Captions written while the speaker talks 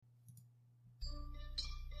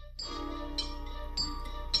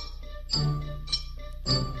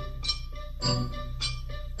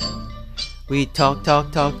We talk for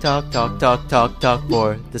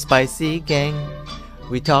the spicy gang.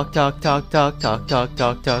 We talk. No,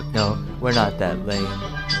 we're not that lame.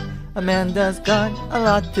 Amanda's got a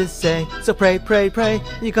lot to say, so pray.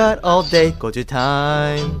 You got all day. Go to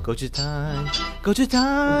time.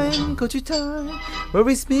 Where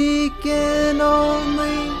we speak in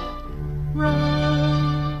only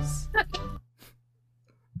rhymes.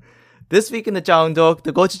 This week in the Jeongdok,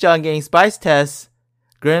 the Gochujang Gang Spice Test,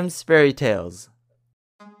 Grimm's Fairy Tales.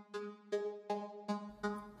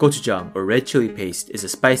 Gochujang, or red chili paste, is a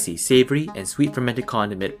spicy, savory, and sweet fermented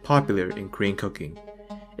condiment popular in Korean cooking.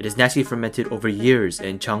 It is naturally fermented over years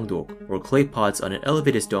in Jeongdok, or clay pots on an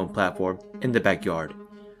elevated stone platform in the backyard.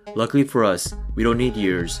 Luckily for us, we don't need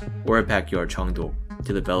years or a backyard Jeongdok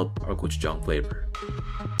to develop our gochujang flavor.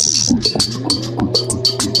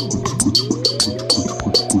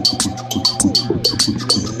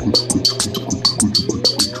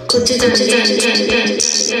 Oh,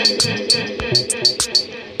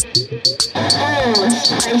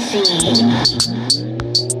 spicy.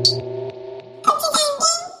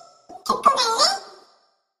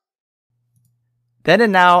 Then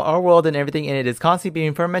and now, our world and everything in it is constantly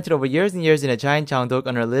being fermented over years and years in a giant Jeongdok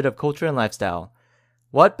under a lid of culture and lifestyle.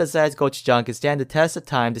 What besides gochujang can stand the test of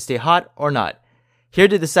time to stay hot or not? Here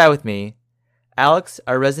to decide with me, Alex,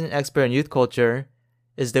 our resident expert in youth culture,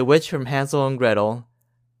 is the witch from Hansel and Gretel.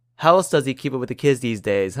 How else does he keep up with the kids these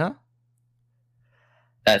days, huh?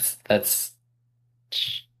 That's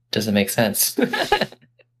doesn't make sense.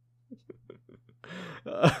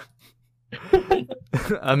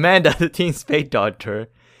 Amanda, the teen's fate doctor.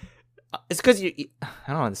 It's because I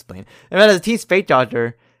don't want to explain. Amanda, the teen's fate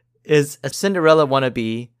doctor, is a Cinderella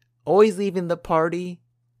wannabe, always leaving the party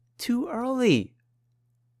too early.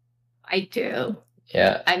 I do.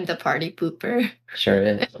 Yeah, I'm the party pooper. sure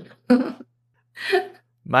is.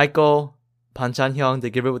 Michael, Panchan Hyung,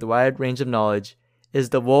 the giver with a wide range of knowledge,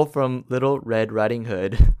 is the wolf from Little Red Riding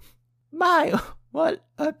Hood. My, what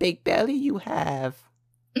a big belly you have.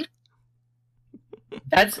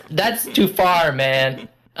 That's too far, man.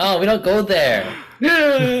 Oh, we don't go there.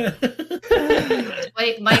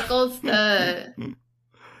 Wait, Michael's the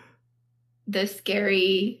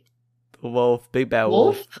scary The wolf, big bad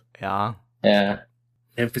wolf. Yeah. Yeah.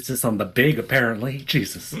 Emphasis on the big, apparently.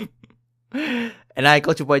 Jesus. And I,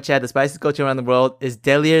 Gochu Boy Chad, the spiciest gochu around the world, is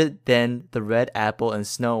deadlier than the red apple in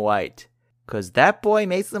Snow White. Cause that boy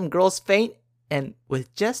made some girls faint, and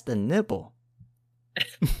with just a nibble.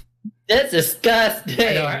 That's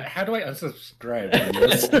disgusting. How do I unsubscribe from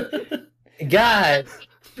this? God.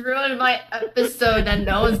 ruined my episode and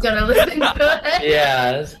no one's gonna listen to it.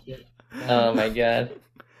 Yeah. Oh my god.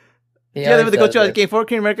 Together with the Gochu Game 4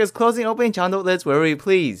 Korean America's closing opening Jeongdok lids wherever you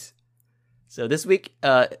please. So this week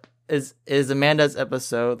is Amanda's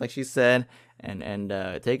episode, like she said, and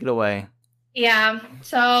take it away. Yeah.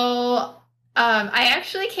 So I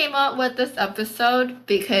actually came up with this episode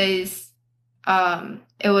because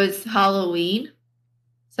it was Halloween.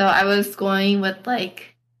 So I was going with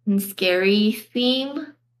like a scary theme.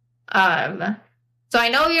 So I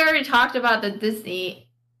know we already talked about the Disney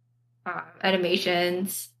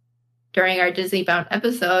animations during our Disney Bound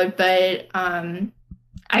episode, but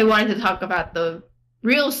I wanted to talk about the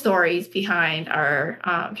real stories behind our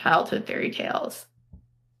childhood fairy tales.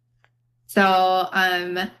 So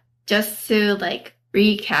just to like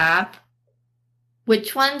recap,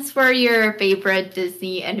 which ones were your favorite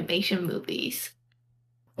Disney animation movies?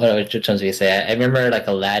 Which ones do you say? I remember like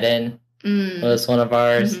Aladdin was one of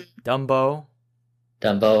ours. Dumbo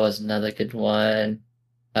was another good one.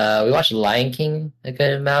 We watched Lion King a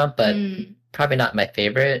good amount, but probably not my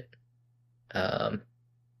favorite.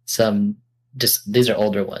 These are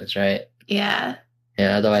older ones, right? Yeah.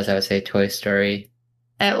 Yeah. Otherwise, I would say Toy Story.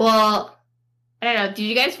 Well, I don't know. Did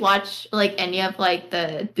you guys watch like any of like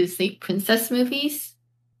the Disney princess movies?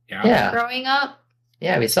 Yeah. Growing up?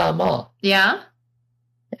 Yeah, we saw them all. Yeah.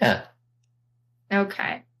 Yeah.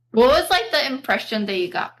 Okay. What was like the impression that you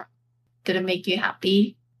got from? Did it make you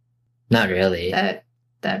happy? Not really.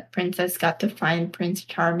 That princess got to find Prince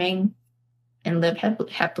Charming and live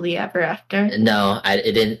happily ever after? No,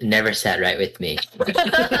 it never sat right with me.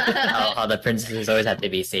 how the princesses always have to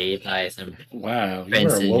be saved by some prince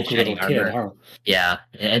you're a in woke shining little kid, armor. huh? Yeah,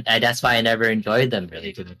 and that's why I never enjoyed them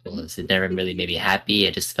really to the fullest. It never really made me happy.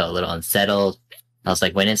 I just felt a little unsettled. I was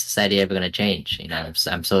like, when is society ever going to change? You know,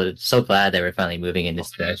 I'm so glad that we're finally moving in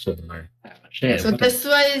this direction. So this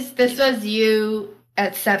was you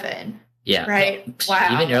at 7. Yeah. Right.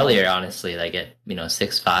 Wow. Even earlier, honestly, like at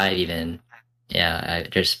 6'5", even. Yeah,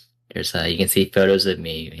 there's you can see photos of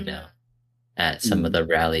me, at some of the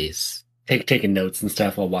rallies. taking notes and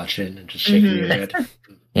stuff while watching and just shaking your head.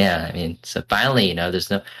 Yeah, I mean, so finally, there's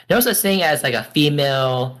no such thing as like a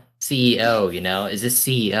female CEO. Is this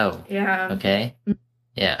CEO? Yeah. Okay.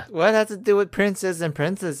 Yeah. What has to do with princes and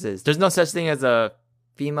princesses? There's no such thing as a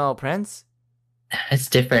female prince. It's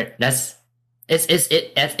different. That's in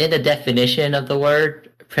the definition of the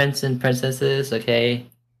word prince and princesses. Okay,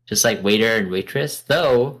 just like waiter and waitress.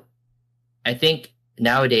 Though, I think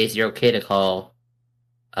nowadays you're okay to call,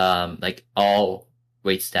 like all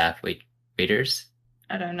waiters.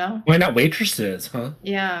 I don't know. Why not waitresses, huh?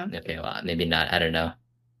 Yeah. Okay, well maybe not. I don't know.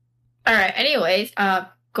 All right. Anyways,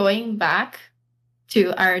 going back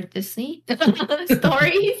to our Disney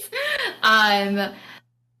stories.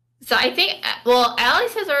 So I think, well,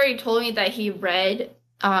 Alex has already told me that he read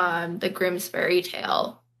the Grimm's Fairy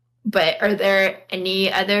Tale, but are there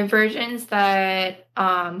any other versions that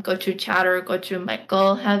Gochu Chad or Gochu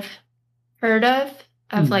Michael have heard of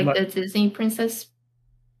like the Disney princess?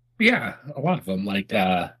 Yeah, a lot of them. Like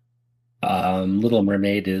Little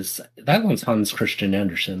Mermaid that one's Hans Christian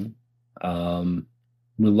Andersen.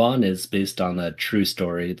 Mulan is based on a true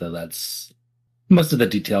story, though that's most of the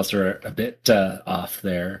details are a bit off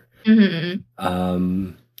there.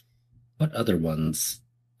 Mm-hmm. What other ones?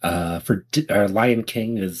 For Lion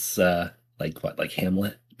King is like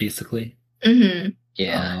Hamlet, basically. Mm-hmm.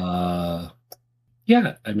 Yeah.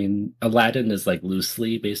 Yeah, I mean, Aladdin is like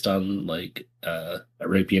loosely based on like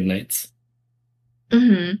Arabian Nights.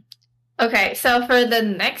 Mm-hmm. Okay, so for the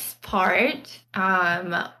next part,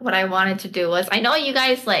 what I wanted to do was, I know you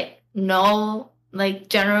guys know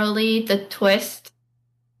generally the twist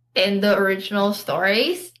in the original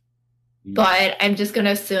stories, but I'm just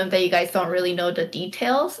gonna assume that you guys don't really know the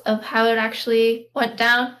details of how it actually went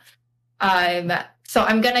down. So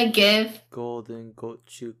I'm gonna give Golden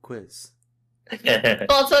Gochu quiz.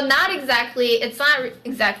 well, so it's not exactly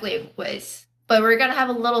a quiz, but we're gonna have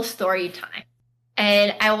a little story time.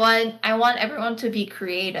 And I want everyone to be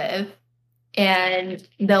creative, and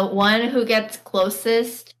the one who gets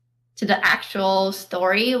closest to the actual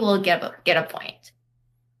story will get a point.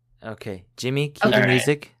 Okay, Jimmy, cue the Alright.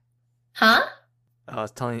 music. Huh? I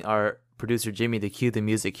was telling our producer Jimmy to cue the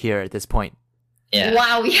music here at this point. Yeah.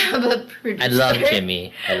 Wow, we have a producer. I love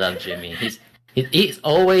Jimmy. He's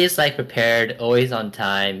always prepared, always on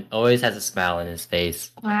time, always has a smile on his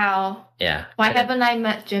face. Wow. Yeah. Why haven't I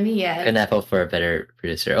met Jimmy yet? Couldn't have hoped for a better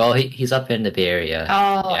producer. Oh, he's up in the Bay Area.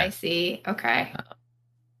 Oh, Yeah. I see. Okay. But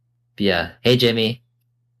yeah. Hey, Jimmy.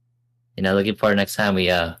 Looking forward next time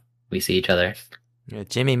we see each other. Yeah,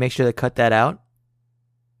 Jimmy, make sure to cut that out.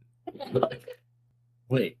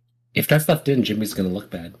 Wait, if that's left in, Jimmy's gonna look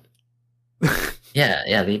bad.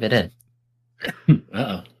 Yeah, leave it in.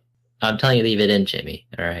 Uh-oh. I'm telling you, leave it in, Jimmy.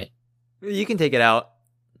 All right. You can take it out.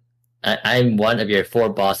 I'm one of your 4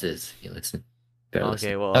 bosses. You listen. Better Okay,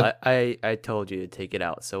 listen. well, Okay. I told you to take it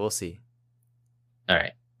out, so we'll see. All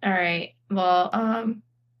right. All right. Well,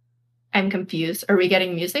 I'm confused. Are we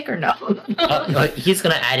getting music or no? He's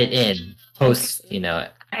gonna add it in post,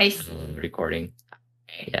 I see. recording.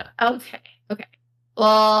 Yeah. Okay.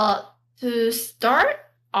 Well, to start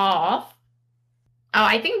off,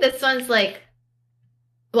 I think this one's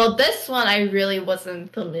this one I really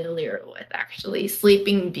wasn't familiar with, actually.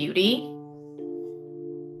 Sleeping Beauty.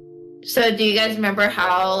 So do you guys remember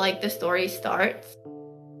how the story starts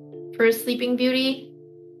for Sleeping Beauty?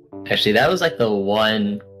 Actually, that was the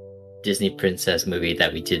one Disney princess movie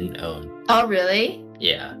that we didn't own. Oh, really?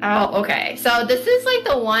 Yeah. Oh, okay. So this is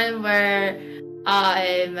the one where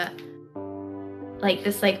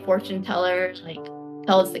this fortune teller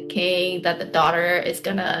tells the king that the daughter is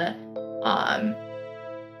gonna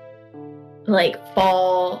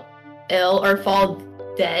fall ill or fall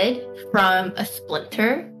dead from a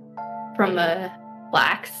splinter from a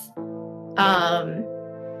flax.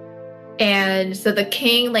 And so the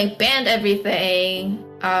king banned everything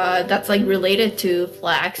that's related to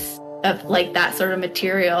flax, of that sort of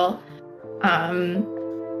material.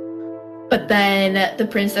 But then the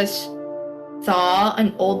princess saw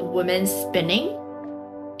an old woman spinning,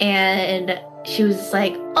 and she was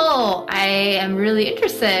like, oh, I am really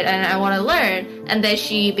interested and I want to learn. And then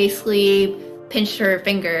she basically pinched her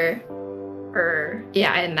finger,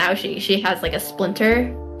 and now she has a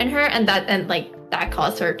splinter in her, and that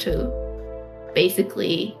caused her to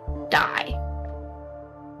basically die.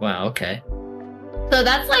 Wow. Okay. So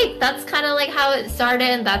that's kind of how it started,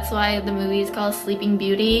 and that's why the movie is called Sleeping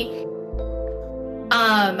Beauty.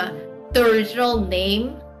 The original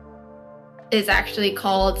name is actually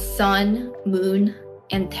called Sun, Moon,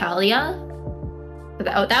 and Talia.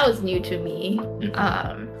 That was new to me.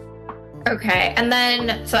 Okay, and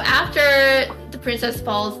then so after the princess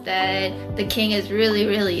falls dead, the king is really,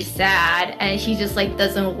 really sad, and he just like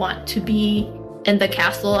doesn't want to be in the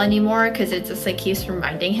castle anymore because it just like keeps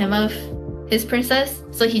reminding him of his princess.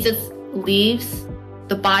 So he just leaves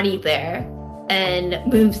the body there and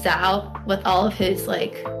moves out with all of his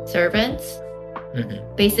like servants,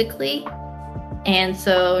 basically. And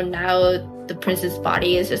so now the prince's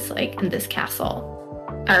body is just like in this castle.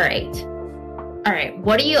 All right,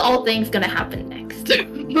 what do you all think is gonna happen next?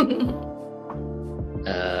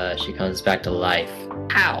 She comes back to life.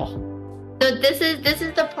 How? So this is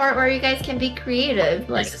the part where you guys can be creative.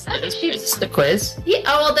 Like, Is this the quiz? yeah.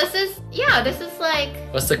 Oh well, this is like.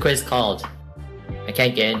 What's the quiz called? I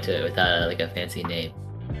can't get into it without like a fancy name.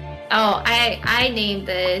 Oh, I named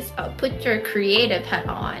this. Put your creative hat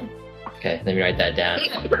on. Okay, let me write that down.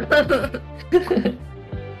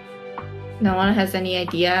 No one has any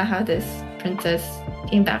idea how this princess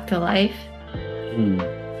came back to life.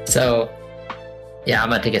 So, yeah, I'm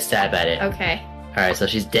gonna take a stab at it. Okay. All right, so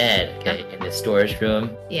she's dead. Okay, in the storage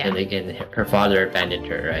room. Yeah. And again, her father abandoned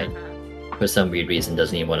her, right? For some weird reason,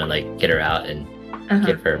 doesn't even want to like get her out and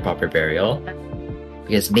give her a proper burial.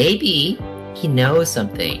 Because maybe he knows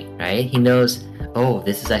something, right? He knows, oh,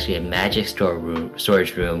 this is actually a magic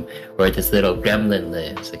storage room where this little gremlin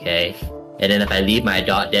lives, okay? And then if I leave my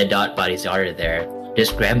dead body's daughter there,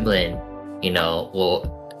 this gremlin,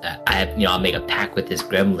 I'll make a pact with this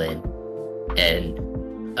gremlin,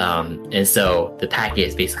 and so the pact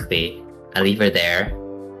is basically I leave her there,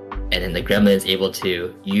 and then the gremlin is able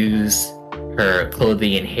to use her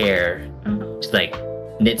clothing and hair to like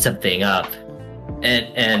knit something up, and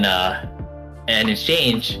in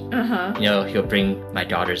exchange, he'll bring my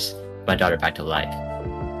daughter back to life.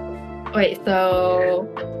 Wait, so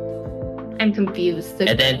I'm confused. The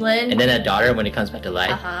gremlin? And then a daughter, when it comes back to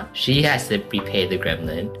life, she has to repay the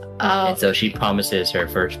gremlin. Oh. And so she promises her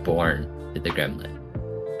firstborn to the gremlin.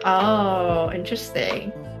 Oh,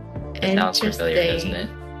 interesting. It sounds familiar, doesn't it?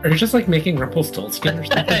 Are you just like making Rumpelstiltskin or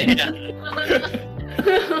something?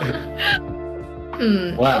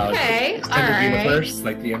 Wow. Okay. It's All kind of right. universe,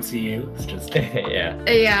 like the MCU. It's just Yeah.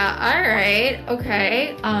 Yeah. All right.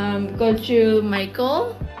 Okay. Go to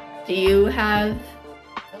Michael. Do you have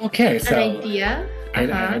okay. an So idea? I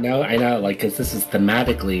know. Like, because this is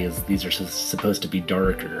thematically, these are supposed to be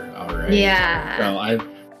darker. All right. Yeah. So I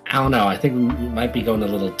don't know. I think we might be going a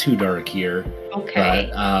little too dark here.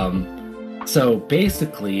 Okay. But, so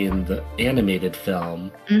basically, in the animated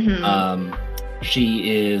film, she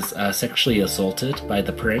is sexually assaulted by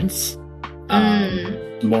the prince,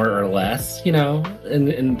 more or less,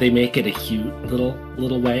 and they make it a cute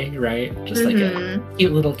little way, right? Just like a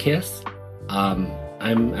cute little kiss. I'm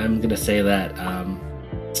gonna say that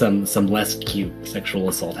some less cute sexual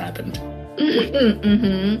assault happened.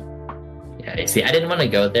 Yeah. See, I didn't want to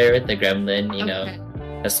go there with the gremlin. Okay.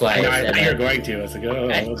 That's why I said you're going to. I was like, oh.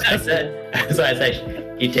 that's why I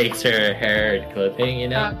said he takes her hair and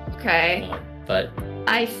clothing. Okay. But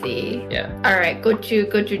I see. yeah. All right. Go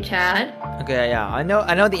to Chad. Okay, yeah, I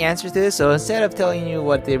know the answers to this. So instead of telling you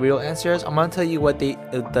what the real answer is, I'm gonna tell you what the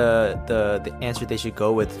answer they should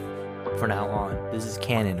go with for now on. This is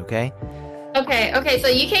canon, okay? Okay. So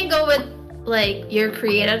you can go with like your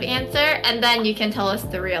creative answer, and then you can tell us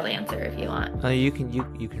the real answer if you want. You can.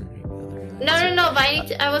 No.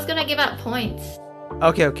 But I was gonna give out points.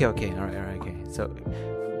 Okay. All right. Okay. So,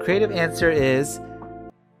 creative answer is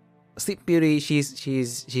Sleep Beauty.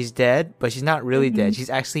 She's dead, but she's not really dead. She's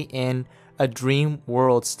actually in a dream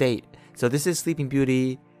world state. So this is Sleeping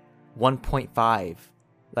Beauty 1.5,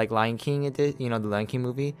 like Lion King. It did, the Lion King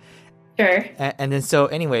movie. Sure. And then so,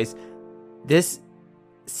 anyways, this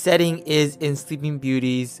setting is in Sleeping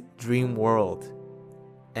Beauty's dream world,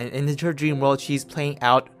 and in her dream world, she's playing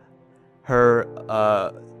out her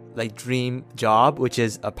dream job, which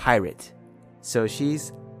is a pirate. So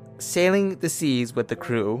she's sailing the seas with the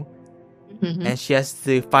crew, and she has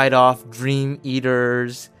to fight off dream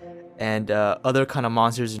eaters and other kind of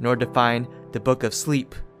monsters in order to find the Book of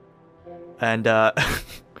Sleep. And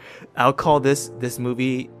I'll call this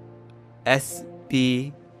movie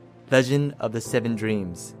SB, Legend of the Seven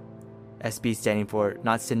Dreams. SB standing for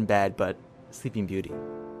not Sinbad, but Sleeping Beauty.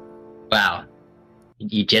 Wow.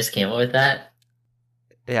 You just came up with that?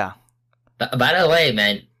 Yeah. By the way,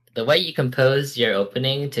 man, the way you composed your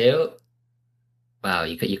opening too, wow,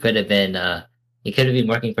 you could have been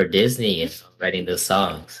working for Disney and writing those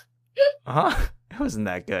songs. It wasn't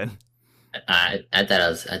that good. I thought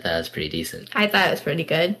it was pretty decent. I thought it was pretty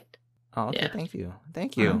good. Oh, okay. Yeah.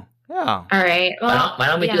 Thank you. Yeah. All right. Well, Why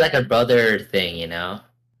don't we do like a brother thing?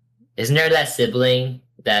 Isn't there that sibling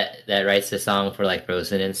that writes the song for like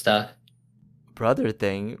Frozen and stuff? brother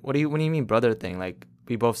thing. What do you mean brother thing? Like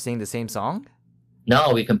we both sing the same song?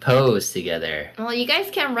 No, we composed together. Well, you guys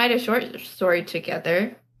can write a short story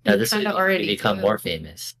together. No, this would already become do. more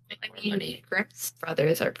famous. I mean, Grimm's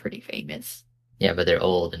brothers are pretty famous. Yeah, but they're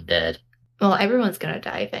old and dead. Well, everyone's gonna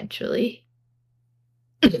die eventually.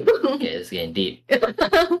 Okay, it's getting deep.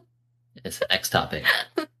 It's the next topic.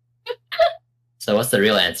 So what's the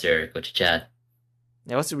real answer, Coach Chad?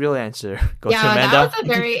 Yeah, what's the real answer? Coach Yeah, Amanda? that was a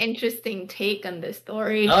very interesting take on this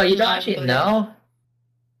story. Oh, you don't actually know?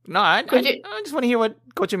 No, I just want to hear what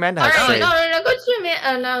Coach Amanda has to say. No, go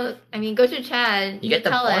to no. I mean, go to Chad. You get the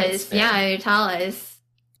tell points, us. man. Yeah, you tell us.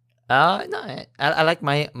 No, I like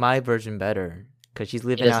my version better because she's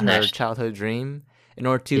living out doesn't her actually- childhood dream in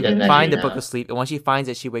order He to doesn't find the actually Book know. of Sleep. And once she finds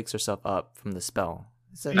it, she wakes herself up from the spell.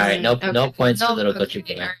 So, All right, no points for little Coach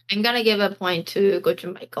okay. Boy. I'm gonna give a point to Coach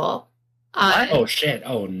Michael. Oh shit!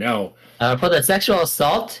 Oh no! For the sexual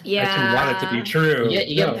assault, Yeah. I can want it to be true.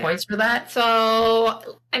 you get No. points for that?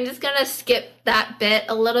 So I'm just gonna skip that bit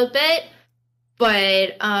a little bit,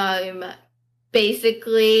 but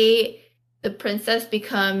basically the princess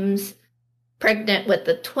becomes pregnant with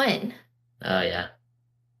the twin. Oh, yeah.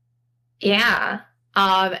 Yeah.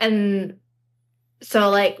 And so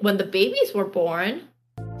like when the babies were born,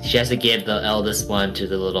 She has to give the eldest one to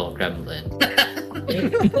the little gremlin.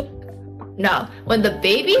 no, when the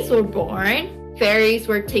babies were born, fairies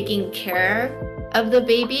were taking care of the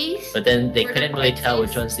babies. But then they Were couldn't the really tell twins?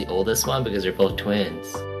 which one's the oldest one because they're both twins.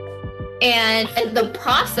 And in the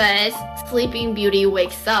process, Sleeping Beauty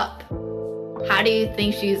wakes up. How do you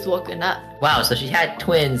think she's woken up? Wow, so she had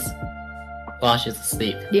twins while she was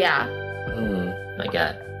asleep. Yeah. Oh my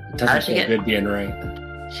god. How Doesn't did she feel get good being right.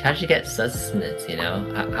 how did she get sustenance, you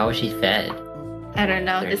know? How was she fed? I don't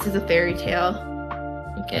know. This is a fairy tale.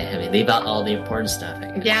 Okay, I mean leave out all the important stuff.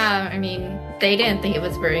 I guess. Yeah, I mean, they didn't think it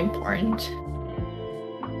was very important.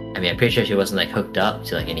 I mean I'm pretty sure she wasn't like hooked up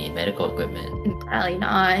to like any medical equipment. Probably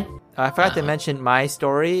not. I forgot to mention my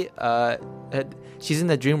story. She's in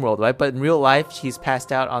the dream world, right? But in real life, she's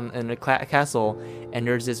passed out in a castle, and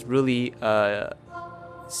there's this really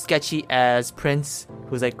sketchy ass prince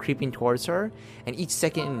who's like creeping towards her. And each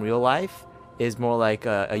second in real life is more like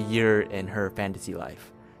a year in her fantasy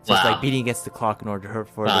life. So it's Wow. like beating against the clock in order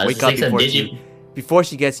for her Wow, to this wake is up like some before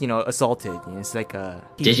she gets assaulted. You know, it's like a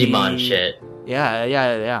Digimon shit.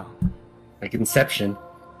 Yeah. Like Inception.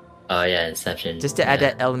 Oh yeah, Inception. Just to add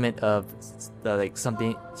Yeah. that element of like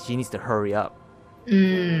something she needs to hurry up.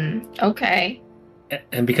 Okay.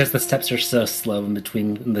 And because the steps are so slow in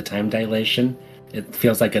between the time dilation, it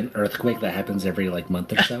feels like an earthquake that happens every like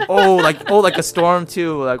month or so. like a storm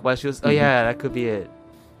too. Like while she was. Oh yeah, that could be it.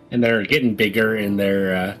 And they're getting bigger in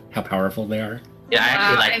their how powerful they are. Yeah, I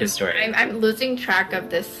actually like I'm, this story. I'm losing track of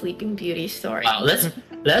this Sleeping Beauty story. Wow,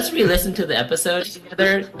 let's re-listen to the episode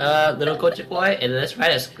together, little Coach Boy, and let's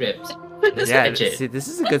write a script. Let's Yeah, pitch it. see, this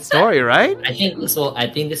is a good story, right? I think this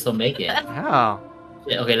will make it. Yeah.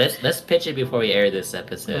 Yeah, okay, let's pitch it before we air this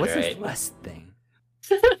episode, What's right? this last thing?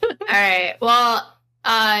 All right. Well,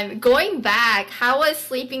 going back, how was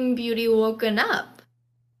Sleeping Beauty woken up?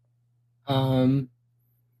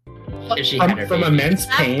 She had her From baby. immense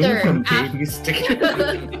pain After- from babies sticking No,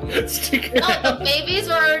 the babies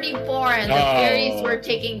were already born. The Oh. fairies were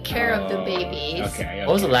taking care of the babies. Okay.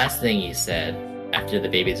 What was the last thing you said after the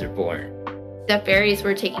babies were born? The fairies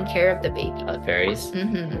were taking care of the baby. Oh, the fairies?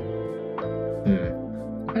 Mm-hmm.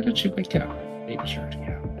 Why did she wake up? Baby shark.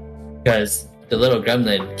 Yeah. Because the little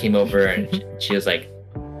gremlin came over and she was like,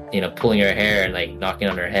 pulling her hair and like knocking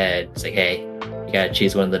on her head. It's like, hey, you gotta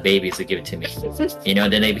choose one of the babies to give it to me.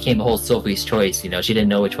 And then it became a whole Sophie's choice. She didn't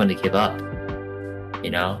know which one to give up.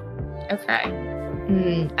 Okay.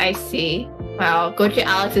 I see. Wow, Gochu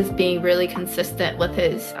Alex is being really consistent with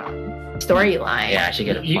his storyline. Yeah, I should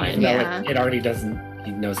get a point. Yeah. It already doesn't.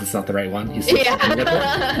 He knows it's not the right one. He's sticking with it.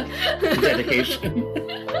 Yeah. Dedication.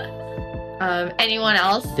 Anyone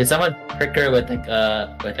else? Did someone prick her with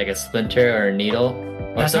a splinter or a needle?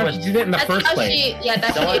 Or That's how someone, she did it in the first how place.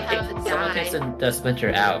 that's how someone, she someone takes died. the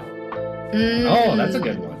splinter out. Oh, that's a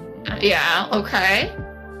good one. Yeah, okay.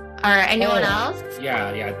 Alright, anyone Oh. else?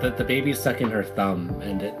 Yeah. The baby's stuck in her thumb,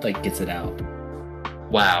 and it like gets it out.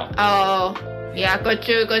 Wow. Oh, yeah,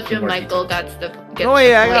 Gochu More Michael gets the Oh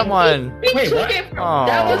wait, I got point. one. Wait, Took what? it from- Aw.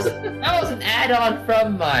 that was an add-on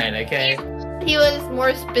from mine, okay? He was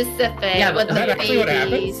more specific Yeah, but with is the that actually what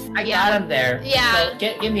babies. I got him there. Yeah.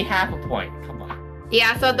 So give me half a point. Come on.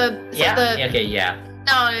 Yeah, so the Okay, yeah.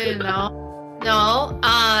 no.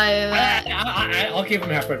 I'll give him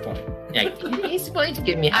half a point. Yeah, he's going to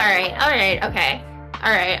give me half. Alright, okay.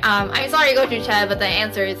 Alright, I'm sorry, Gochu Chad, but the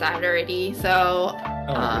answer is out already, so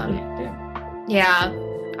Oh, Um, really? Damn. Yeah.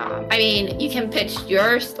 I mean, you can pitch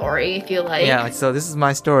your story if you like. Yeah, so this is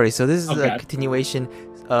my story. So this is a continuation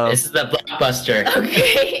of... This is the blockbuster.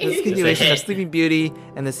 Okay. This is a continuation of Sleeping Beauty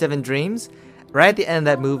and the Seven Dreams. Right at the end of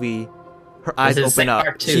that movie, her eyes open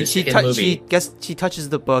up. She touches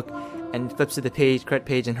the book and flips to the correct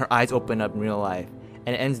page, and her eyes open up in real life.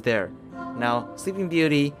 And it ends there. Now, Sleeping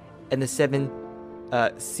Beauty and the Seven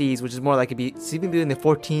Seas, which is more like it'd be Sleeping Beauty and the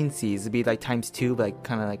 14 Seas, it'd be like times 2, but like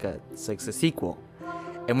kind of like it's like a sequel.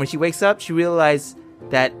 And when she wakes up, she realized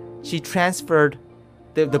that she transferred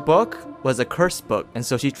the book was a curse book, and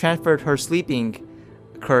so she transferred her sleeping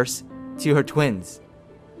curse to her twins.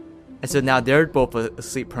 And so now they're both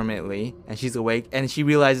asleep permanently, and she's awake, and she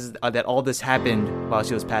realizes that all this happened while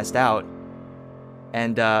she was passed out.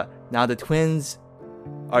 And now the twins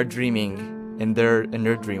are dreaming in their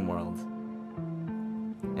dream world,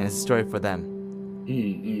 and it's a story for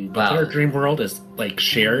them. But their dream world is like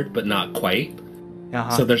shared, but not quite. Uh-huh.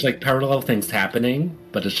 So there's like parallel things happening,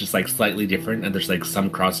 but it's just like slightly different, and there's like some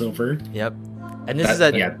crossover. Yep. And this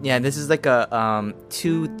this is like a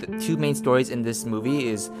two main stories in this movie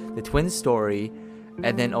is the twin story,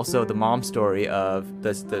 and then also the mom story of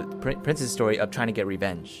the princess story of trying to get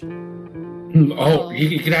revenge.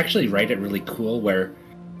 You could actually write it really cool where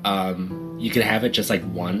you could have it just like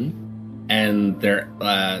one, and they're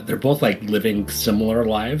both like living similar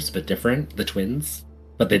lives but different, the twins,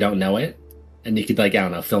 but they don't know it. And you could, like, I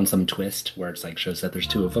don't know, film some twist where it's like shows that there's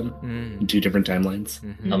two of them in two different timelines.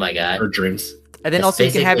 Oh my god! Or dreams. And then also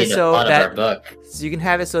you can have it so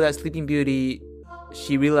that Sleeping Beauty,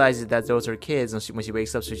 she realizes that those are kids when she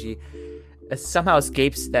wakes up, so she somehow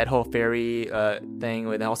escapes that whole fairy thing.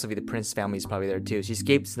 And also the prince family is probably there too. She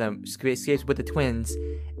escapes with the twins,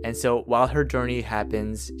 and so while her journey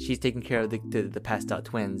happens, she's taking care of the passed out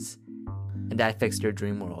twins, and that affects their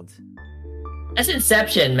dream world. That's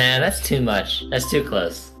Inception, man. That's too much. That's too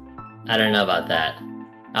close. I don't know about that.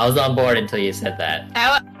 I was on board until you said that.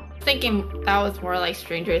 I was thinking that was more like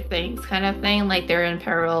Stranger Things kind of thing, like they're in a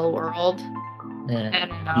parallel world. I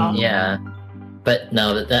don't know. Yeah. But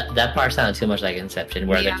no, that part sounded too much like Inception,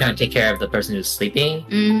 where they're trying to take care of the person who's sleeping.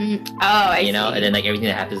 Mm-hmm. Oh, I see. And then like everything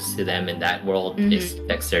that happens to them in that world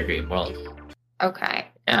affects their dream world. Okay.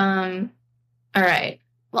 All right.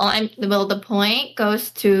 Well, the point goes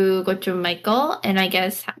to Michael, and I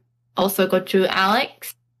guess also go to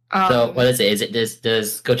Alex. So what is it?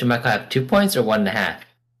 Does Gochu Michael have 2 points or 1.5?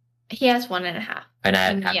 He has 1.5. And I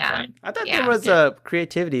have half point. I thought there was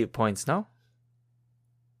creativity points, no?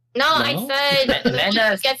 No, I said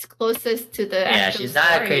Amanda gets closest to the. Yeah, she's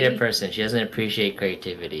not a creative person. She doesn't appreciate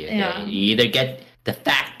creativity. Okay? Yeah. You either get the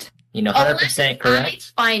fact, 100%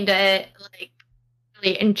 correct. I find it like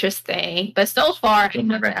really interesting, but so far I've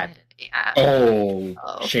never had it. Yeah. Oh,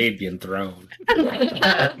 shade being thrown. All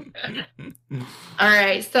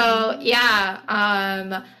right, so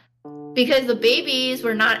because the babies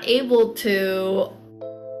were not able to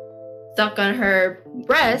suck on her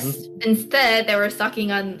breast, instead they were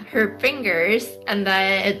sucking on her fingers, and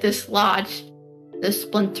then it dislodged the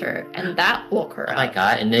splinter, and that woke her up. Oh my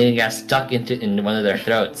god! And then it got stuck in one of their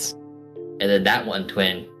throats, and then that one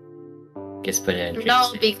twin gets put in.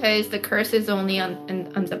 No, because the curse is only on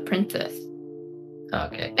the princess.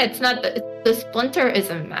 Okay. It's not the splinter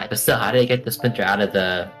isn't magic. But still, how did they get the splinter out of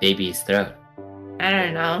the baby's throat? I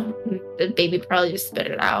don't know. The baby probably just spit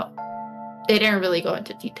it out. They didn't really go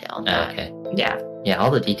into detail on that. Okay. Yeah. Yeah, all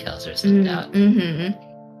the details are sent out. Mm-hmm.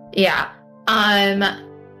 Yeah. And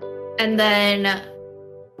then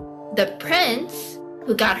the prince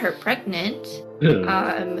who got her pregnant,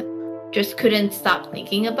 just couldn't stop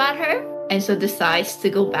thinking about her, and so decides to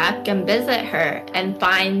go back and visit her, and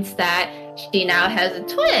finds that she now has a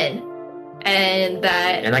twin, and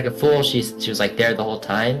like a fool, she was like there the whole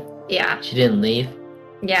time. Yeah. She didn't leave.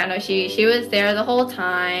 Yeah, no, she was there the whole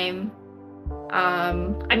time.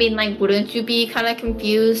 I mean, like, wouldn't you be kind of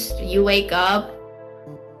confused? You wake up,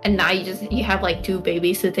 and now you have like 2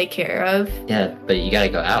 babies to take care of. Yeah, but you gotta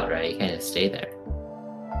go out, right? You can't just stay there.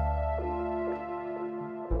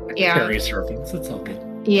 Yeah. Fairy servants, it's all good.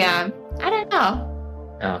 Yeah, I don't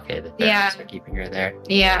know. Oh, okay, the fairies are keeping her there.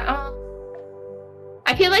 Yeah.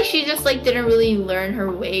 I feel like she just like didn't really learn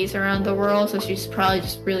her ways around the world, so she's probably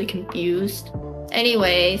just really confused.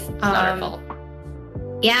 Anyways, it's not her fault.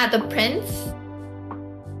 Yeah, the prince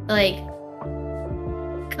like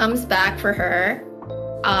comes back for her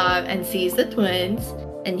and sees the twins,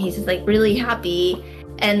 and he's just like really happy,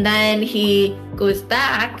 and then he goes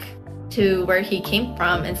back to where he came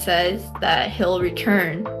from and says that he'll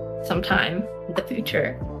return sometime in the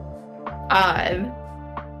future.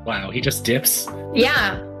 Wow, he just dips?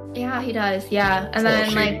 Yeah, he does. Yeah, and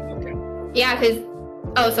then Yeah, because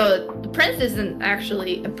so the prince isn't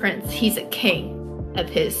actually a prince; he's a king of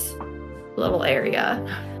his little area.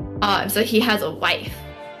 So he has a wife,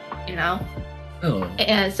 you know. Oh.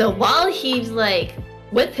 And so while he's like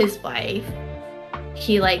with his wife,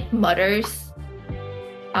 he like mutters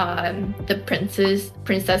the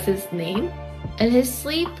princess's name in his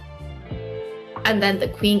sleep, and then the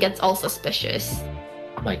queen gets all suspicious.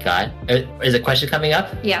 Oh my god. Is a question coming up?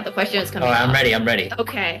 Yeah, the question is coming up. I'm ready.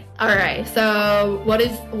 Okay. Alright. So what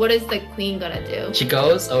is the queen gonna do? She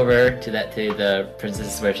goes over to the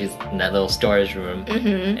princess where she's in that little storage room,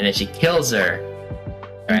 and then she kills her.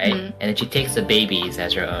 Right? And then she takes the babies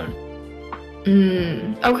as her own.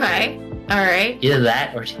 Okay. Alright. Either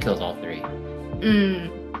that or she kills all three.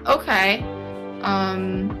 Okay.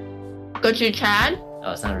 Go to Chad?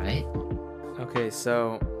 Oh, it's not right. Okay,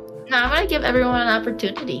 so no, I'm gonna give everyone an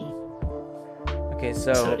opportunity. Okay,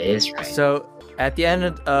 so it is right. So at the end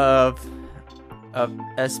of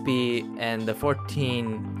SB and the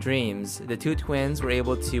 14 dreams, the two twins were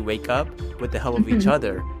able to wake up with the help of each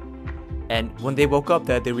other. And when they woke up,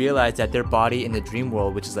 that they realized that their body in the dream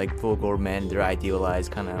world, which is like full grown men, their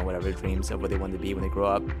idealized kind of whatever dreams of what they want to be when they grow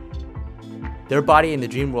up, their body in the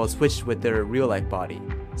dream world switched with their real life body.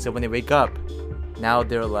 So when they wake up, now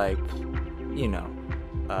they're like, you know,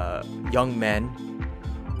 young men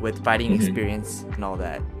with fighting experience and all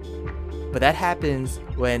that. But that happens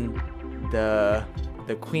when the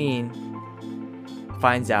queen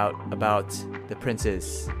finds out about the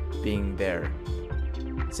princess being there.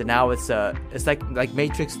 So now it's like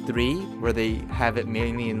Matrix 3, where they have it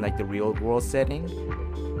mainly in like the real world setting.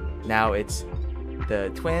 Now it's the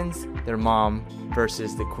twins, their mom,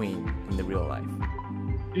 versus the queen in the real life.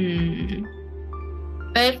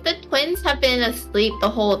 But if the twins have been asleep the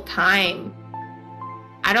whole time,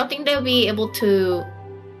 I don't think they'll be able to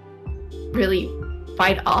really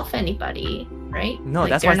fight off anybody, right? No, like,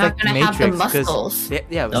 that's why it's like the Matrix. have the muscles.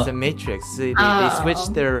 Yeah, it was the Matrix. So they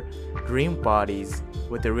switched their dream bodies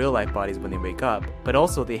with their real life bodies when they wake up, but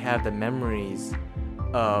also they have the memories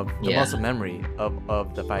of the muscle memory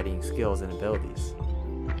of the fighting skills and abilities.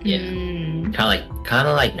 Yeah, kind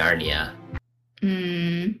of like Narnia.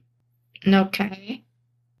 Okay.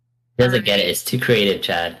 Doesn't get it. It's too creative,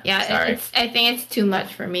 Chad. Yeah, sorry. I think it's too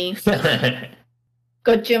much for me.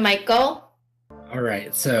 Go to Michael. All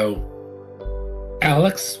right, so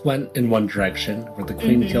Alex went in one direction, where the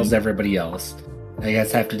queen kills everybody else. I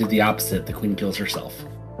guess I have to do the opposite. The queen kills herself.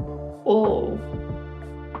 Oh.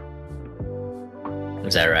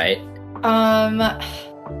 Is that right?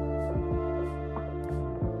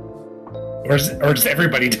 Or does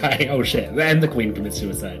everybody die? Oh shit! And the queen commits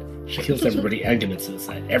suicide. She kills everybody and commits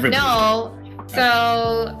suicide. Everybody. No.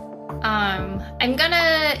 So, I'm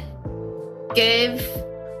gonna give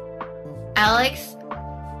Alex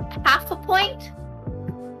half a point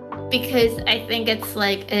because I think it's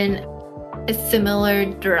like in a similar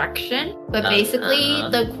direction. But basically,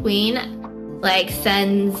 the queen like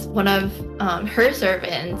sends one of her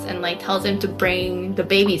servants and like tells him to bring the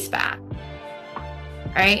babies back.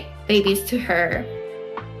 Right? Babies to her.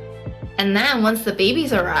 And then once the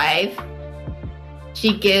babies arrive,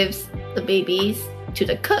 she gives the babies to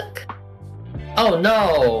the cook. Oh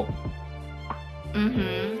no!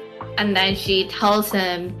 And then she tells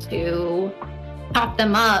him to chop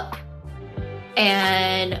them up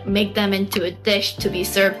and make them into a dish to be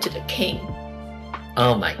served to the king.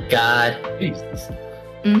 Oh my god. Jesus.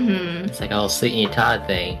 It's like a whole Sweeney Todd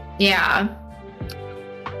thing. Yeah.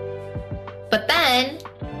 But then,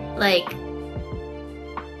 like,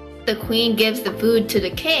 the queen gives the food to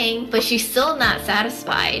the king, but she's still not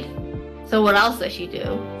satisfied. So what else does she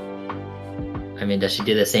do? I mean, does she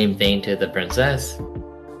do the same thing to the princess?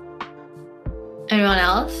 Anyone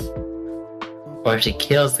else? Or she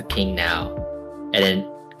kills the king now, and then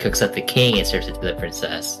cooks up the king and serves it to the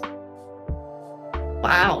princess?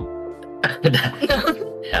 Wow.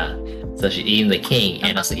 Yeah. So she's eating the king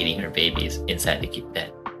and also eating her babies inside the king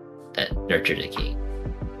that nurture the king.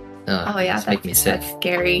 Oh yeah, make me sick. That's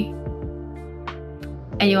scary.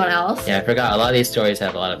 Anyone else? Yeah, I forgot. A lot of these stories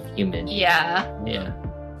have a lot of human. Yeah.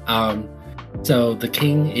 So the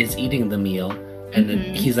king is eating the meal, and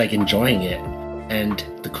then he's like enjoying it, and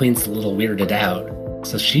the queen's a little weirded out,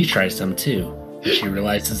 so she tries some too. She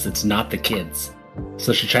realizes it's not the kids,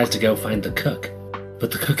 so she tries to go find the cook,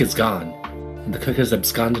 but the cook is gone, and the cook is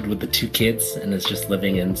absconded with the two kids and is just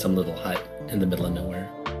living in some little hut in the middle of nowhere.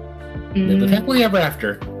 They live happily ever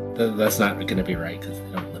after. That's not going to be right because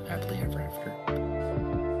they don't live happily ever after.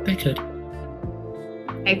 They could.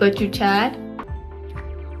 I go to Chad.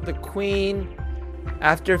 The queen,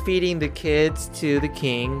 after feeding the kids to the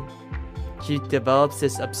king, she develops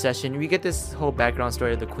this obsession. We get this whole background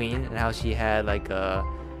story of the queen and how she had like a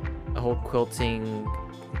whole quilting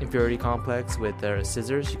inferiority complex with her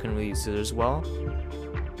scissors. She couldn't really use scissors well.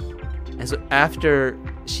 And so after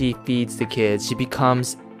she feeds the kids, she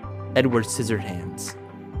becomes Edward Scissorhands,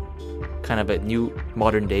 kind of a new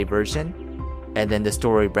modern day version. And then the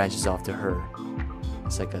story branches off to her.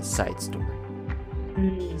 It's like a side story.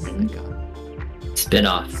 It's like a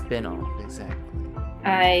spin-off, exactly.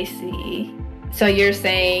 I see. So you're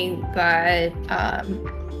saying that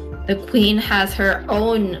the queen has her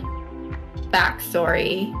own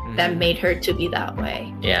backstory that made her to be that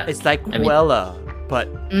way. Yeah. It's like Cruella, but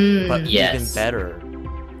yes. even better.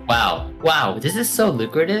 Wow, this is so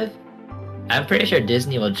lucrative. I'm pretty sure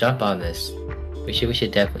Disney will jump on this. We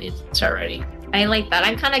should definitely start writing. I like that.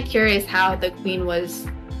 I'm kind of curious how the queen was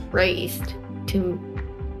raised to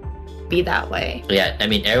be that way. Yeah, I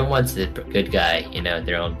mean, everyone's a good guy, you know,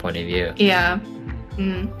 their own point of view. Yeah.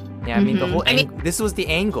 Yeah, I mean, the whole this was the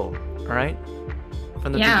angle, all right?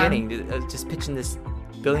 From the beginning, just pitching this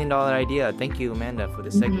 $1 billion idea. Thank you, Amanda, for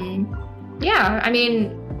this segment. Yeah, I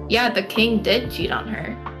mean, the king did cheat on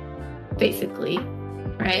her, basically,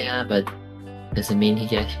 right? Yeah, but does it mean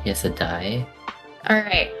he has to die? All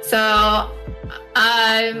right, so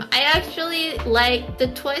I actually like the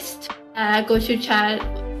twist Gochu Chat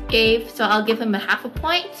gave, so I'll give him a half a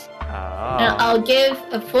point. Oh. And I'll give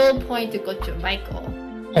a full point to Gochu Michael.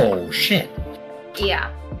 Oh, shit.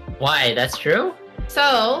 Yeah. Why? That's true?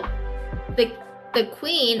 So, the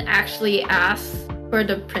queen actually asked for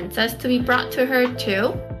the princess to be brought to her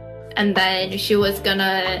too, and then she was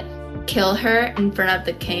gonna kill her in front of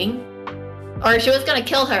the king. Or she was gonna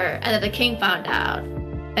kill her, and then the king found out.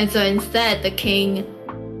 And so instead, the king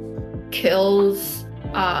kills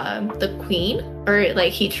the queen, or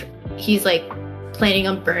like he's like planning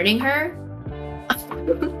on burning her.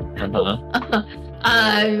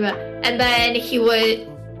 And then he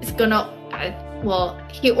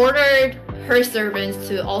ordered her servants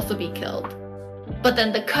to also be killed. But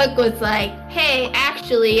then the cook was like, "Hey,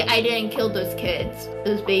 actually, I didn't kill those kids,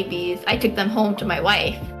 those babies. I took them home to my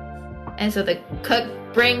wife." And so the cook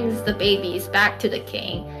brings the babies back to the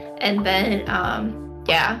king, and then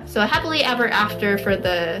so happily ever after for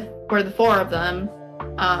the 4 of them,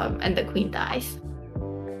 and the queen dies.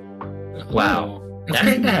 Wow, that's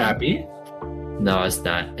kind of happy. No, it's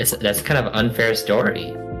not. That's kind of an unfair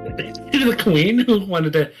story. The queen who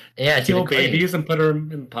wanted to kill babies and put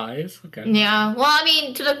them in pies. Okay. Yeah, well, I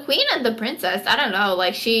mean, to the queen and the princess, I don't know.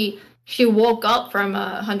 Like she woke up from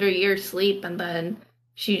 100-year sleep, and then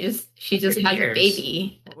she just had a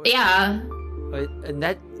baby. Yeah. And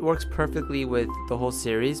that works perfectly with the whole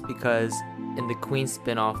series, because in the Queen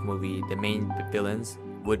spin-off movie, the main villains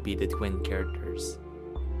would be the twin characters.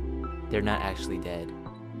 They're not actually dead.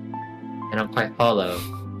 I don't quite follow.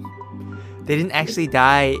 They didn't actually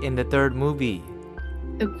die in the 3rd movie.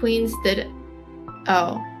 The queens did.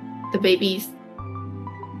 Oh, the babies.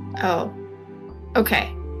 Oh,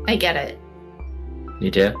 okay, I get it.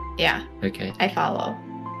 You do? Yeah. Okay. I follow.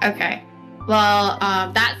 Okay. Well,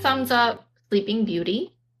 that sums up Sleeping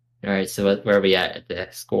Beauty. All right. So where are we at the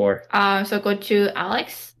score? So go to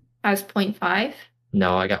Alex as 0.5.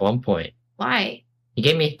 No, I got 1 point. Why? You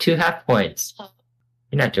gave me 2 half points. Oh.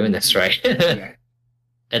 You're not doing this right.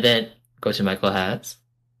 And then go to Michael has.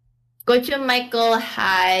 Gochu Michael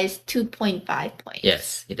has 2.5 points.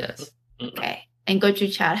 Yes, he does. Okay. And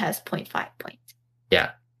Gochu Chad has 0.5 points.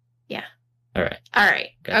 Yeah. Yeah. All right.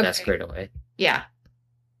 Got that squared away. Yeah.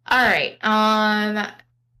 All right.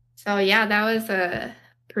 So yeah, that was a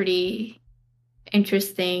pretty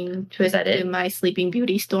interesting twist to my Sleeping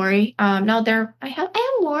Beauty story. No, I have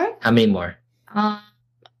more. How many more?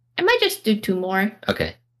 I might just do 2 more.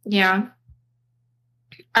 Okay. Yeah.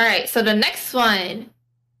 All right. So the next one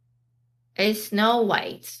is Snow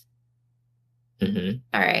White. Mm-hmm.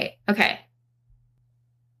 All right. Okay.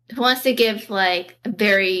 Who wants to give like a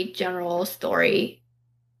very general story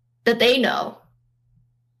that they know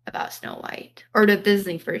about Snow White, or the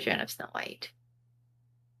Disney version of Snow White?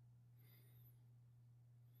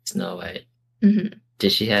 Snow White. Mm-hmm.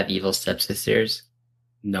 Did she have evil stepsisters?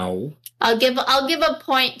 No. I'll give a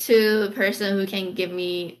point to the person who can give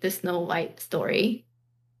me the Snow White story.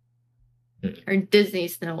 Or Disney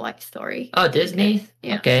Snow White story. Oh, Disney?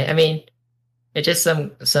 Yeah. Okay. I mean, it's just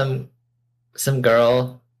some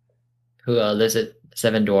girl who lives at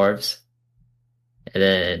 7 Dwarves. And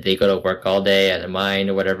then they go to work all day at a mine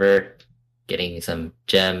or whatever, getting some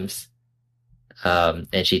gems. And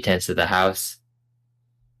she tends to the house.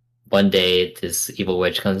 One day, this evil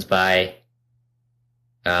witch comes by.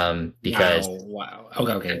 Because... Wow.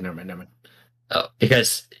 Okay, never mind. Oh,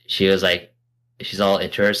 because she was like, she's all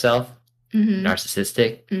into herself,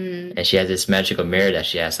 narcissistic, and she has this magical mirror that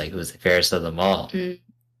she asks, like, who's the fairest of them all?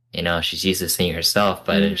 You know, she's used to seeing herself,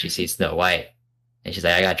 but then she sees Snow White, and she's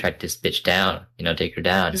like, I gotta track this bitch down, you know, take her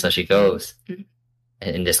down. So she goes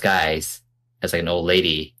in disguise as like an old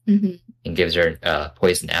lady and gives her a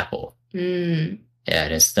poison apple. Yeah,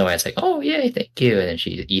 and then Snow White's like, oh, yay, thank you. And then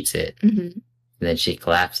she eats it. And then she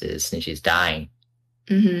collapses and she's dying.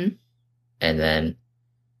 And then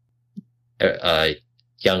a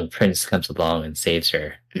young prince comes along and saves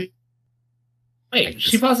her. Wait,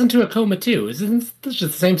 she falls into a coma too. Isn't this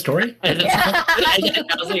just the same story? I was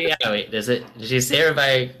like, yeah, wait, did she save her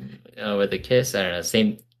by with a kiss? I don't know,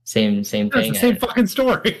 same thing. It's the same fucking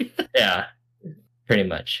story. Yeah, pretty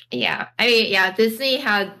much. Yeah, I mean, yeah, Disney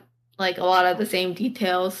had like a lot of the same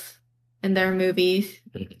details in their movies.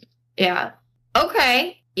 Yeah.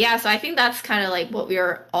 Okay. Yeah, so I think that's kind of like what we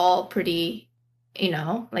are all pretty,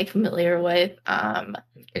 like familiar with.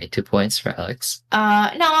 Okay, 2 points for Alex.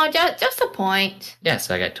 No, just a point. Yeah,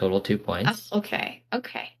 so I got total 2 points. Oh, okay.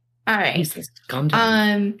 All right. Jesus, calm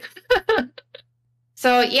down.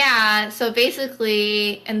 So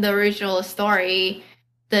basically in the original story,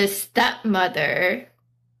 the stepmother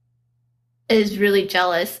is really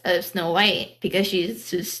jealous of Snow White because she's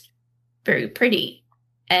just very pretty.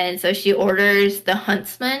 And so she orders the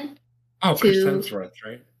huntsman Chris Hemsworth,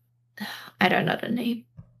 right? I don't know the name.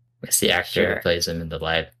 It's the actor who plays him in the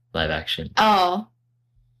live action. Oh,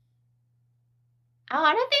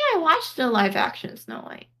 I don't think I watched the live action Snow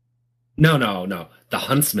White. No. The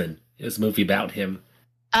Huntsman is a movie about him.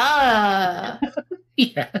 Yeah,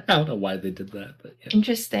 I don't know why they did that, but yeah.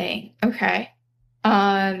 Interesting. Okay.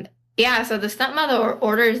 Yeah, so the stepmother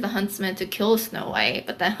orders the huntsman to kill Snow White,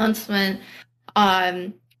 but the huntsman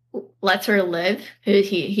lets her live.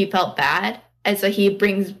 He felt bad, and so he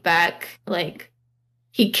brings back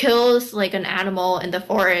he kills like an animal in the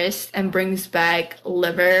forest and brings back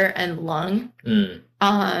liver and lung.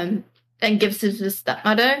 And gives it to the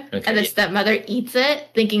stepmother, and the stepmother eats it,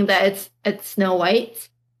 thinking that it's Snow White.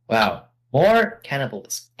 Wow, more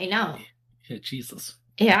cannibalism. I know. Yeah, Jesus.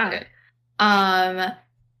 Yeah. Okay.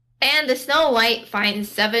 And the Snow White finds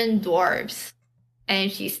 7 dwarves,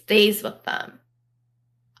 and she stays with them.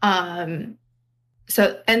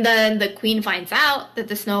 So, and then the queen finds out that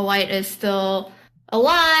the Snow White is still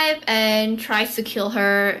alive and tries to kill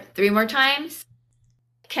her 3 more times.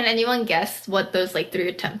 Can anyone guess what those 3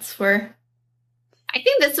 attempts were? I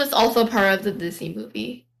think this was also part of the Disney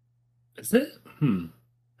movie. Is it?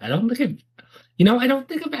 I don't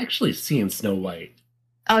think I've actually seen Snow White.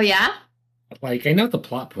 Oh yeah? I know the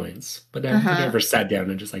plot points, but I don't think I ever sat down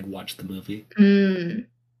and just watched the movie.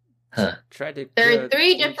 Huh. There are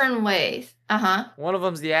 3 different ways. One of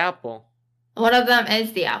them's the apple. One of them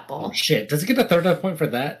is the apple. Oh shit! Does it get a third point for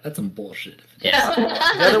that? That's some bullshit. Yeah.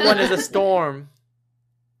 The other one is a storm.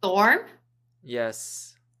 Storm?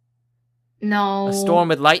 Yes. No. A storm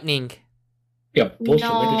with lightning. Yeah, bullshit.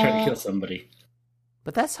 No. Way to try to kill somebody.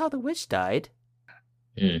 But that's how the witch died.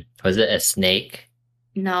 Was it a snake?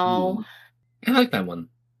 No. I like that one.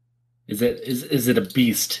 Is it a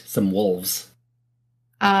beast? Some wolves?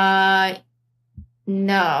 No.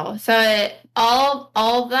 So all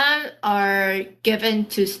of them are given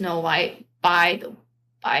to Snow White by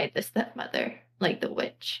the stepmother, like the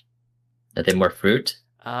witch. Are they more fruit?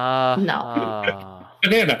 No.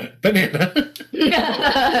 Banana.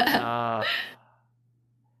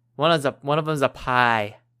 One of them's a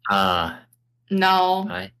pie. No.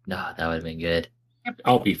 Pie? No, that would have been good.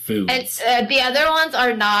 I'll be food. It's the other ones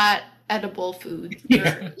are not edible food.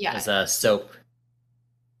 Yeah. Yeah. It's soap.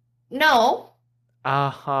 No.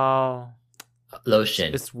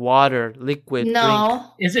 Lotion. It's water, liquid.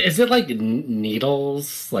 No. Is it like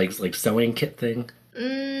needles, like sewing kit thing?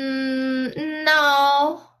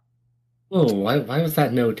 No. Oh, why was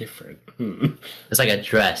that no different? It's like a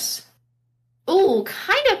dress. Ooh,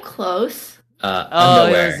 kind of close.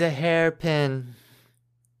 Underwear. It was a hairpin.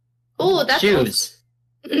 Ooh, that's shoes.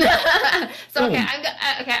 So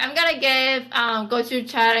I'm gonna give go to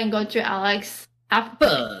Chad and go to Alex half a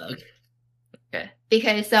point. Okay.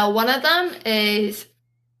 Because one of them is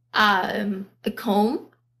a comb.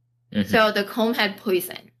 So the comb had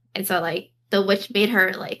poison, and so the witch made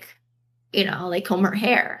her comb her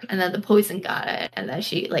hair, and then the poison got it, and then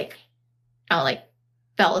she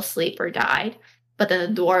fell asleep or died. But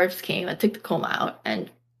then the dwarves came and took the comb out, and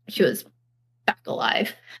she was back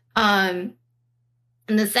alive. And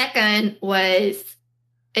the second was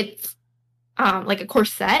it's like a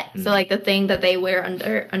corset, so the thing that they wear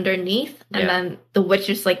underneath, and then the witch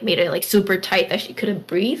just made it super tight that she couldn't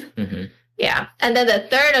breathe. Yeah, and then the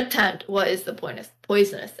third attempt was the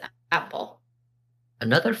poisonous apple.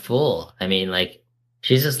 another fool. I mean, like,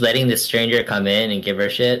 she's just letting this stranger come in and give her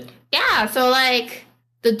shit. Yeah, so like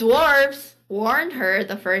the dwarves warned her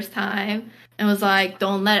the first time and was like,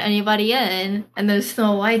 "Don't let anybody in." And then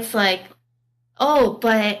Snow White's like, "Oh,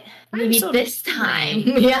 but maybe this time."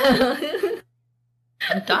 Yeah.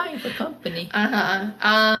 I'm dying for company.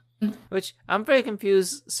 Which I'm very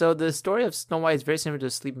confused. So the story of Snow White is very similar to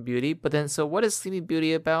Sleeping Beauty, but then so what is Sleeping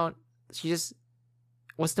Beauty about?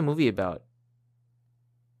 What's the movie about?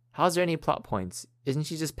 How's there any plot points? Isn't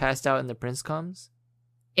she just passed out and the prince comes?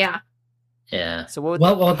 Yeah. Yeah. So what?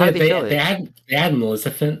 Well, how did they kill they it? had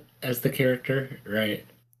Maleficent as the character, right?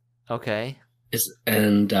 Okay.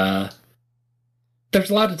 And there's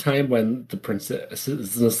a lot of time when the princess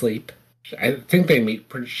is asleep. I think they meet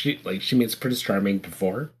she meets Prince Charming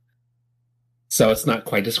before, so it's not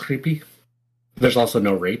quite as creepy. There's also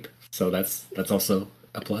no rape, so that's also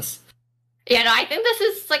a plus. Yeah, no, I think this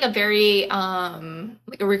is like a very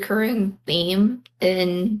like a recurring theme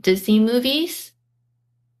in Disney movies.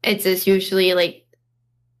 It's just usually like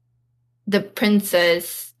the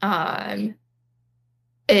princess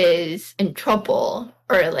is in trouble,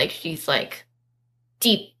 or like she's like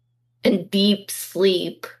deep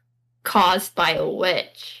sleep caused by a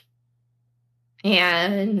witch,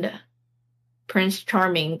 and Prince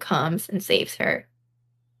Charming comes and saves her.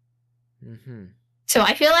 Mm-hmm. So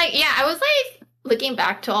I feel like, yeah, I was like looking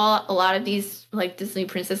back to a lot of these like Disney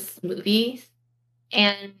princess movies,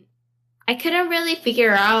 and I couldn't really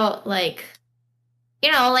figure out like,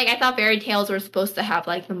 you know, like I thought fairy tales were supposed to have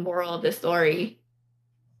like the moral of the story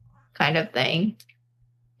kind of thing,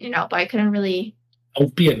 you know, but I couldn't really.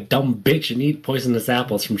 Don't be a dumb bitch and eat poisonous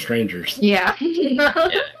apples from strangers. Yeah. Yeah.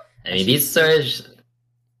 I mean, these stories.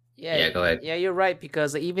 Yeah, go ahead. Yeah, you're right,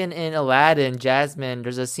 because even in Aladdin, Jasmine,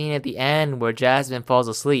 there's a scene at the end where Jasmine falls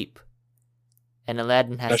asleep. And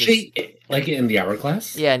Aladdin has Does she, like in the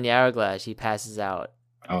hourglass? Yeah, in the hourglass, she passes out.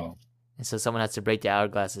 Oh. And so someone has to break the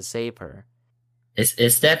hourglass to save her.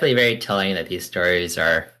 It's definitely very telling that these stories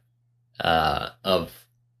are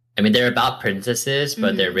they're about princesses,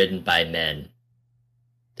 but they're written by men.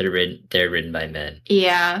 They're written by men.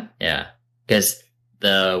 Yeah. Yeah. Because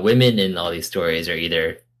the women in all these stories are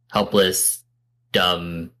either helpless,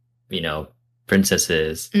 dumb,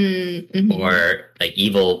 princesses, or like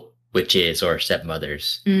evil witches or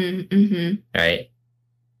stepmothers. Right?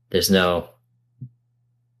 There's no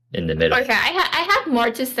in the middle. Okay, I have more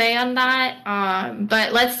to say on that.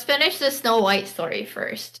 But let's finish the Snow White story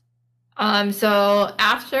first. So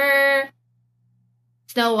after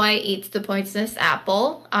Snow White eats the poisonous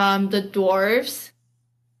apple, the dwarves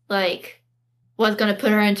was gonna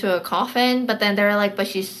put her into a coffin, but then they're like, but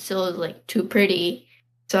she's still like too pretty,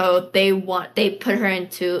 so they put her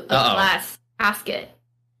into a glass casket.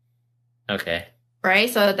 Okay. Right,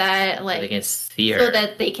 so that they can see her. So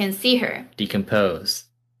that they can see her decompose.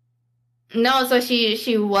 No, so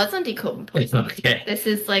she wasn't decomposing. Okay. This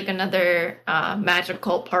is like another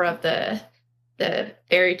magical part of the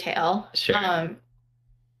fairy tale. Sure.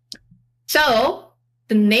 So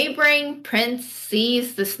the neighboring prince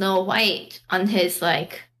sees the Snow White on his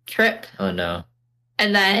trip. Oh no.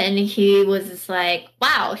 And then he was just like,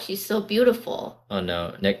 wow, she's so beautiful. Oh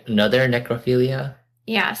no. Another necrophilia?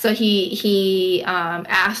 Yeah, so he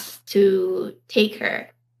asked to take her.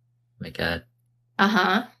 Oh my god.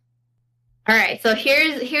 Uh-huh. All right, so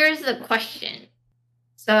here's the question.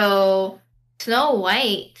 So Snow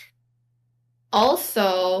White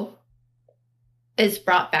also is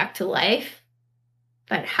brought back to life,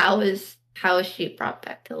 but how is she brought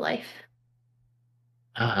back to life?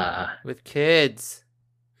 With kids.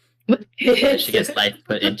 She gets life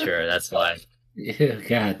put into her. That's why. Yeah,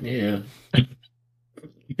 God, yeah.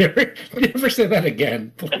 Never say that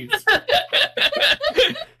again, please.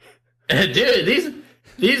 Dude,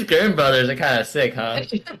 these Grimm brothers are kind of sick, huh?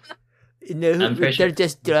 No, they're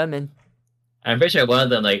just drumming. I'm pretty sure one of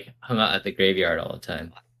them hung out at the graveyard all the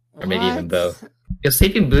time, or maybe even both. Because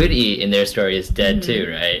Sleeping Beauty in their story is dead too,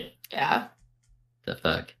 right? Yeah. The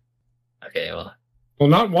fuck. Okay, well.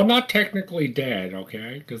 Not technically dead,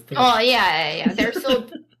 okay? Oh yeah.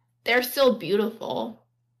 They're still beautiful.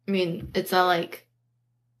 I mean, it's not like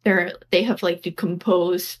they have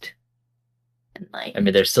decomposed and I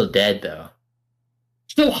mean, they're still dead though.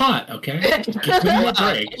 Still hot, okay? Give me a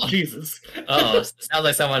break, Jesus. Oh, sounds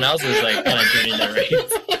like someone else is kind of doing their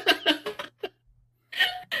rates.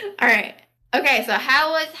 All right. Okay, so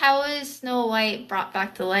how was Snow White brought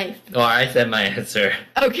back to life? Oh, I said my answer.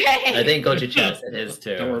 Okay. I think Gochu-chan said his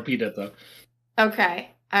too. Don't repeat it though. Okay.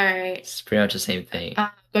 All right. It's pretty much the same thing.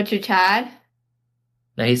 Gochu-chan?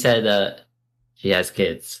 No, he said she has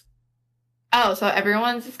kids. Oh, so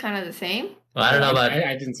everyone's just kind of the same? Well, I don't know about.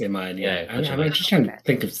 I didn't say mine. Yeah, Yeah, I'm just trying to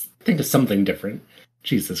think of something different.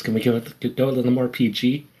 Jesus, can we go a little more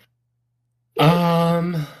PG?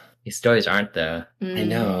 These stories aren't though. I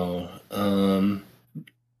know.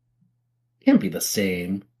 Can't be the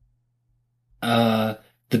same. The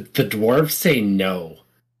dwarves say no,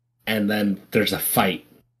 and then there's a fight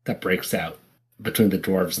that breaks out between the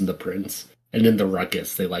dwarves and the prince. And in the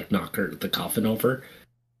ruckus, they like knock the coffin over,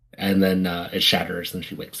 and then it shatters, and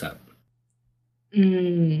she wakes up.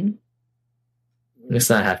 It's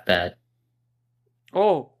not half bad.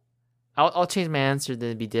 Oh, I'll change my answer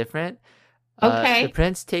to be different. Okay. The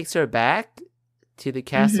prince takes her back to the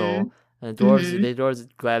castle, and the dwarves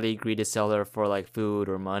gladly agree to sell her for like food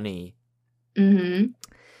or money. Mm-hmm.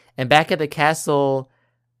 And back at the castle,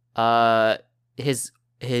 he's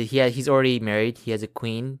already married. He has a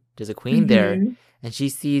queen. There's a queen there, and she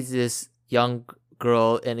sees this young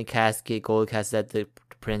girl in a casket, gold casket, that the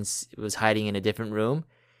prince was hiding in a different room,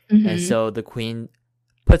 and so the queen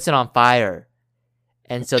puts it on fire,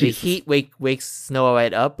 and so the heat wakes Snow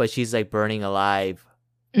White up, but she's like burning alive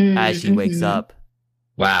as she wakes up.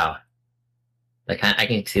 Wow, like I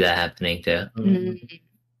can see that happening too.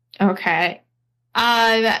 Okay.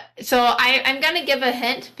 So I'm gonna give a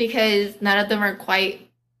hint because none of them are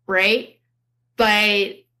quite right,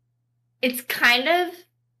 but it's kind of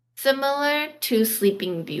similar to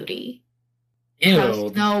Sleeping Beauty. Ew. How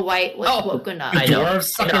Snow White was woken up. The I know. dwarves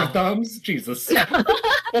suck our thumbs? Jesus.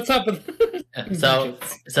 What's happened? So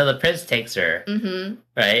the prince takes her,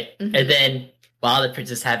 right? And then while the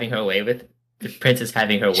prince is having her way with his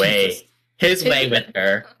way with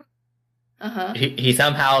her, he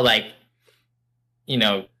somehow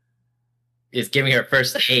is giving her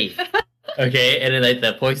first aid. Okay, and then like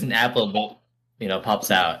the poison apple,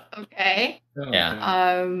 pops out. Okay. Oh,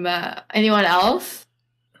 Yeah. Anyone else?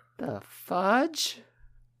 The fudge?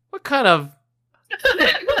 What kind of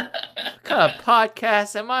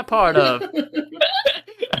podcast am I part of?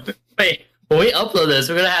 Wait, when we upload this,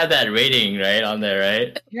 we're gonna have that rating right on there,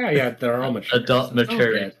 right? Yeah, they're all mature. Adult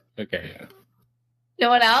mature. Okay. Okay. Yeah. No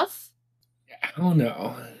one else? Oh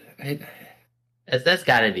no. That's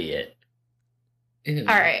gotta be it. Ew.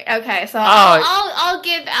 All right. Okay. So I'll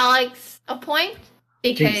give Alex a point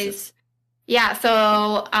because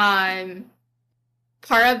So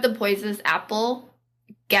part of the poisonous apple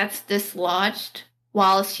gets dislodged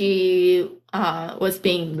while she was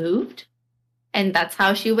being moved, and that's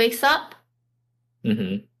how she wakes up.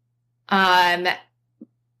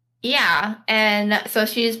 Yeah, and so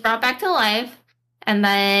she's brought back to life. And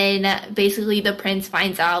then basically the prince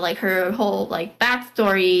finds out like her whole like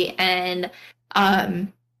backstory, and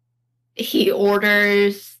he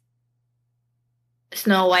orders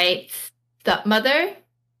Snow White's stepmother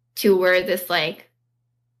to wear this like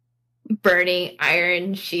burning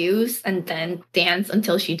iron shoes and then dance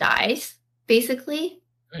until she dies, basically.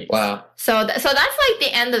 Nice. Wow. So that's like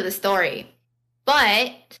the end of the story.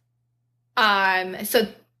 But so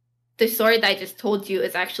the story that I just told you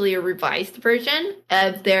is actually a revised version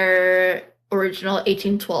of their original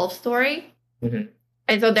 1812 story.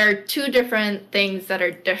 And so there are two different things that are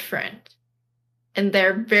different in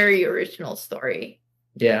their very original story.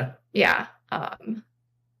 Yeah. Yeah.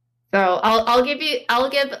 So I'll give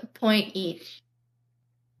a point each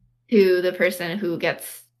to the person who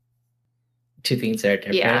gets Two things that are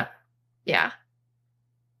different. Yeah.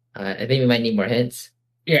 I think we might need more hints.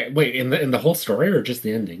 Yeah, wait, in the whole story or just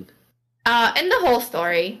the ending? In the whole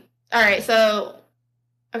story. All right, so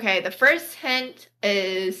the first hint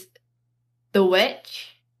is the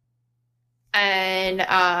witch, and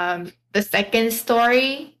the second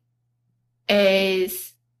story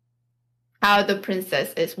is how the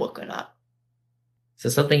princess is woken up. So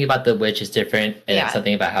something about the witch is different, and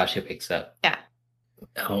something about how she wakes up. Yeah.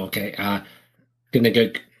 Oh, okay. Gonna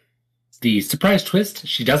go. The surprise twist: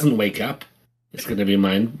 she doesn't wake up. It's gonna be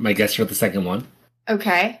my guess for the second one.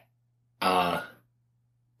 Okay.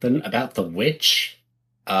 Then about the witch.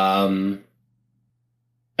 Again,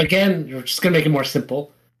 you're just gonna make it more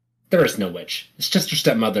simple. There is no witch. It's just her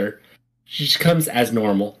stepmother. She just comes as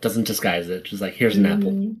normal, doesn't disguise it. She's like, here's an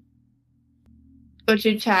apple. Go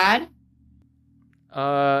to Chad.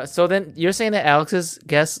 So then you're saying that Alex's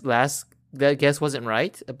guess wasn't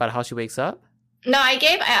right about how she wakes up? No, I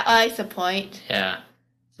gave Alex a point. Yeah.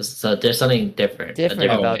 So there's something different.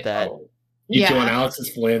 About that. You want Alex's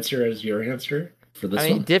full answer as your answer for this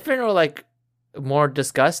one? Different or like more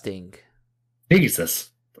disgusting? Jesus.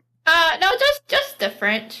 No, just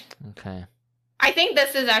different. Okay. I think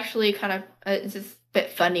this is actually kind of it's just a bit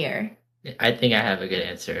funnier. I think I have a good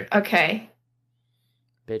answer. Okay.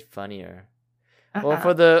 Bit funnier. Well,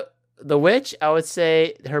 for the the witch, I would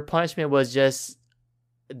say her punishment was just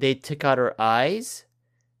they took out her eyes,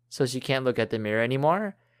 so she can't look at the mirror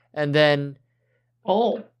anymore. And then,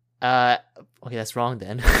 okay, that's wrong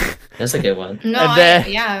then. That's a good one. No,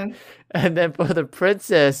 yeah. And then for the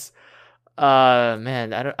princess,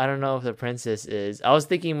 man, I don't know if the princess is. I was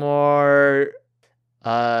thinking more,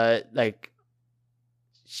 like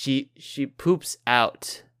she poops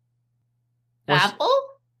out. Apple?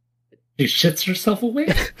 She shits herself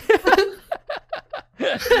away?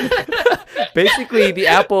 Basically,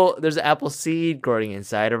 there's an apple seed growing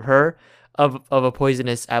inside of her of a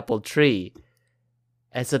poisonous apple tree.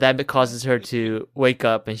 And so that causes her to wake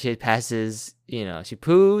up and she passes, she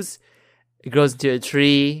poos, it grows into a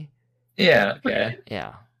tree. Yeah, okay.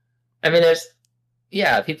 Yeah. I mean,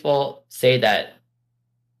 people say that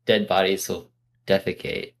dead bodies will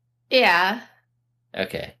defecate. Yeah.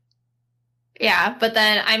 Okay. Yeah, but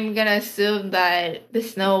then I'm gonna assume that the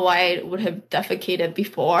Snow White would have defecated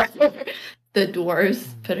before the dwarves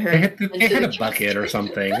put her they had a bucket or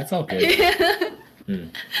something. It's all good.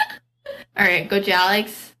 All right, go to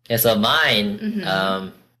Alex. Yeah, so mine,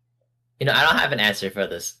 I don't have an answer for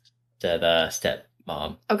the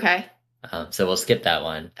stepmom. Okay. So we'll skip that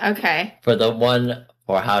one. Okay. For the one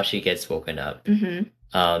for how she gets woken up, the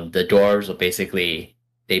dwarves will basically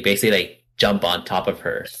like jump on top of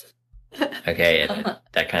her. Okay, and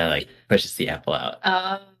that kind of like pushes the apple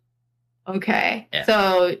out. Okay. Yeah.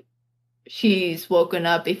 So she's woken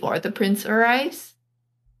up before the prince arrives?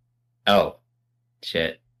 Oh,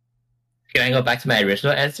 shit. Can I go back to my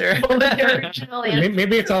original answer?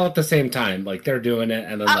 Maybe it's all at the same time. Like they're doing it,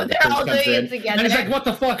 and then the prince comes in, together. and he's like, "What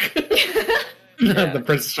the fuck?" The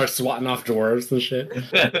prince starts swatting off dwarves and shit.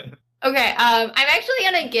 Okay, I'm actually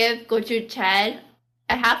gonna give Gochu Chad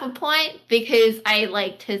a half a point because I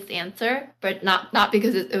liked his answer, but not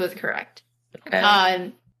because it was correct.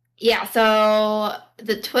 Okay. Yeah, so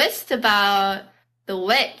the twist about the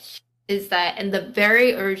witch is that in the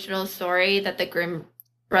very original story that the Grimm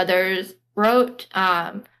brothers wrote,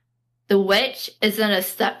 the witch isn't a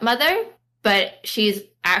stepmother, but she's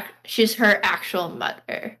her actual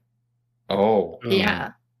mother. Oh.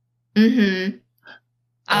 Yeah. I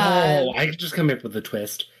could just come up with a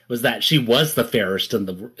twist. Was that she was the fairest in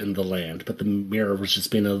the land, but the mirror was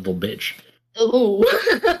just being a little bitch. Ooh.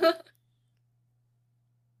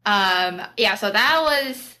 Yeah, so that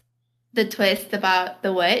was the twist about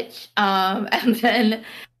the witch. And then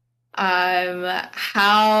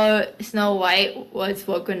how Snow White was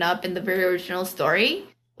woken up in the very original story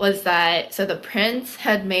was that so the prince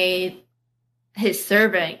had made his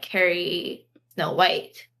servant carry Snow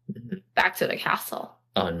White back to the castle.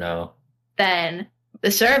 Oh no. Then the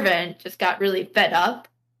servant just got really fed up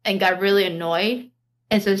and got really annoyed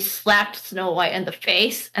and so slapped Snow White in the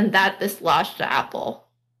face, and that dislodged the apple.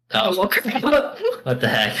 Oh. Woke her up. What the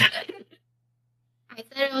heck? I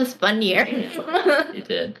said it was funnier. You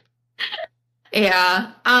did.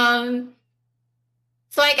 Yeah.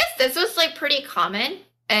 So I guess this was like pretty common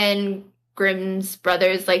in Grimm's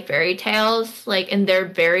brothers like fairy tales, like in their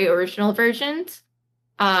very original versions.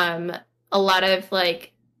 A lot of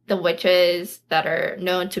like the witches that are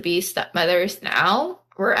known to be stepmothers now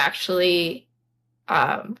were actually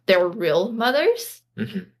their real mothers.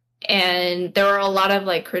 And there were a lot of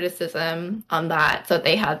like criticism on that, so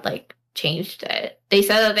they had like changed it. They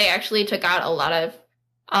said that they actually took out a lot of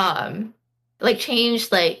like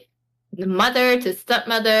changed like the mother to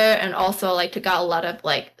stepmother, and also like took out a lot of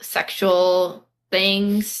like sexual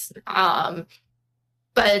things.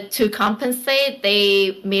 But to compensate,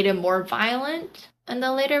 they made it more violent in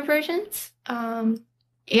the later versions.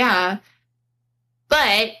 Yeah.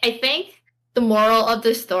 But I think the moral of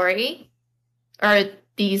the story, or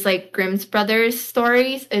these like Grimm's brothers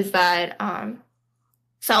stories, is that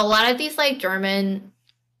so a lot of these like German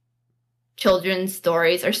children's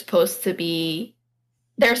stories are supposed to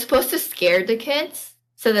scare the kids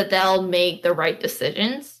so that they'll make the right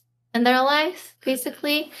decisions in their lives,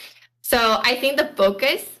 basically. So I think the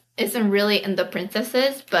focus isn't really in the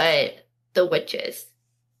princesses, but the witches.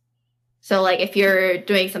 So like if you're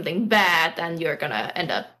doing something bad, then you're gonna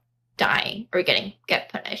end up dying or get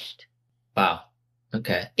punished. Wow.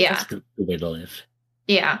 Okay. Yeah. That's a good way to live.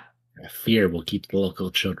 Yeah. Fear will keep the local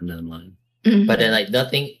children in line. But then like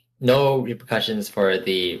no repercussions for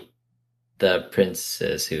the prince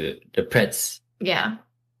Yeah.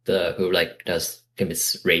 who like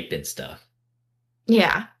commits rape and stuff.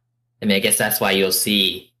 Yeah. I mean, I guess that's why you'll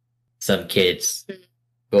see some kids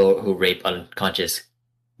who rape unconscious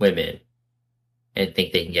women and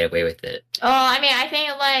think they can get away with it. Oh, I mean, I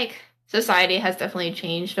think like society has definitely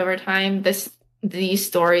changed over time. These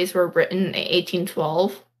stories were written in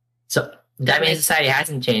 1812, So that means society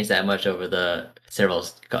hasn't changed that much over the several.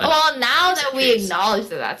 Well, now that we acknowledge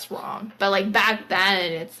that that's wrong, but like back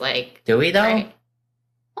then, it's like. Do we though? Right?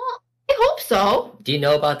 Well, I hope so. Do you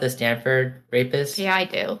know about the Stanford rapist? Yeah, I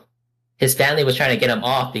do. His family was trying to get him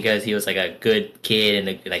off because he was like a good kid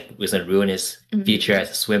and like was gonna ruin his future as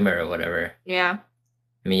a swimmer or whatever. Yeah.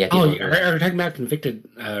 I mean, yeah. Are we talking about convicted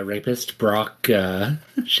rapist Brock?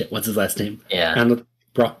 Shit, what's his last name? Yeah. And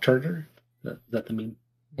Brock Turner. Is that the meme?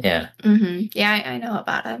 Yeah. Mm-hmm. Yeah, I know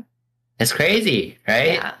about it. It's crazy,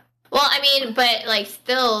 right? Yeah. Well, I mean, but like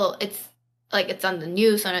still, it's like it's on the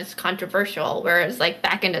news and it's controversial. Whereas like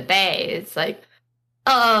back in the day, it's like,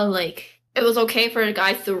 oh, like it was okay for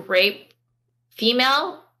guys to rape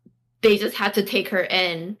female. They just had to take her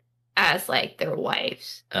in as like their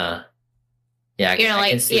wives. Yeah, you know, I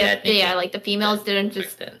like can see that. Yeah, like the females didn't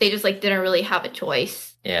just they just like didn't really have a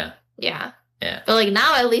choice. Yeah. Yeah. Yeah. But like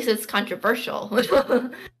now at least it's controversial.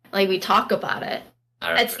 Like we talk about it.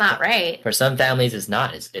 It's not right. For some families it's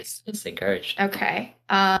not. It's encouraged. Okay.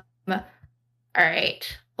 All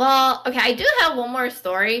right. Well, okay, I do have one more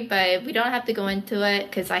story, but we don't have to go into it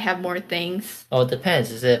because I have more things. Oh, it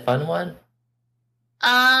depends. Is it a fun one?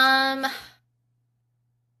 Not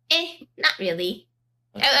really.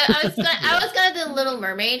 I was gonna do Little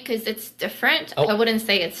Mermaid because it's different. Oh. I wouldn't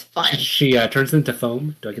say it's fun. She turns into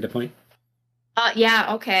foam. Do I get a point?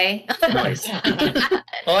 Yeah, okay. Nice.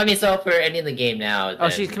 Well, I mean, so for ending the game now. Oh,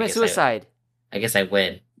 she commits suicide. I guess I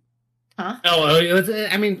win. Huh?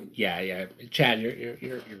 I mean, yeah. Chad,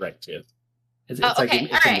 you're right too. Okay.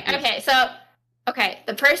 All right. Okay. So,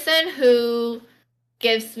 the person who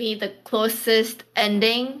gives me the closest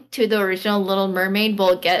ending to the original Little Mermaid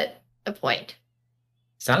will get a point.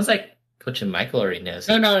 Sounds like Coach and Michael already knows.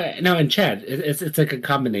 No, and Chad, it's like a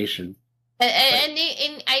combination. And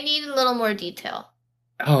I need a little more detail.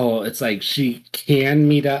 Oh, it's like she can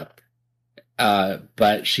meet up,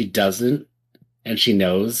 but she doesn't, and she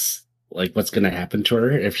knows like what's going to happen to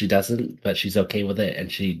her if she doesn't, but she's okay with it,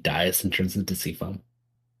 and she dies and turns into sea foam.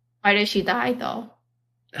 Why does she die though?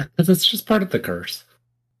 Because it's just part of the curse.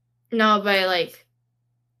 No, but like,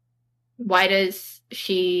 why does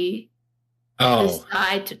she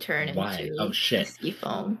decide to turn into sea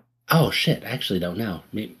foam? Oh shit! I actually don't know.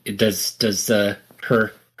 Does her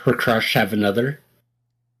crush have another?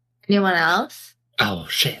 Anyone else? Oh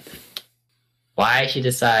shit! Why she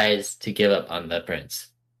decides to give up on the prince?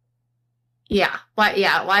 Yeah. Why?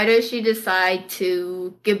 Yeah. Why does she decide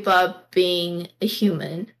to give up being a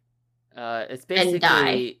human? It's basically and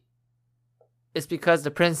die? It's because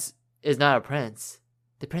the prince is not a prince.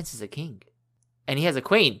 The prince is a king, and he has a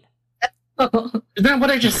queen. Isn't that what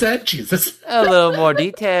I just said? Jesus. A little more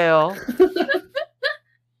detail.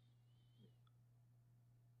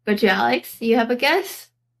 But you, Alex, you have a guess?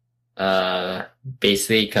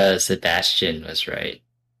 Basically because Sebastian was right.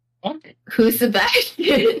 What? Who's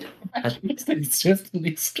Sebastian? It's just in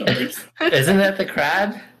these stories. Isn't that the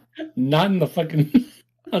crab? Not in the fucking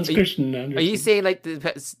Hans Christian. Are you saying like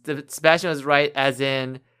the Sebastian was right, as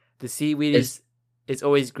in the seaweed is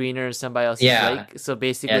always greener in somebody else's lake? So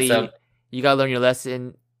basically, you gotta learn your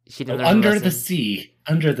lesson. She didn't learn under the sea.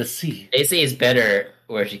 Under the sea. Basically, it's better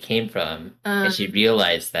where she came from, and she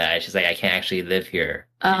realized that she's like, I can't actually live here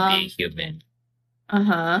and be a human.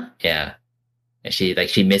 Yeah, and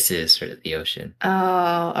she misses sort of the ocean.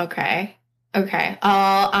 Oh, okay.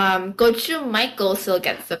 Gochu Michael still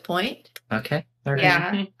gets the point. Okay. All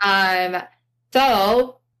right. Yeah.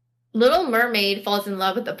 So Little Mermaid falls in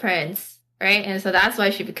love with the prince, right? And so that's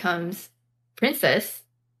why she becomes princess.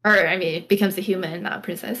 Or, I mean, becomes a human, not a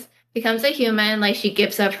princess. Becomes a human, like, she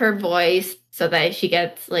gives up her voice so that she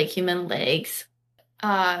gets, like, human legs.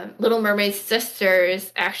 Little Mermaid's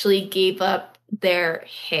sisters actually gave up their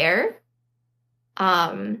hair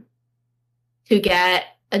to get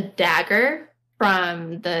a dagger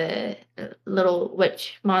from the little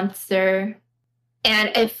witch monster.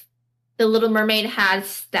 And if the Little Mermaid had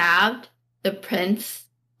stabbed the prince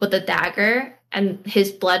with a dagger and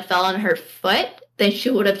his blood fell on her foot, then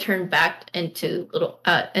she would have turned back into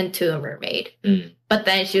a mermaid. But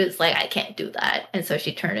then she was like, I can't do that, and so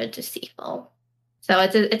she turned into sea foam. So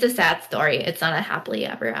it's a sad story. It's not a happily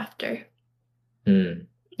ever after.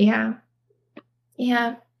 Yeah.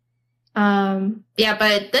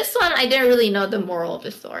 But this one I didn't really know the moral of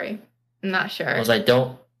the story. I'm not sure. I was like,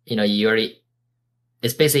 you already.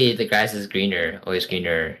 It's basically the grass is greener, always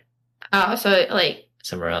greener. Oh, so like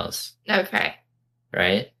somewhere else. Okay.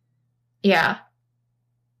 Right. Yeah.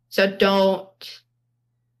 So don't,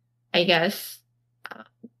 I guess,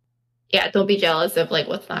 don't be jealous of, like,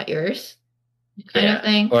 what's not yours kind of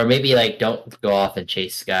thing. Or maybe, like, don't go off and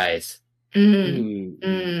chase guys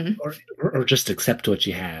Or just accept what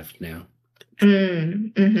you have now.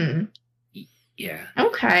 Yeah.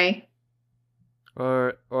 Okay.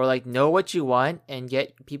 Or like know what you want and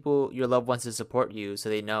get people, your loved ones, to support you so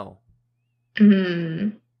they know.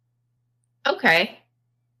 Okay.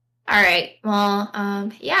 All right.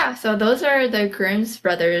 Well, yeah. So those are the Grimm's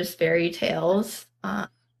Brothers fairy tales. Yeah,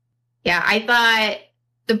 I thought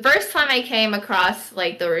the first time I came across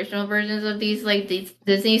like the original versions of these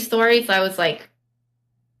Disney stories, I was like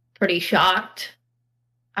pretty shocked.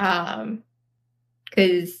 Because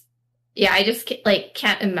yeah, I just like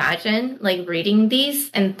can't imagine like reading these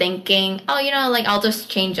and thinking, oh, like I'll just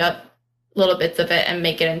change up little bits of it and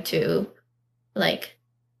make it into like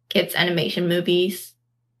kids animation movies.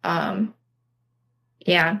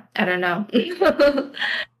 Yeah, I don't know.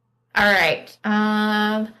 All right.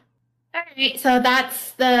 All right. So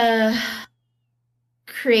that's the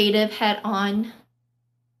creative head-on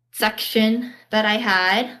section that I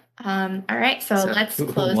had. All right. So let's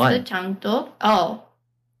close the Changdo. Oh.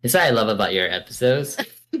 That's what I love about your episodes.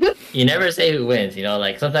 You never say who wins,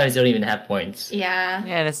 like sometimes you don't even have points. Yeah.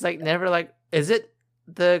 Yeah, and it's like never like, is it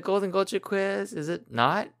the Golden Gocha quiz? Is it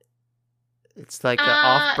not? It's like an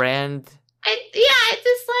off-brand. It's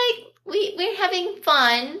just like we're having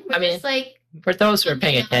fun. We're just like, for those who are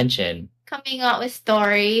paying attention, coming up with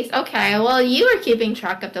stories. Okay, well, you are keeping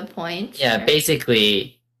track of the points. Yeah, right?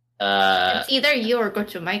 Basically, it's either you or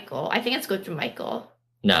Gochu Michael. I think it's Gochu Michael.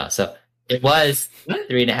 No, so it was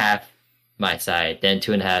 3.5 my side, then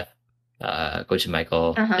 2.5 Gochu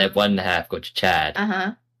Michael, then 1.5 Gochu Chad.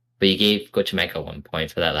 But you gave Gochu Michael 1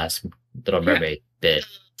 point for that last Little Mermaid bit.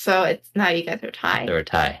 So it's now you guys are tied. They were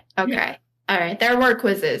tied. Okay. Yeah. All right. There were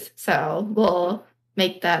quizzes, so we'll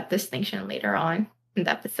make that distinction later on in the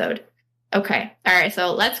episode. Okay. All right.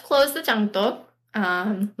 So let's close the Changdo.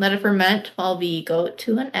 Let it ferment while we go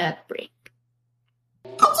to an ad break.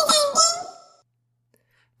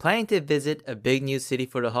 Planning to visit a big new city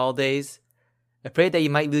for the holidays? Afraid that you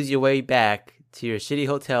might lose your way back to your shitty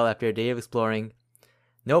hotel after a day of exploring?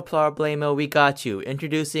 No problemo, we got you.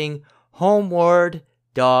 Introducing Homeward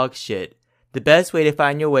Dog Shit, the best way to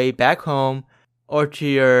find your way back home or to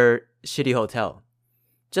your shitty hotel.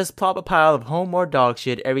 Just plop a pile of homeward dog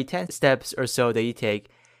shit every 10 steps or so that you take,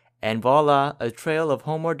 and voila, a trail of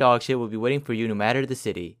homeward dog shit will be waiting for you no matter the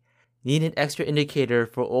city. Need an extra indicator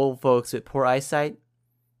for old folks with poor eyesight?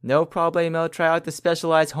 No problemo, try out the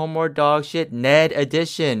specialized homeward dog shit Ned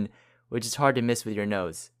edition, which is hard to miss with your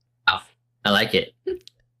nose. Oh, I like it.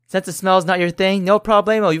 Since the smell's not your thing, no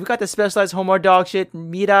problemo. You've got the specialized homeward dog shit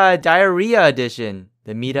Mita Diarrhea edition.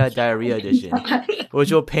 The Mita Diarrhea edition.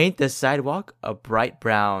 Which will paint the sidewalk a bright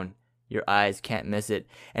brown. Your eyes can't miss it.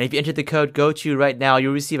 And if you enter the code GOCHU right now,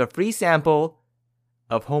 you'll receive a free sample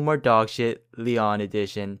of Homeward Dog Shit Leon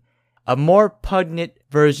edition, a more pungent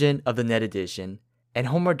version of the Net edition, and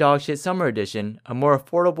Homeward Dog Shit Summer edition, a more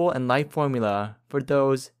affordable and light formula for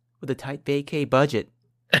those with a tight vacay budget.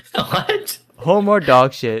 What? Homeward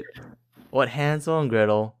Dog Shit, what Hansel and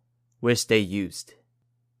Gretel wish they used.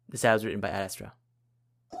 This ad was written by Ad Astra.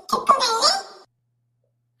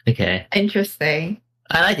 Okay. Interesting.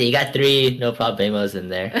 I like it. You got 3 no problemos in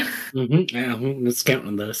there. Yeah, let's count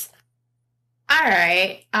on those. All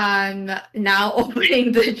right. Now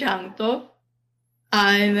opening the Changdo.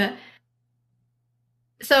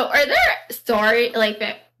 So are there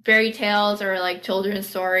fairy tales or like children's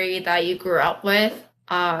story that you grew up with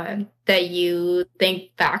that you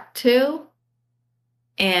think back to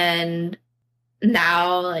and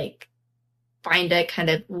now like find it kind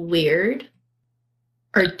of weird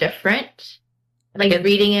or different, like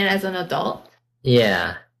reading it as an adult?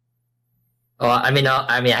 Yeah. Well, I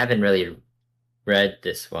haven't really read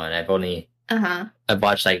this one. I've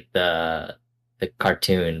watched like the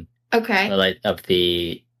cartoon. Okay. Like of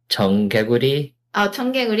the 청개구리. Oh,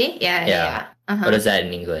 청개구리? Yeah. What is that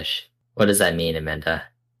in English? What does that mean, Amanda?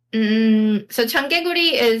 So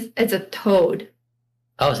청개구리 is a toad.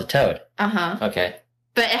 Oh, it's a toad. Okay.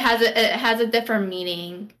 But it has a different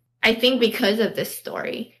meaning, I think, because of this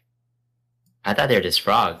story. I thought they were just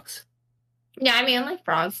frogs. Yeah, I mean, like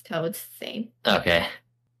frogs, toads, same. Okay.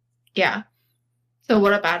 Yeah. So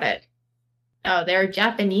what about it? Oh, they're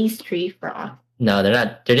Japanese tree frogs. No, they're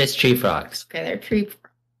not. They're just tree frogs. Okay, they're tree frogs.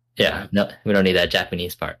 Yeah, no, we don't need that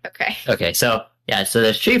Japanese part. Okay. Okay, so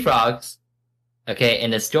there's tree frogs. Okay,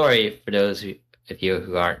 and the story, for those of you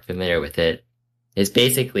who aren't familiar with it, is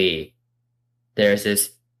basically there's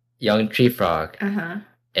this young tree frog,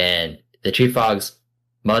 and the tree frog's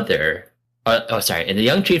mother. And the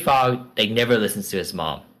young tree frog never listens to his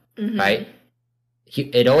mom, right?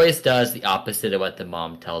 It always does the opposite of what the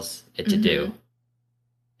mom tells it to do.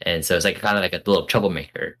 And so it's like kind of like a little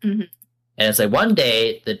troublemaker. Mm-hmm. And it's like one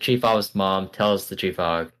day the tree frog's mom tells the tree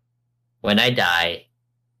frog, when I die,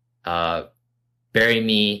 bury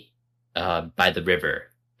me by the river.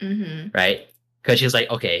 Mm-hmm. Right? Because she was like,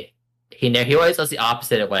 okay, he always does the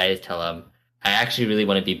opposite of what I tell him. I actually really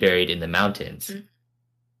want to be buried in the mountains. Mm-hmm.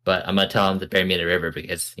 But I'm going to tell him to bury me in the river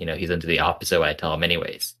because, you know, he's into the opposite of what I tell him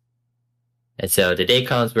anyways. And so the day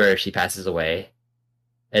comes where she passes away.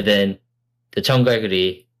 And then the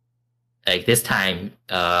Cheonggaeguri, like this time,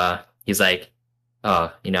 he's like,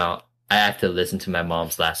 oh, you know, I have to listen to my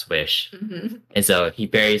mom's last wish. Mm-hmm. And so he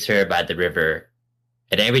buries her by the river.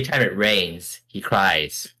 And every time it rains, he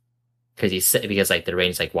cries because like the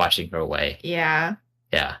rain's like washing her away. Yeah.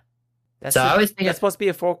 Yeah. I always think that's supposed to be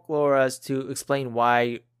a folklore as to explain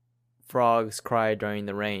why frogs cry during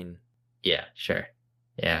the rain. Yeah, sure.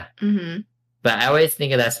 Yeah. Mm-hmm. But I always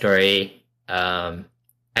think of that story. I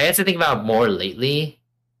guess I think about it more lately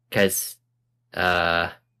because, you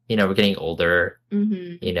know, we're getting older,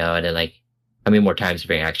 mm-hmm. you know, and then like how many more times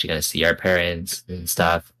we're actually going to see our parents and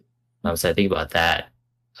stuff. So I think about that.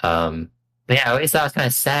 But yeah, I always thought it was kind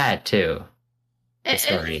of sad too. It's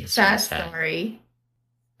a sad story.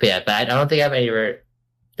 But yeah, but I don't think I've ever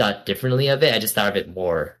thought differently of it. I just thought of it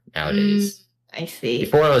more nowadays. I see.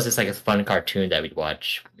 Before it was just like a fun cartoon that we'd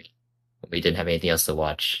watch when we didn't have anything else to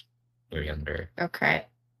watch when we were younger. Okay.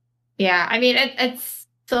 Yeah, I mean, it's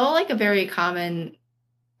still like a very common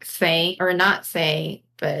saying, or not saying,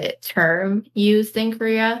 but term used in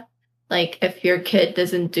Korea. Like if your kid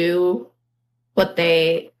doesn't do what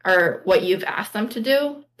what you've asked them to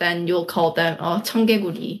do, then you'll call them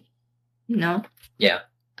청개구리, you know? Yeah.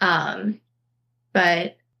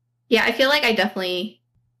 But yeah, I feel like I definitely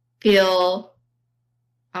feel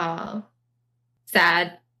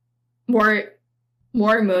sad, more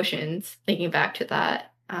emotions thinking back to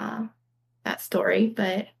that story.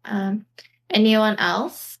 But anyone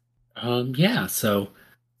else? Yeah, so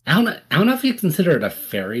I don't know if you consider it a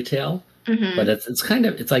fairy tale, mm-hmm. but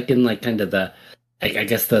it's like in like kind of the I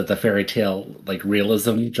guess the fairy tale like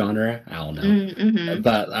realism genre. I don't know, mm-hmm.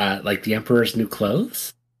 but like The Emperor's New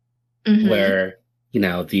Clothes, mm-hmm. where you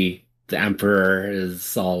know the emperor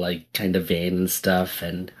is all like kind of vain and stuff,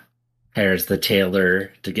 and hires the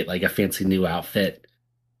tailor to get like a fancy new outfit,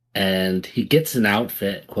 and he gets an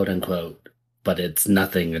outfit, quote unquote, but it's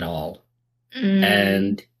nothing at all,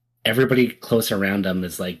 and everybody close around him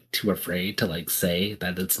is like too afraid to like say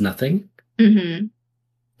that it's nothing. Mm-hmm.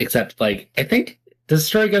 Except like I think does the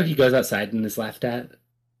story go he goes outside and is laughed at?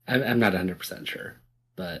 I'm not 100% sure,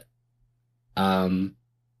 but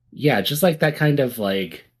yeah, just like that kind of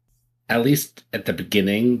like at least at the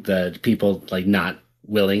beginning, the people like not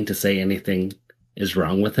willing to say anything is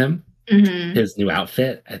wrong with him. Mm-hmm. His new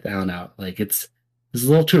outfit, I don't know, like it's a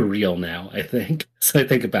little too real now, I think. So I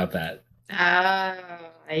think about that. Oh,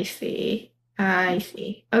 I see.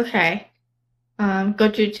 Okay. Go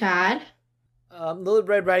to Chad. Little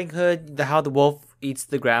Red Riding Hood, how the wolf eats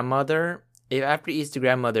the grandmother. If after he eats the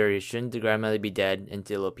grandmother, shouldn't the grandmother be dead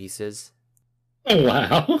into little pieces? Oh,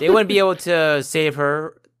 wow. They wouldn't be able to save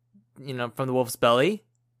her, you know, from the wolf's belly.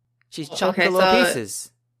 She's chopped into little pieces.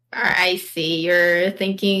 I see. You're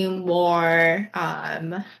thinking more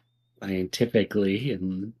scientifically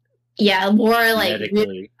and more like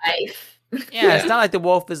real life. Yeah, it's not like the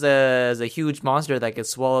wolf is a huge monster that could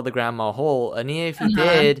swallow the grandma whole. And even if he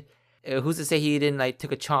did, who's to say he didn't like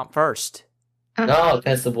took a chomp first? No,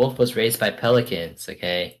 because the wolf was raised by pelicans.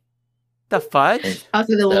 Okay. The fudge? So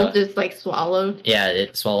the wolf just like swallowed. Yeah,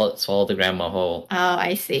 it swallowed the grandma whole. Oh,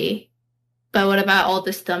 I see. But what about all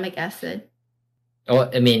the stomach acid? Oh,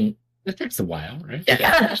 I mean, it takes a while, right?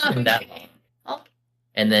 Yeah, that long. Oh.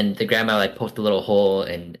 And then the grandma like poked a little hole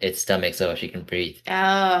in its stomach so she can breathe. Oh,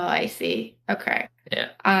 I see. Okay. Yeah.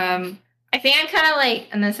 I think I'm kind of like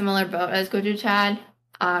in a similar boat as Goju Chad.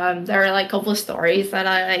 There are like a couple of stories that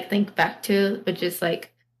I like think back to, which is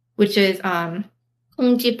Hongji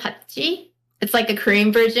Patji. It's like a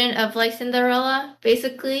Korean version of like Cinderella,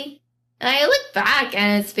 basically. And I look back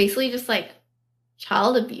and it's basically just like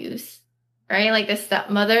child abuse, right? Like the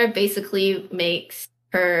stepmother basically makes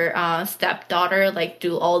her stepdaughter like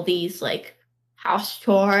do all these like house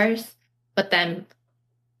chores, but then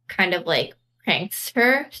kind of like pranks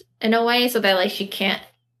her in a way so that like she can't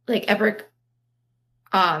like ever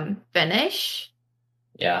finish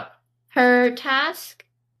her task.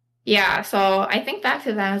 Yeah, so I think back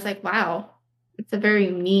to that, I was like, wow, it's a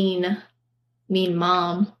very mean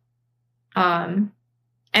mom. And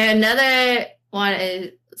another one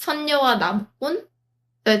is 선녀와 나무꾼.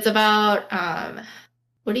 So it's about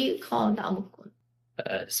what do you call 나무꾼?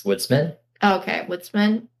 It's woodsman. Oh, okay,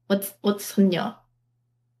 woodsman. What's 선녀?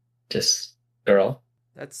 Just girl.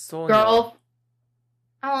 That's so girl.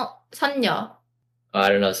 선녀. Oh, I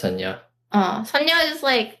don't know, Sonya. 선녀 is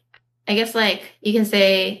like, I guess like you can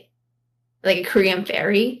say like a Korean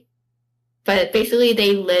fairy, but basically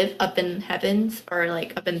they live up in heavens or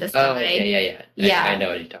like up in the sky. Oh, yeah. Yeah. I know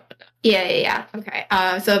what you're talking about. Yeah. Okay.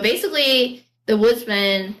 So basically the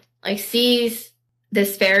woodsman like sees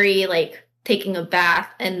this fairy like taking a bath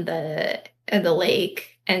in the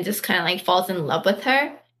lake and just kind of like falls in love with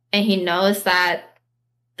her, and he knows that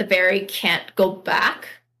the fairy can't go back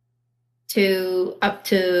up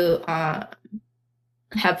to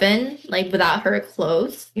heaven like without her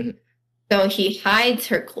clothes. Mhm. So he hides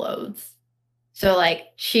her clothes. So like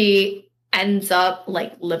she ends up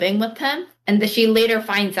like living with him, and then she later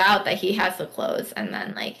finds out that he has the clothes, and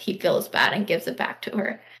then like he feels bad and gives it back to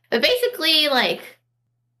her. But basically he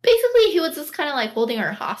was just kind of like holding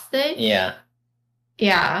her hostage. Yeah.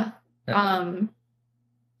 Yeah.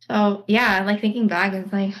 So yeah, like thinking back,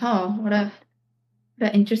 it's like, oh, what a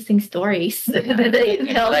interesting stories that they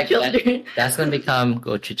tell Like, children. That's gonna become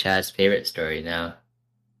Gochucha's favorite story now.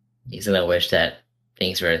 He's gonna wish that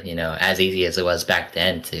things were, as easy as it was back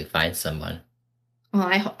then to find someone.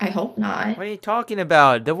 Well, I hope not. What are you talking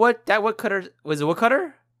about? That woodcutter was a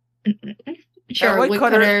woodcutter? Sure, That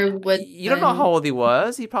woodcutter would. You don't know how old he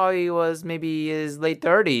was. He probably was maybe his late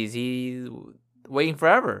 30s. He's waiting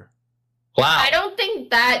forever. Wow. I don't think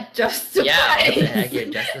that justifies. Yeah, what the heck? You're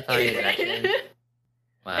justifying his action.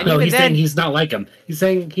 Wow. And No, even he's then- saying he's not like him. He's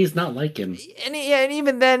saying he's not like him. And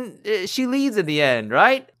even then, she leaves in the end,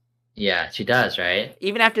 right? Yeah, she does, right?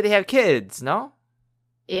 Even after they have kids, no?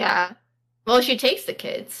 Yeah. Well, she takes the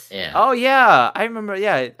kids. Yeah. Oh yeah, I remember.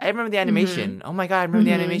 Yeah, I remember the animation. Oh my god, I remember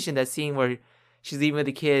the Mhm. animation. That scene where she's leaving with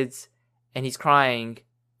the kids and he's crying.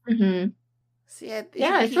 Mm-hmm. See,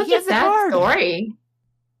 Yeah, it's he such a has it sad hard. story.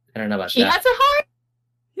 I don't know about She that. has it hard.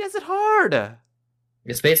 He has it hard.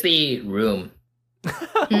 It's basically Room.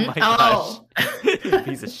 Oh Hmm? my Oh. gosh,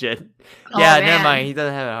 piece of shit. Oh, Yeah, man. never mind. He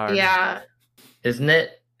doesn't have it hard. Yeah, Isn't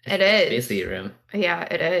it? it is. Basically Room. Yeah,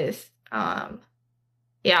 it is.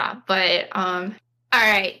 Yeah, but all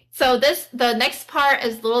right. So the next part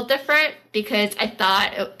is a little different because I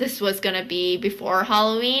thought this was gonna be before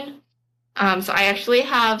Halloween. So I actually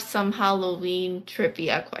have some Halloween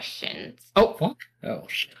trivia questions. Oh, fuck. Oh,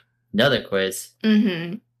 shit. Another quiz.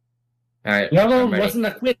 Mm-hmm. All right. No, I'm it ready. wasn't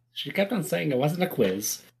a quiz. She kept on saying it wasn't a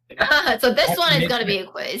quiz. So this That's one is amazing. gonna be a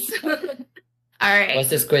quiz. All right. What's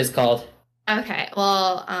this quiz called? Okay.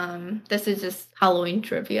 Well, this is just Halloween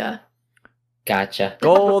trivia. Gotcha.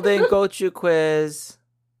 Golden Gochu quiz.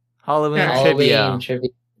 Halloween trivia. Halloween trivia.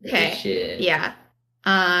 Okay. Shit. Yeah.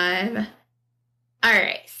 All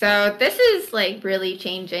right. So this is like really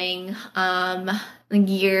changing the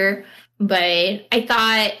year, but I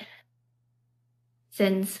thought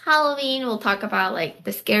since Halloween, we'll talk about like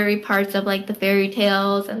the scary parts of like the fairy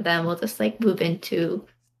tales, and then we'll just like move into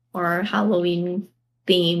more Halloween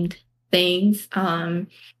themed things.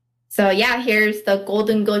 So yeah, here's the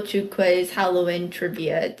Golden Gochu Quiz Halloween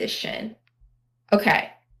Trivia Edition. Okay.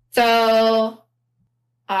 So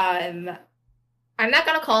I'm not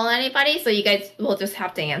gonna call anybody, so you guys will just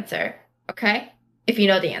have to answer, okay? If you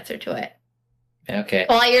know the answer to it. Okay.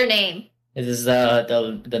 Call out your name. This is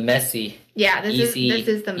the messy, Yeah, this easy,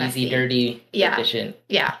 is the messy. easy, dirty Yeah. edition.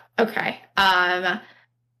 Yeah. Okay. All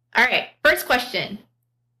right. First question.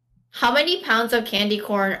 How many pounds of candy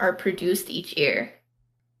corn are produced each year?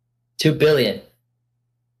 2 billion.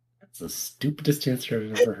 That's the stupidest answer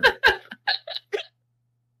I've ever heard.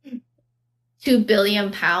 2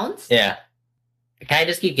 billion pounds? Yeah. Can I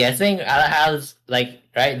just keep guessing? How's like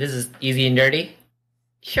right? This is easy and dirty.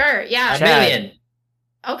 Sure. A Yeah. Chad. million.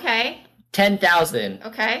 Okay. 10,000.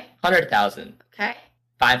 Okay. 100,000. Okay.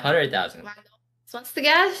 500,000. Who wants to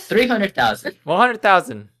guess? 300,000.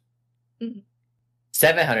 100,000.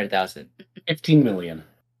 700,000. 15 million.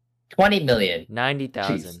 20 million.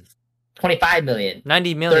 90,000. 25 million.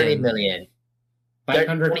 90 million. 30 million.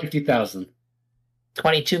 550,000.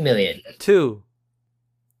 22 million. 2.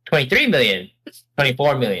 23 million.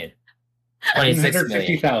 24 million. 26 million.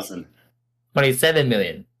 150,000. 27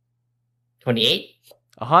 million. 28.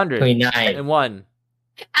 100. 29. And 1.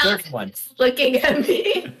 Alex 31. is looking at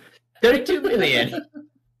me. 32 million.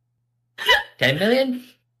 10 million.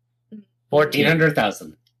 14.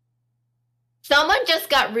 800,000. Someone just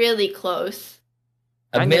got really close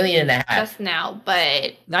A million and a half. just now,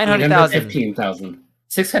 but 900,000. 815,000.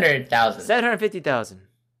 600,000. 750,000.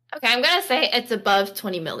 okay, I'm gonna say it's above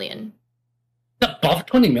 20 million. Above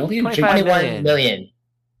 20 million? 25 21 million.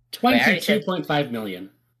 22.5 million.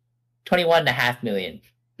 21 and a half million.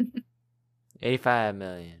 85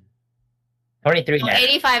 million. 23 and a half.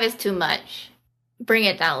 85 is too much. Bring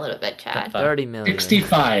it down a little bit, Chad. 30 million.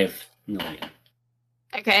 65 million.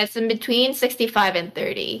 Okay, it's in between 65 and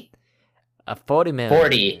 30. 40 million.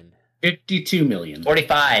 40. 52 million.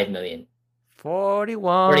 45 million.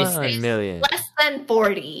 41 46. million. Less than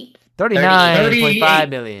 40. 39.5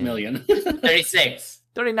 million. Million. 36.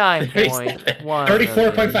 39.1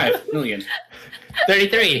 34.5 million.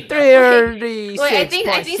 33. 36. Wait, I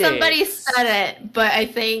think somebody said it, but I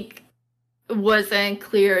think it wasn't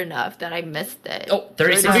clear enough that I missed it. Oh,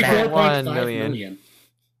 36 and a half. 1 34.5 million. million.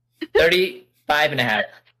 35 and a half.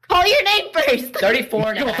 Call your name first.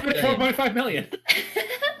 34 and a half million. 34.5 million.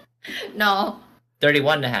 No,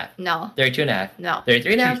 31 and a half. no, 32 and a half. no.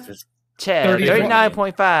 33 and a half. Jesus. Chad, 34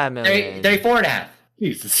 39.5 million. 34 and a half.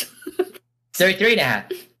 Jesus. 33 and a half.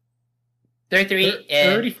 33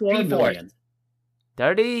 and 34 3/4. million.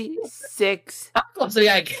 36. How close do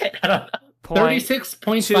I get? I don't know.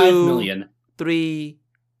 36.5 million.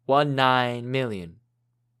 319 million.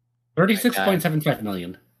 36.75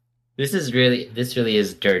 million. This really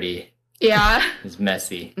is dirty. Yeah. It's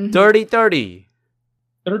messy. Mhm. 30.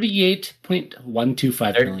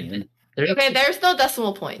 38.125 million. 30, Okay, there's no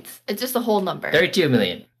decimal points. It's just a whole number. 32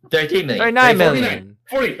 million. 33 million. 39 34 million.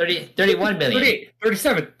 40, 31 million. 38,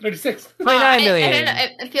 37, 36. 29 I million. don't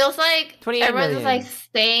know. It feels like 28 everyone's just million. like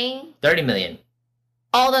saying 30 million.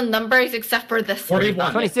 all the numbers except for this 41.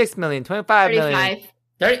 one. 26 million. 25 million. 35.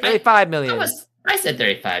 30, 35 million. I said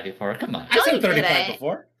 35 before. Come on. I No, said you didn't. 35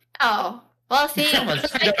 before. Oh, well, see, Someone's-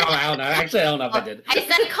 I don't know. Actually, I don't know if I did. I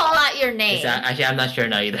said call out your name. Actually, I'm not sure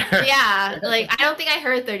now either. Yeah, like I don't think I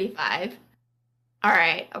heard 35. All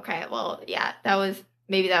right, okay, well, yeah, that was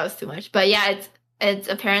too much, but yeah, it's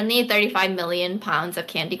apparently 35 million pounds of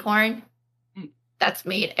candy corn that's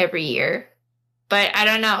made every year. But I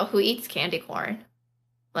don't know who eats candy corn.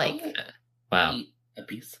 Like, Wow. Eat a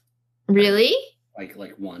piece. really?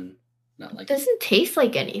 Like one. Not It like doesn't taste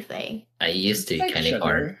like anything. I used to eat like candy sugar.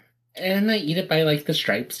 corn, And I eat it by like the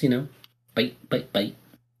stripes, you know. Bite, bite, bite.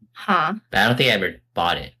 Huh? but I don't think I ever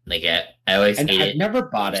bought it. Like I always And ate I've it. never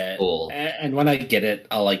bought it. Cool. And when I get it,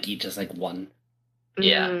 I'll like eat just like one.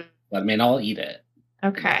 Yeah. Mm, I mean, I'll eat it.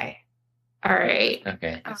 okay. All right.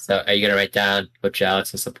 Okay. So are you gonna write down Coach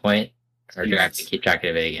Alex as a point, or do you have to keep track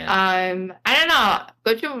of it again? I don't know.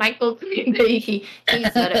 Go to Michael. he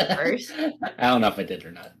said it first. I don't know if I did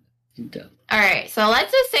or not. All right, so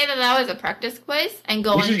let's just say that was a practice quiz and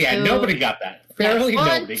go into Yeah, nobody got that. Fairly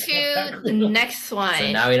on nobody to got the that. next one,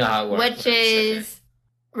 So now we know how it works. which is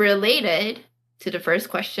related to the first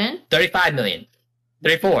question. 35 million.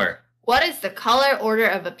 34. What is the color order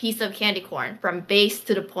of a piece of candy corn from base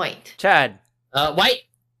to the point? Chad. White.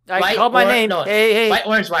 I White called my or- name. no, Hey. White,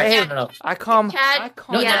 orange, white. Hey. No. I come. Chad. I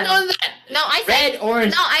come. No, Yeah. no, No, I said Red,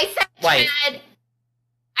 orange, no. I said white. Chad.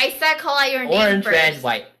 I said call out your name orange, first. red,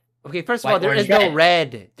 white. Okay, first of White, all, there is orange, no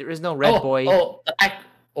red. There is no red, boy. Oh, black,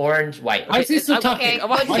 orange, white. Why is he still Okay, talking? okay,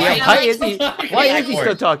 Why, White, why is Alex. he? Why is he still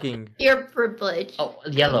Orange. talking? You're privileged. Oh,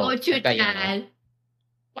 yellow. Go to I got yellow. Chad.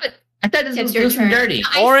 What? I thought this It's was your supposed to be turn. dirty.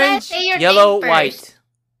 I Orange, said say your yellow, name first. white.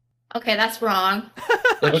 Okay, that's wrong.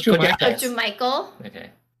 Go to Coach Michael. Go Alex. to Michael. Okay.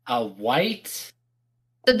 A white.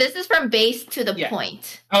 So this is from base to the Yeah.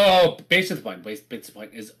 point. Oh, base to the point. Base to the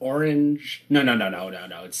point is orange. No.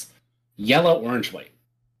 It's yellow, orange, white.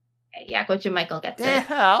 Okay, yeah, Coach Michael gets Yeah, it.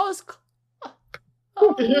 I was.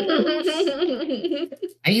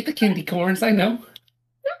 I eat the candy corns. I know.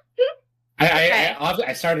 Okay.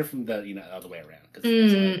 I started from the other way around because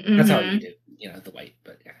Mm, that's how I mhm. eat it. The white,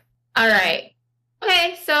 but yeah. All right.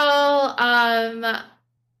 Okay, so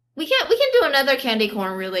we can do another candy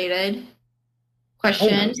corn related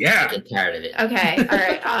question. Oh, yeah. I'm tired of it. Okay, all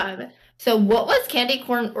right. So what was candy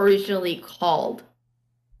corn originally called?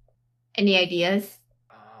 Any ideas?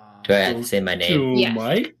 Do I have to say my name? To Yes.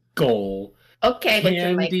 Michael. Okay,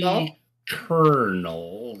 Coach Michael. Candy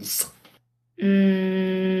kernels.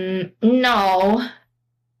 No.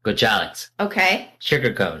 Coach Alex. Okay.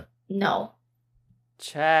 Sugar cone. No.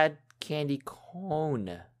 Chad candy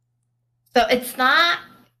cone. So it's not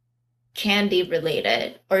candy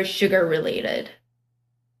related or sugar related.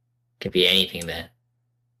 Could be anything then.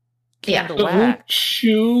 Yeah. Candle wax.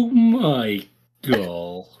 To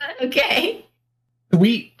Michael. Okay.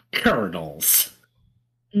 Sweet kernels.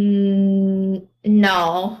 No.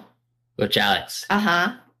 Coach Alex.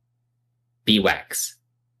 Uh-huh. Bee wax.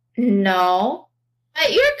 No.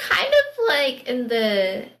 But you're kind of like in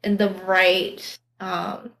the right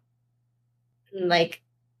like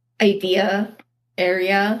idea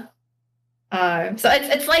area. So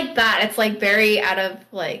it's like that. It's like very out of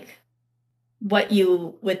like what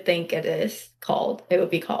you would think it would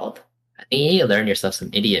be called. I think you need to learn yourself some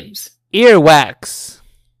idioms. Earwax.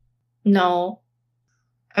 No.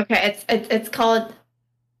 Okay, it's called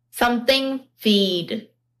something feed.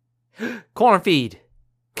 Corn feed.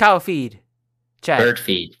 Cow feed. Chad. Bird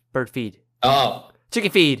feed. Bird feed. Oh,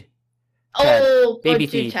 Chicken feed. Chad. Oh, Baby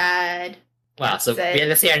go to feed. Chad. wow. So we had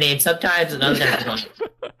to say our name sometimes and other times.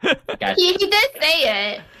 Gotcha. He did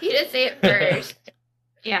say it. He did say it first.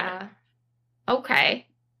 Yeah. Okay.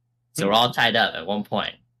 So we're all tied up at one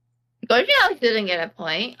point. Goji Alex didn't get a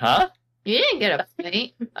point. Huh? You didn't get a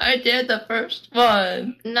point. I did the first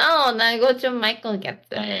one. No, now Gojo Michael gets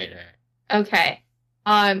it. Okay.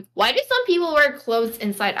 Why do some people wear clothes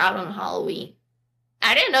inside out on Halloween?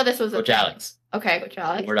 I didn't know this was a Coach thing. Alex. Okay, Coach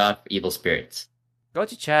Alex. Ward off evil spirits. Go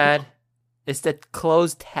to Chad. It's the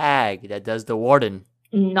closed tag that does the warden.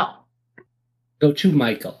 No. Go to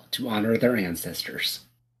Michael to honor their ancestors.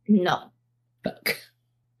 No. Fuck.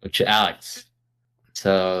 Coach Alex.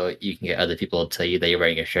 So you can get other people to tell you that you're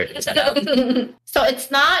wearing a shirt inside out. So it's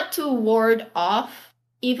not to ward off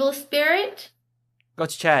evil spirit? Go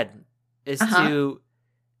to Chad. It's Uh-huh.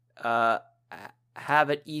 to have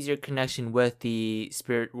an easier connection with the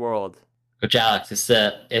spirit world. Coach Alex,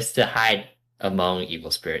 it's to hide among evil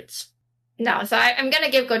spirits. No, so I'm gonna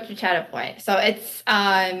give Gochu Chad a point. So it's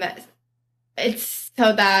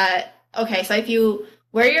so that okay, so if you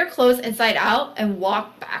wear your clothes inside out and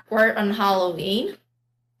walk backward on Halloween,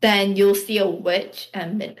 then you'll see a witch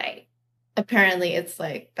at midnight. Apparently it's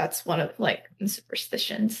like that's one of like the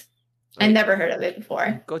superstitions. I never heard of it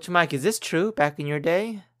before. Go to Mike. Is this true back in your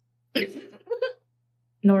day?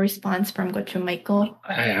 No response from Gochu Michael.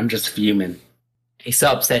 I'm just fuming. He's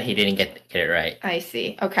so upset he didn't get it right. I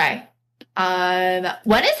see. Okay.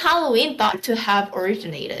 When is Halloween thought to have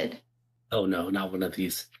originated? Oh no, not one of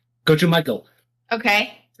these. Go to Michael.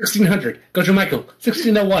 Okay. 1600. Go to Michael.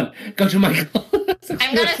 1601. Go to Michael.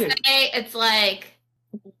 I'm gonna say it's like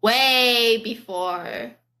way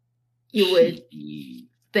before you would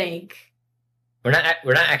think. We're not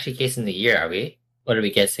actually guessing the year, are we? What are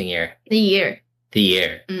we guessing here? The year. The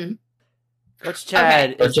year. Go to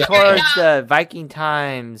Chad. Okay. It's towards the Viking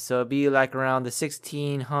times, so it'll be like around the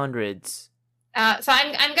 1600s. So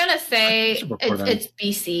I'm gonna say Should report on it's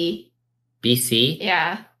BC. BC?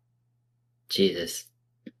 Yeah. Jesus.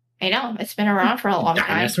 I know. It's been around for a long time.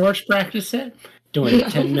 Dinosaurs practice it? Doing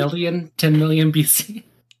 10 million BC?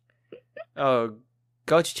 Oh,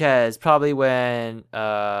 Go to Chad is probably when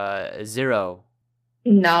 0.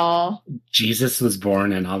 No. Jesus was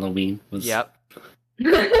born and Halloween was. Yep.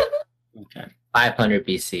 Okay. 500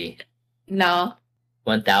 BC. No.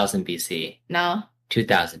 1000 BC. No.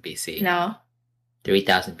 2000 BC. No.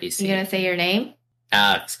 3000 BC. You gonna say your name?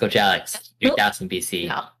 Alex, Coach Alex. 3000 BC.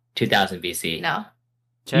 No. 2000 BC. No.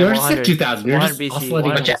 Chad, You already said 2000. You're 100 just BC.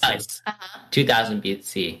 oscillating. 100 Coach BC. Alex. 2000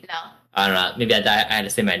 BC. No. I don't know. Maybe I had to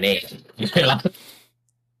say my name.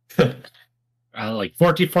 Like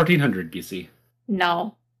 1400 BC.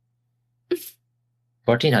 No.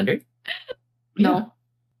 1400? No.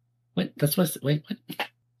 Wait, that's what. Wait, what?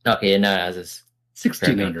 Okay, no, I was just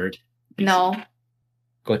 1600. No.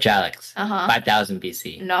 Coach Alex. 5000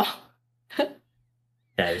 BC. No.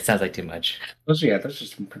 Yeah, it sounds like too much. There's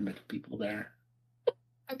just some primitive people there.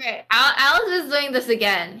 Okay, Alex is doing this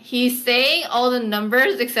again. He's saying all the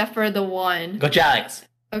numbers except for the one. Coach Alex.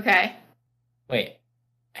 Okay. Wait.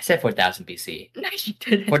 I said 4000 BC. No, you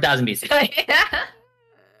didn't. 4000 BC. Yeah.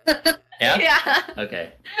 Yeah? Yeah.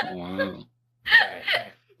 Okay. Wow. Alright.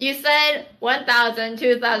 You said 1,000,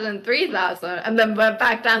 2,000, 3,000, and then went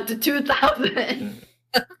back down to 2,000.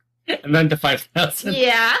 And then to 5,000.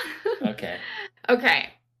 Yeah. Okay. Okay.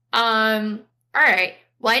 All right.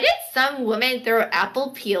 Why did some women throw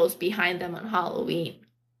apple peels behind them on Halloween?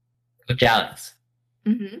 Coach Alex.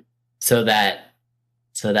 Mm-hmm. So that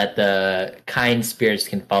the kind spirits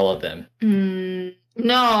can follow them.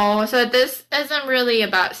 No. So this isn't really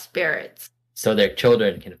about spirits. So their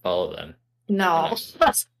children can follow them. No.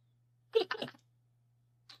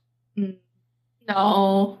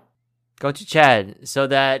 No. Go to Chad so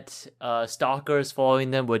that stalkers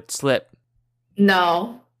following them would slip.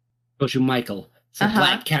 No. Go to Michael. So Uh-huh.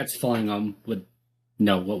 black cats following them would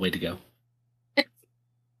know what way to go.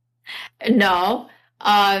 No.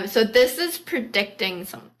 So this is predicting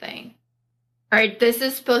something. All right, this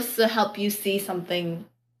is supposed to help you see something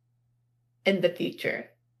in the future.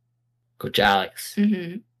 Coach Alex.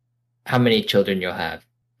 Mm-hmm. How many children you'll have?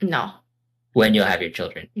 No. When you'll have your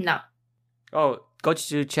children? No. Oh, go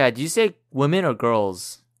to Chad. Did you say women or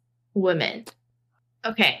girls? Women.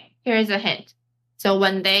 Okay, here's a hint. So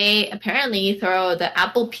when they apparently throw the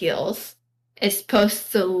apple peels, it's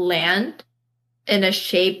supposed to land in a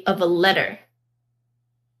shape of a letter.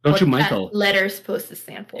 Go what to that Michael. letter's supposed to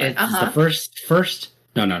stand for. It's the first.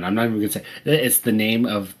 No, I'm not even gonna say. It's the name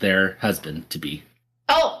of their husband to be.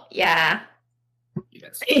 Oh, yeah.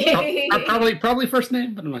 Yes. Probably first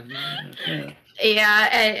name, but I'm not. Yeah. Yeah,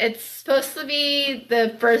 and it's supposed to be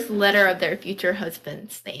the first letter of their future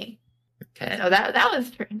husband's name. Okay. So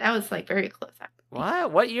that was like very close.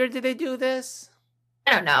 What? What year did they do this?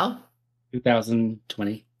 I don't know.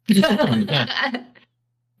 2020.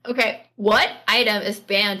 Okay, what item is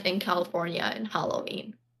banned in California in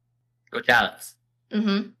Halloween? Coach Alex.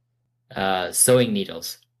 Mm-hmm. Sewing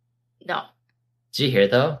needles. No. Did you hear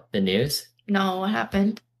though the news? No, what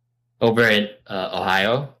happened? Over in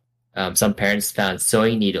Ohio, some parents found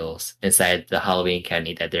sewing needles inside the Halloween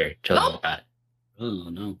candy that their children got. Oh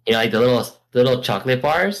no! You know, like the little chocolate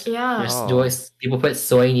bars. Yeah. There's always people put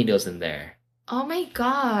sewing needles in there. Oh my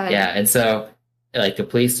god. Yeah, and so like the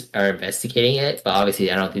police are investigating it, but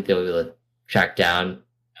obviously I don't think they'll be able to track down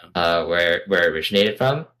where it originated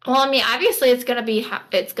from. Well, I mean, obviously it's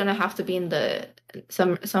gonna have to be in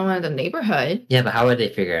somewhere in the neighborhood. Yeah, but how would they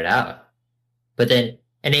figure it out? But then,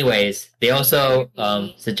 anyways, they also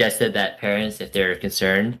suggested that parents, if they're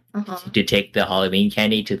concerned, to take the Halloween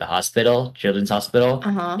candy to the hospital, children's hospital,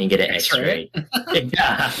 and get an X-ray.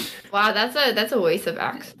 Yeah. Wow, that's a waste of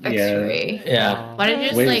X-ray. Yeah. Why don't you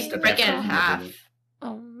just like break it in half?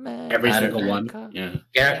 Oh man. Every single one.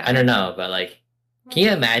 Yeah. I don't know, but like, can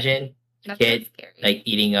you imagine a kid like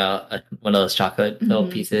eating one of those chocolate little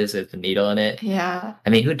pieces with a needle in it? Yeah. I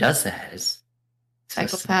mean, who does that? It's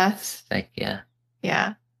psychopaths. Like, yeah.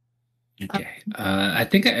 Yeah. Okay. I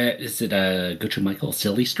think is it Go to Michael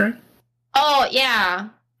silly string? Oh yeah.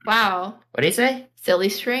 Wow. What do you say? Silly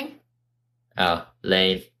string. Oh,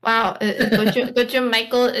 lame. Wow. Go to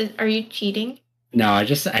Michael. Are you cheating? No, I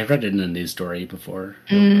read it in a news story before.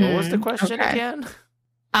 What was the question again?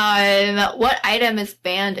 What item is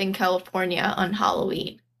banned in California on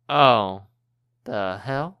Halloween? Oh, the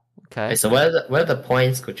hell? Okay. So what are the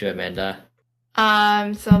points, Coach Amanda?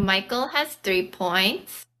 So Michael has 3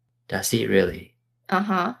 points. Does he really?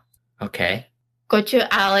 Uh-huh. Okay. Gochu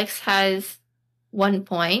Alex has 1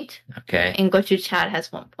 point. Okay. And Gochu Chad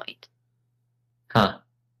has 1 point. Huh.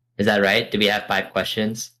 Is that right? Do we have 5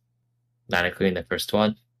 questions? Not including the first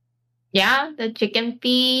one? Yeah, the chicken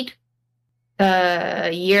feed, the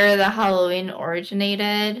year the Halloween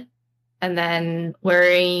originated, and then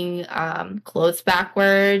wearing clothes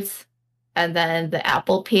backwards, and then the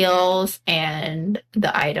apple peels, and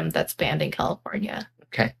the item that's banned in California.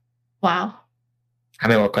 Okay. Wow. How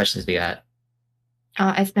many more questions we got?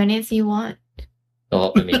 As many as you want.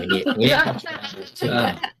 Oh, I mean, we need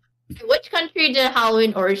Which country did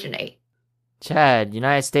Halloween originate? Chad,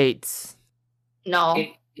 United States. No.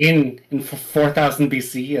 In 4000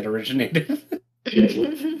 BC, it originated.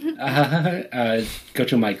 Go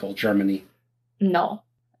to Michael, Germany. No.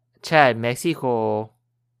 Chad, Mexico.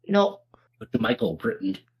 No. Go to Michael,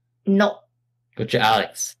 Britain. No. Go to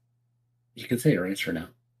Alex. You can say your answer now.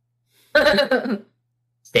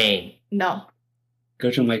 Spain. No. Go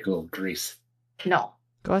to Michael, Greece. No.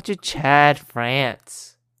 Go to Chad,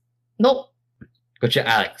 France. Nope. Go to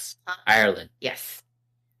Alex, Ireland. Yes.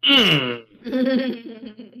 That's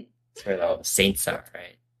where the saints are,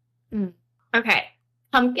 right? Okay.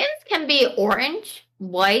 Pumpkins can be orange,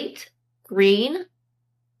 white, green,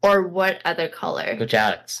 or what other color? Go to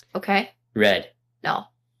Alex. Okay. Red. No.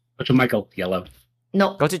 Go to Michael, yellow.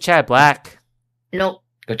 No. Go to Chad, black. No.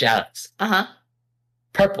 Go to Alex. Uh-huh.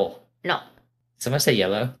 Purple. No. Someone say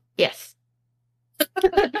yellow? Yes.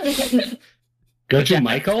 Go to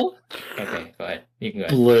Michael? Okay, go ahead. You can go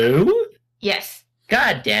ahead. Blue? Yes.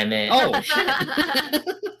 God damn it. Oh, shit. I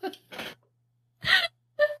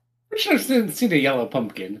should have seen a yellow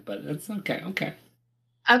pumpkin, but it's okay. Okay.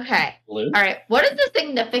 Okay. Blue? All right. What is the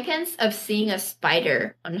significance of seeing a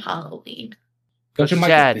spider on Halloween? Go to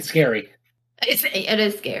Michael. Chad. It's scary. It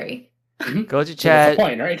is scary. Go to That's Chad. the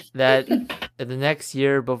point, right? That the next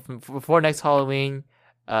year, before next Halloween,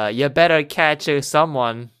 you better catch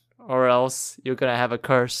someone, or else you're gonna have a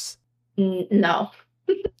curse. No.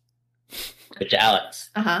 Go to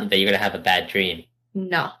Alex. Uh-huh. That you're going to have a bad dream.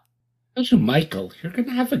 No. Go to Michael. You're going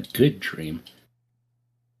to have a good dream.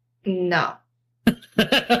 No.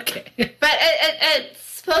 Okay. But it's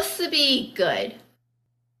supposed to be good.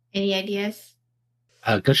 Any ideas?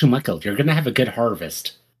 Go to Michael. You're going to have a good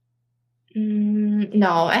harvest.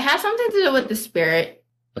 No. It has something to do with the spirit.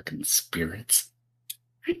 Fucking spirits.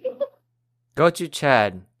 Go to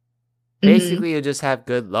Chad. Basically, you just have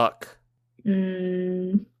good luck.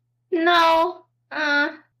 No.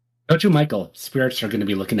 Go to Michael. Spirits are going to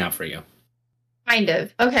be looking out for you. Kind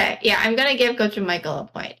of. Okay. Yeah, I'm gonna give Gochu Michael a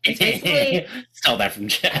point. It's basically Stole that from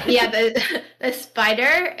Chad. yeah, the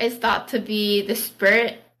spider is thought to be the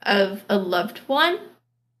spirit of a loved one,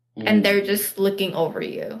 and they're just looking over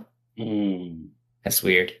you. That's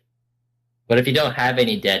weird. What if you don't have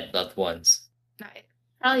any dead loved ones?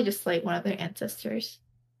 Probably just like one of their ancestors.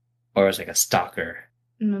 Or it's like a stalker.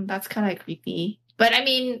 That's kind of creepy. But I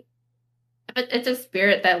mean, it's a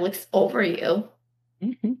spirit that looks over you.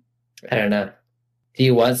 I don't know. Do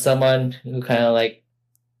you want someone who kind of like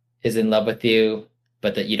is in love with you,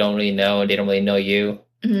 but that you don't really know and they don't really know you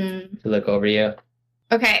to look over you?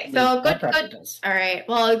 Okay, so all right.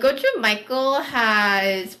 Well, Gochu Michael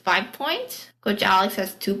has 5 points. Gochu Alex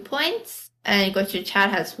has 2 points, and Gochu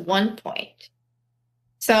Chad has 1 point.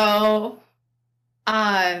 So,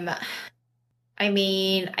 I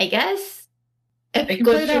mean, I guess if They can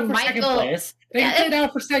play it out Gochu for second Michael, place. They can play it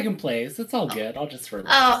out for second place. It's all good. I'll just relax.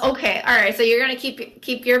 oh, okay, all right. So you're gonna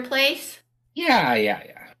keep your place. Yeah.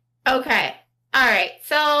 Okay, all right.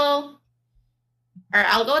 So, all right,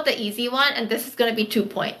 I'll go with the easy one, and this is gonna be 2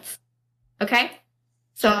 points. Okay,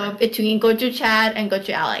 so between Gochu Chad and Gochu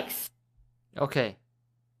Alex. Okay.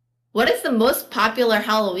 What is the most popular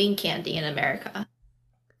Halloween candy in America?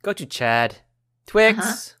 Gochu Chad. Twix.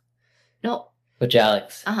 Uh-huh. Nope. Which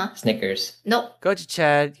Alex? Uh-huh. Snickers. Nope. Gochu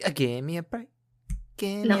Chad. Give me a break.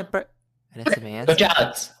 Give me a break. That's the man. Which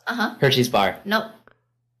Alex? Uh-huh. Hershey's bar. Nope.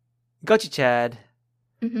 Gochu Chad.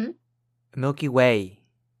 Mm-hmm. Milky Way.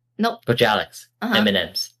 Nope. Which Alex? Uh-huh.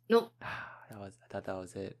 M&M's. Nope. I thought that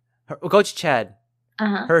was it. Gochu Chad.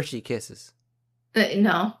 Uh-huh. Hershey Kisses.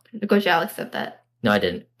 No. Gochu Alex said that. No, I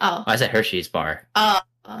didn't. Oh. I said Hershey's bar. Oh.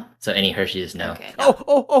 So any Hershey's, no. Okay. No.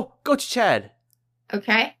 Oh, Gochu Chad.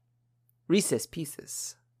 Okay. Reese's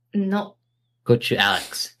Pieces. Nope. Go to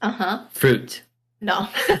Alex. Uh-huh. Fruit. No.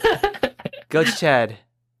 Gochu Chad.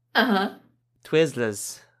 Uh-huh.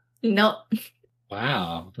 Twizzlers. Nope.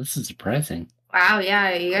 Wow, this is surprising. Wow,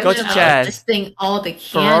 yeah, you guys Gochu are Chad. listing all the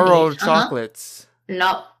candies. Ferrero chocolates.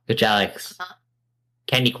 No. Go to Alex. Uh-huh.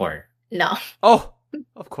 Candy corn. No. Oh,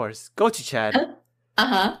 of course. Gochu Chad.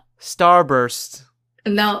 Uh-huh. Starburst.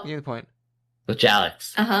 No. Give me the point. Go to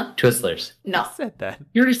Alex. Uh-huh. Twizzlers. No. I said that.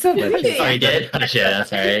 You already said that. Yeah. Oh, you did? Oh, shit, I'm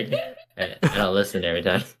sorry. I don't listen every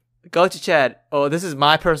time. Gochu Chad. Oh, this is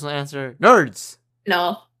my personal answer. Nerds.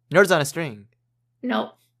 No. Nerds on a string.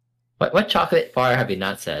 Nope. What chocolate bar have you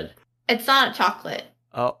not said? It's not chocolate.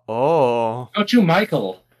 Oh. Go to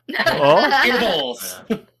Michael. Oh? Skittles.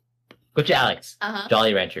 Go to Alex. Uh-huh.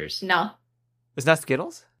 Jolly Ranchers. No. It's not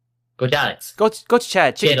Skittles? Go to Alex. Gochu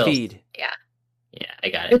Chad. Chicken Skittles. feed. Yeah, I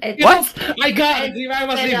got it. It's What? I got it. I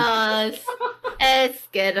wasn't even... Skittles. It's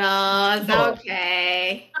Skittles. Oh.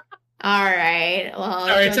 Okay. All right. Well,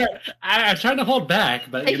 Sorry. I'm trying to hold back,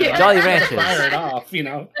 but you know, Jolly I'm Ranchers. Fired off, you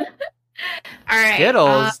know. all right.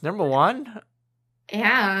 Skittles. Number one?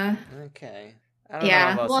 Yeah. Okay. I don't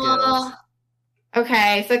Yeah. know about Well. Skittles.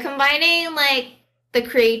 Okay. So combining like the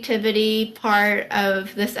creativity part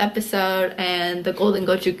of this episode and the Golden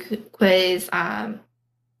Gochu quiz,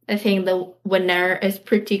 I think the winner is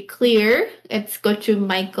pretty clear. It's Gochu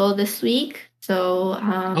Michael this week. So,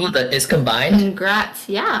 It's combined? congrats.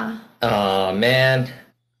 Yeah. Oh, man.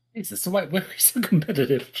 Jesus, why are we so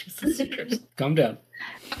competitive? Jesus Christ. Calm down.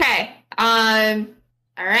 Okay. All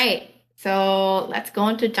right. So let's go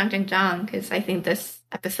into Jang Jang because I think this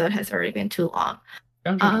episode has already been too long.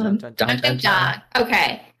 Jang.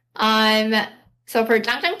 Okay. So for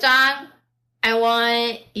Jang, I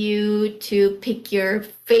want you to pick your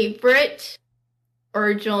favorite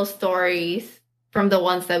original stories from the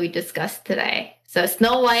ones that we discussed today. So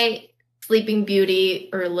Snow White, Sleeping Beauty,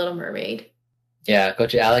 or Little Mermaid. Yeah, go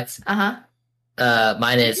to Alex. Uh-huh.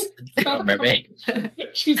 Mine is Little Mermaid.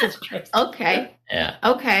 Jesus Christ. Okay. Yeah.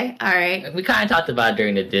 Okay. All right. We kind of talked about it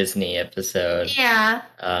during the Disney episode. Yeah.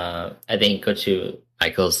 I think Gochu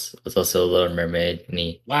Michaels was also a Little Mermaid, and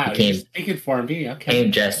he Wow, came, you're speaking for me. Okay.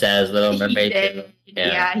 came dressed as Little He Mermaid. did. Too.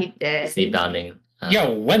 Yeah, he did. Sleep bounding.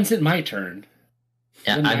 Yo, when's it my turn?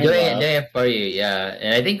 Yeah, Wouldn't I'm I doing love- it for you. Yeah,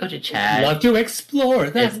 and I think Gochu Chad. Love to explore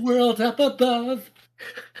that Yes. world up above.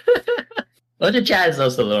 Gochu Chad is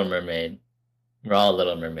also Little Mermaid. We're all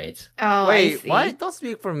Little Mermaids. Oh, I Wait, see. what? Don't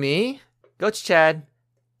speak for me. Gochu Chad.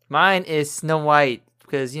 Mine is Snow White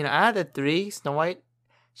because out of the three, Snow White,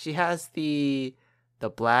 she has the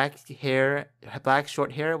black hair, black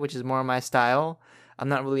short hair, which is more my style. I'm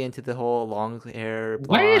not really into the whole long hair.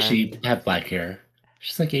 Why does blonde. she have black hair?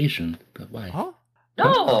 She's like Asian, but why? Huh?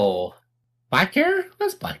 No, Black hair?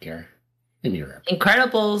 What's black hair? In Europe.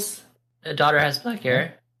 Incredibles. The daughter has black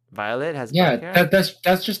hair. Violet has Yeah, black hair.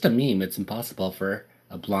 that's just a meme. It's impossible for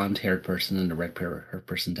a blonde-haired person and a red-haired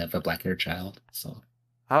person to have a black-haired child. So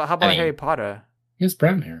How about Harry Potter? He has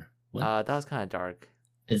brown hair. That was kind of dark.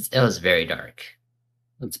 It was very dark.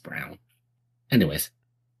 It's brown.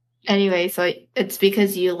 Anyway, so it's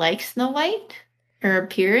because you like Snow White? Her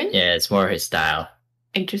appearance? Yeah, it's more his style.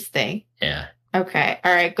 Interesting. Yeah. Okay.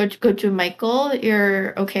 All right. Go to Michael.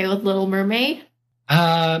 You're okay with Little Mermaid?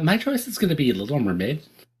 My choice is going to be Little Mermaid.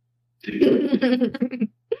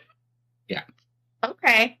 Yeah.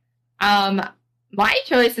 Okay. My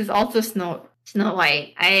choice is also Snow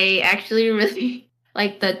White. I actually really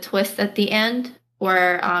like the twist at the end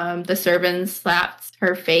where the servant slaps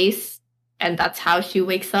her face and that's how she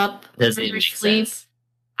wakes up Doesn't from even her make sleep. sense.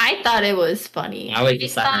 I thought it was funny. How would he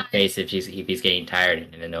slap her face if he's getting tired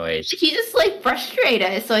and annoyed? He's just like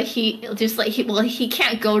frustrated, so he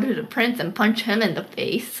can't go to the prince and punch him in the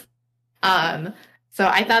face. So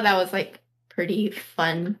I thought that was like pretty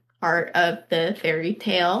fun part of the fairy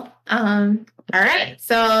tale. All right,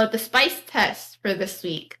 so the spice test for this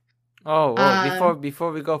week. Oh, well,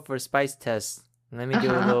 before we go for spice test, let me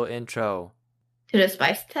do a little intro to the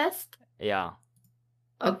spice test. Yeah.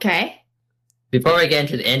 Okay. Before we get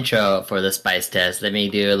into the intro for the spice test, let me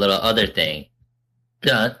do a little other thing.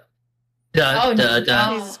 Dun, dun, dun,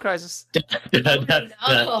 dun. Jesus Christ. Dun, dun, dun,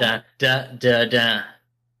 dun, dun, dun, dun.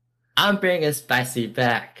 I'm bringing spicy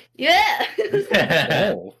back. Yeah.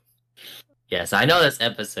 Oh. Yes, I know this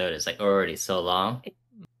episode is like already so long,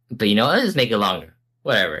 but let's just make it longer.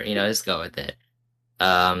 Whatever, just go with it.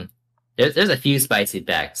 There's a few spicy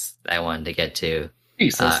facts I wanted to get to.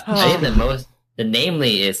 Jesus. I think the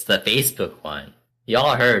namely is the Facebook one. You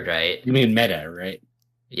all heard, right? You mean Meta, right?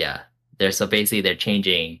 Yeah. They're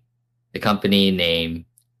changing the company name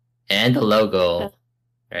and the logo,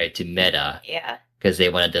 right, to Meta. Yeah. Because they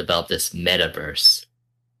want to develop this metaverse.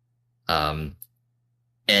 And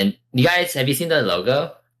you guys, have you seen the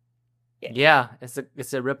logo? Yeah, it's a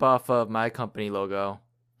ripoff of my company logo.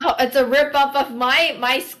 Oh, it's a ripoff of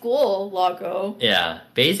my school logo. Yeah.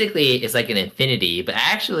 Basically, it's like an infinity, but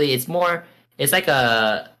actually it's like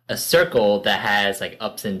a circle that has like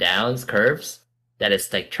ups and downs, curves, that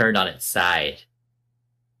is like turned on its side.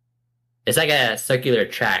 It's like a circular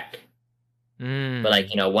track. But like,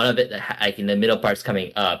 one of it, like in the middle part's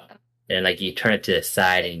coming up, and like you turn it to the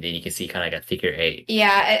side, and then you can see kind of like a figure 8.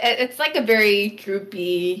 Yeah, it's like a very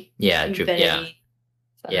droopy. Yeah, infinity.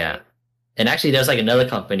 Yeah. And actually, there's like another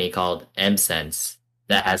company called M-Sense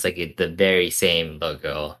that has like the very same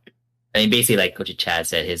logo. I mean, basically, like Coach Chad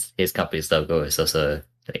said, his company's logo is also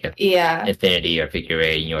like a infinity or figure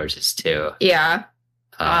 8, and yours is too. Yeah.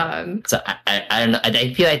 So I don't know.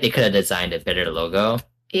 I feel like they could have designed a better logo.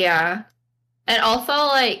 Yeah. And also,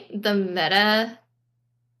 like, the Meta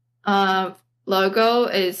logo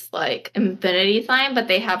is, like, infinity sign, but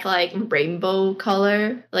they have, like, rainbow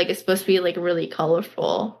color. Like, it's supposed to be, like, really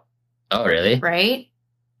colorful. Oh, really? Right?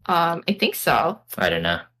 I think so. I don't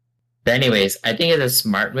know. But anyways, I think it's a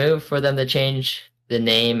smart move for them to change the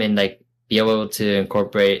name and, like, be able to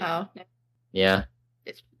incorporate... Oh. Yeah.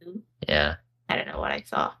 It's blue. Yeah. I don't know what I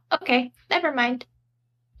saw. Okay, never mind.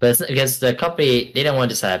 But it's because the company, they don't want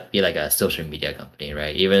to just be like a social media company,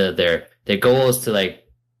 right? Even though their goal is to like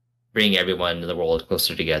bring everyone in the world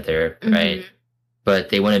closer together, right? But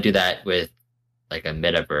they want to do that with like a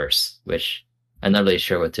metaverse, which I'm not really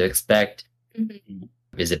sure what to expect.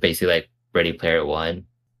 Is it basically like Ready Player One?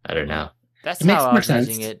 I don't know. That's how I was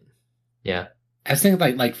using it. Yeah. I was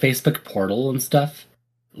thinking like Facebook Portal and stuff.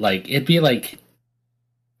 Like it'd be like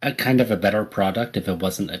a kind of a better product if it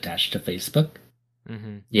wasn't attached to Facebook.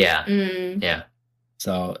 Yeah. Yeah.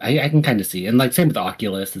 So I can kind of see. And like same with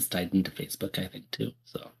Oculus, it's tied into Facebook, I think, too.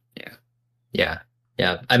 So yeah.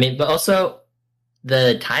 I mean, but also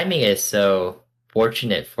the timing is so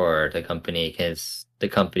fortunate for the company because the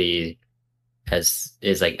company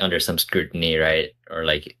is like under some scrutiny, right? Or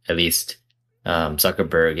like at least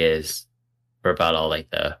Zuckerberg is for about all like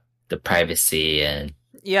the privacy and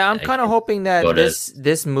yeah, I'm kind of hoping that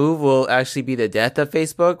this move will actually be the death of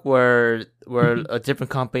Facebook, where a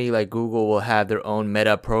different company like Google will have their own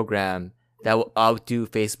Meta program that will outdo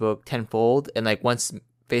Facebook tenfold. And like once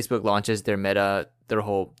Facebook launches their Meta,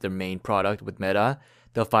 their main product with Meta,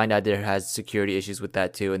 they'll find out there has security issues with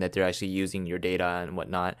that too, and that they're actually using your data and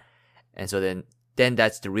whatnot. And so then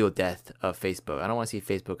that's the real death of Facebook. I don't want to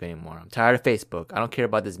see Facebook anymore. I'm tired of Facebook. I don't care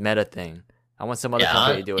about this Meta thing. I want some other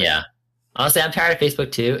company to do it. Yeah. Honestly, I'm tired of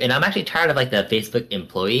Facebook too, and I'm actually tired of like the Facebook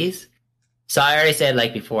employees. So I already said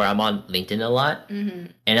like before, I'm on LinkedIn a lot,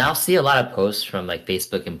 and I'll see a lot of posts from like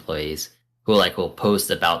Facebook employees who will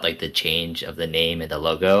post about like the change of the name and the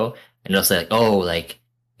logo, and they'll say like, oh, like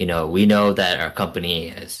we know that our company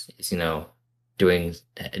is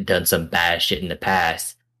done some bad shit in the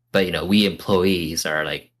past, but we employees are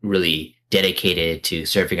like really dedicated to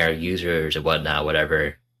serving our users or whatnot,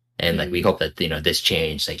 whatever. And like we hope that this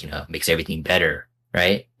change makes everything better,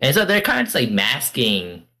 right? And so they're kind of just like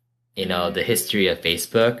masking the history of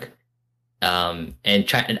Facebook, and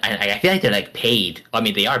I feel like they're like paid. I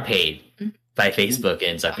mean, they are paid by Facebook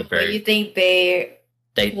and Zuckerberg. You think they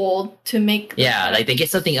told to make? Yeah, like they get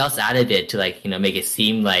something else out of it to like make it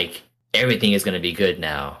seem like everything is going to be good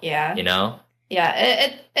now. Yeah. Yeah,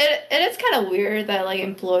 it is kind of weird that like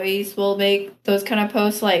employees will make those kind of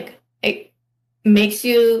posts. Like it makes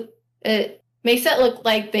it look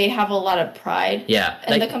like they have a lot of pride. Yeah,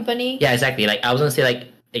 in the company. Yeah, exactly. Like I was gonna say, like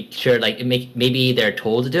sure, like maybe they're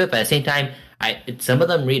told to do it, but at the same time, some of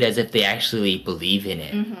them read as if they actually believe in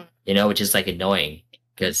it. Which is like annoying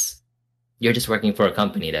because you're just working for a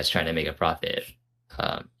company that's trying to make a profit,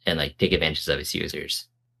 and like take advantage of its users.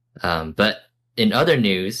 But in other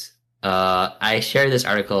news, I shared this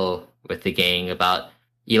article with the gang about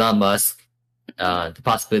Elon Musk, the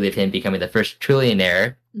possibility of him becoming the first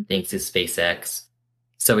trillionaire thanks to SpaceX.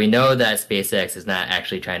 So we know that SpaceX is not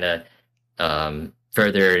actually trying to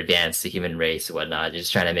further advance the human race or whatnot,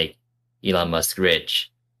 just trying to make Elon Musk rich.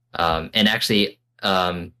 And actually,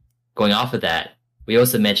 going off of that, we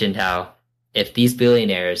also mentioned how if these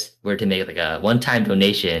billionaires were to make like a one-time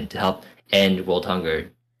donation to help end world hunger,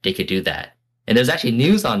 they could do that. And there's actually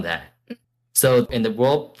news on that. So in the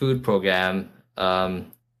World Food Program,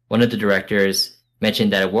 one of the directors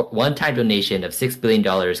mentioned that a one-time donation of $6 billion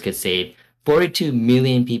could save 42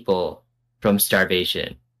 million people from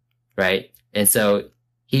starvation, right? And so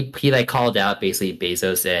he like called out basically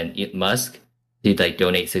Bezos and Musk to like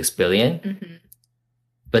donate $6 billion.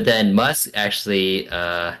 But then Musk actually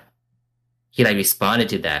he like responded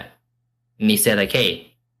to that, and he said like,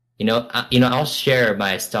 hey, I'll share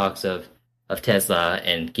my stocks of Tesla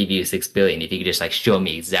and give you $6 billion if you could just like show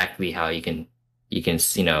me exactly how you can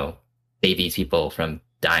save these people from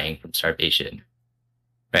dying from starvation,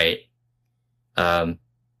 right? I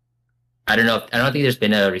don't know. I don't think there's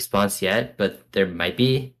been a response yet, but there might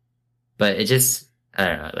be. But it just, I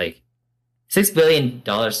don't know, like $6 billion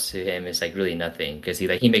to him is like really nothing because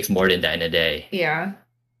he makes more than that in a day. Yeah,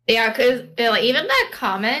 because like even that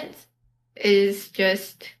comment is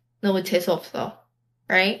just 너무 재수없어,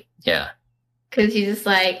 right? Yeah. Because he's just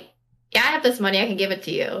like, yeah, I have this money, I can give it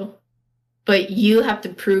to you, but you have to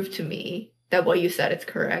prove to me that what you said is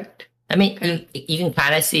correct. I mean, you can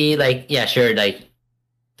kind of see, like, yeah, sure, like,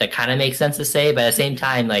 that kind of makes sense to say, but at the same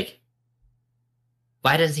time, like,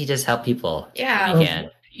 why doesn't he just help people? Yeah. He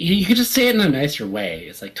can. You could just say it in a nicer way.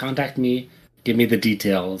 It's like, contact me, give me the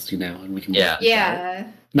details, and we can... Yeah.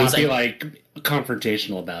 Not be, like,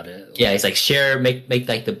 confrontational about it. Yeah, he's like, make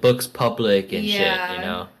like, the books public and shit,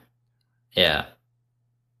 Yeah.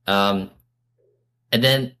 And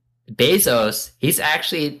then Bezos, he's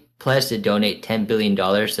actually pledged to donate $10 billion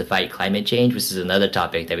to fight climate change, which is another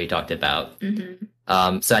topic that we talked about.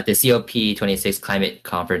 So at the COP26 climate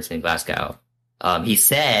conference in Glasgow, he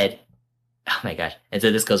said, oh my gosh, and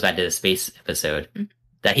so this goes back to the space episode,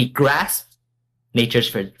 that he grasped nature's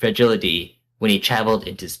fragility when he traveled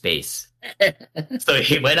into space. So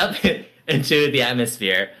he went up into the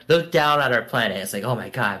atmosphere, looked down at our planet, it's like, oh my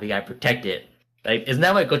god, we gotta protect it. Like, isn't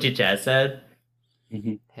that what Gochi Chad said?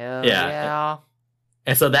 Hell yeah.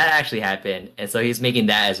 And so that actually happened, and so he's making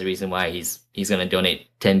that as a reason why he's going to donate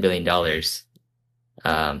 $10 billion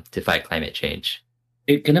to fight climate change.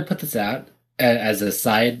 Gonna put this out as a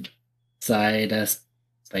side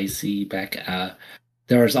spicy back.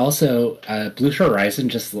 There was also Blue Horizon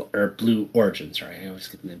or Blue Origin. Sorry, I always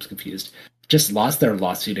get the names confused. Just lost their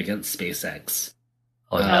lawsuit against SpaceX.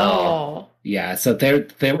 Oh no! Yeah, so they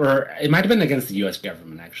were. It might have been against the U.S.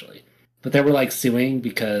 government actually. But they were like suing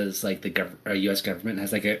because like the U.S. government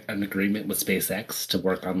has like an agreement with SpaceX to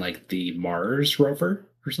work on like the Mars rover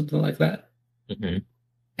or something like that,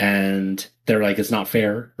 and they're like it's not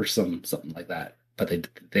fair or something like that. But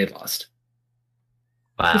they lost.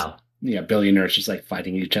 Wow. Yeah, billionaires just like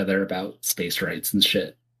fighting each other about space rights and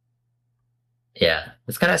shit. Yeah,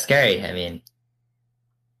 it's kind of scary. I mean,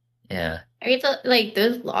 yeah. I mean, like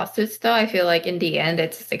those lawsuits though. I feel like in the end,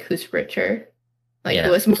 it's just like who's richer. Like,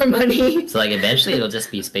 who has more money? So, like, eventually it'll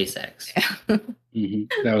just be SpaceX.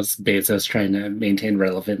 That was Bezos trying to maintain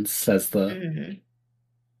relevance as a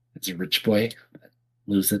rich boy,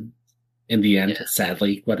 losing in the end,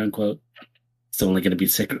 sadly, quote unquote. It's only going to be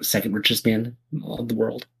second richest man in all of the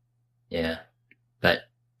world. Yeah. But,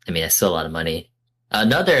 I mean, that's still a lot of money.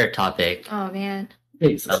 Another topic. Oh, man.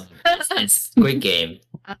 Is Squid Game.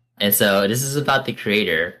 And so, this is about the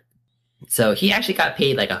creator. So, he actually got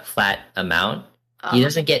paid, like, a flat amount he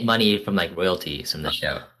doesn't get money from like royalties from the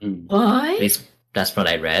show. What? At least that's what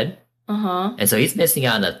I read. Uh-huh. And so he's missing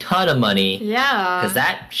out on a ton of money. Yeah. Because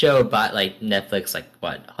that show bought like Netflix like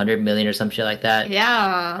what, 100 million or some shit like that?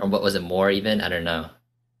 Yeah. Or what was it, more even? I don't know.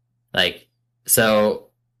 Like, so.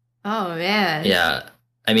 Oh man. Yeah.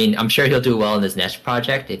 I mean, I'm sure he'll do well in this next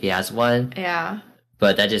project if he has one. Yeah.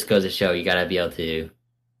 But that just goes to show you gotta be able to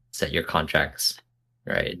set your contracts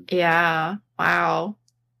right. Yeah. Wow.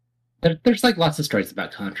 There's like lots of stories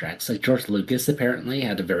about contracts. Like George Lucas apparently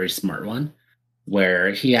had a very smart one where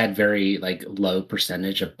he had very like low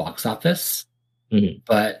percentage of box office,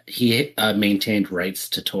 but he maintained rights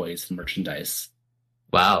to toys and merchandise.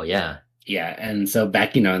 Wow, yeah. Yeah, and so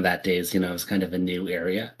back, in that days, it was kind of a new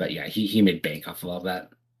area, but yeah, he made bank off of all that.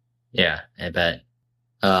 Yeah, I bet.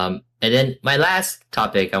 And then my last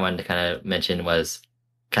topic I wanted to kind of mention was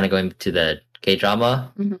kind of going to the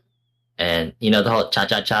K-drama. Mm-hmm. And, the whole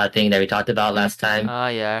cha-cha-cha thing that we talked about last time. Oh,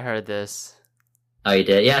 yeah, I heard this. Oh, you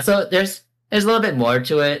did? Yeah, so there's a little bit more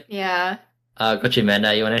to it. Yeah. Coach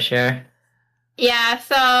Amanda, you want to share? Yeah,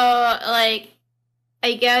 so, I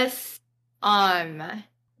guess,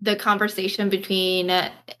 the conversation between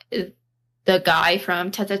the guy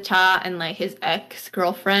from Cha-cha-cha and, his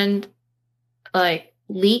ex-girlfriend,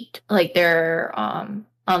 leaked, their,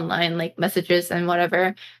 online, messages and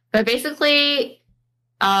whatever. But basically,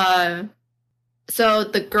 so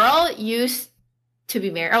the girl used to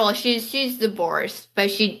be married. Oh, well, she's divorced,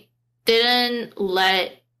 but she didn't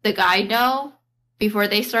let the guy know before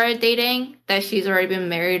they started dating that she's already been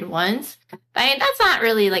married once. I mean, that's not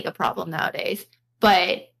really a problem nowadays,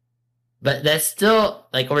 but that's still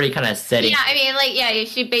already kind of setting. Yeah, I mean,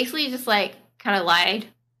 she basically just kind of lied,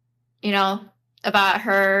 about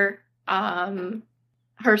her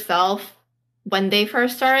herself when they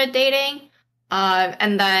first started dating.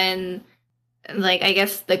 And then, I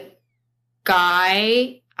guess the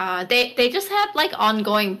guy, they just had,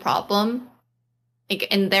 ongoing problem,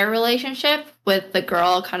 in their relationship with the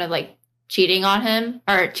girl kind of, cheating on him,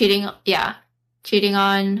 or cheating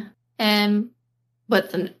on him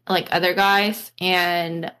with, other guys.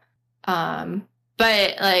 And,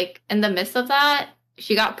 but, in the midst of that,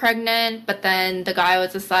 she got pregnant, but then the guy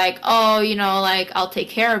was just oh, I'll take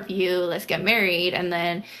care of you, let's get married. And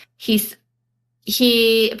then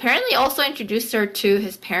he apparently also introduced her to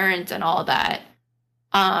his parents and all that.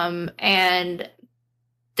 And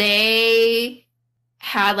they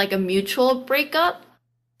had a mutual breakup.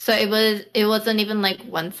 So it wasn't even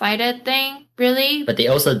one-sided thing, really. But they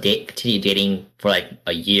also continued dating for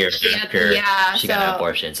a year after she got an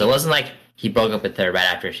abortion. So it wasn't he broke up with her right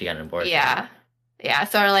after she got an abortion. Yeah. Yeah.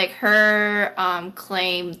 So her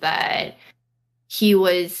claim that he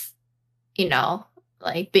was,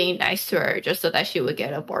 being nice to her just so that she would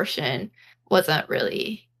get an abortion wasn't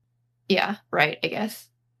really, right, I guess.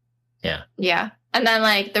 Yeah. Yeah. And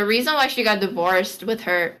then, the reason why she got divorced with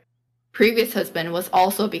her previous husband was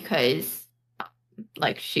also because,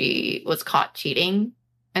 she was caught cheating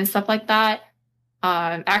and stuff like that.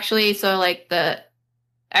 Actually, so, the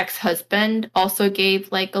ex-husband also gave,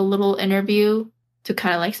 a little interview to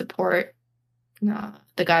kind of, support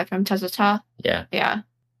the guy from Cha-cha-cha. Yeah. Yeah.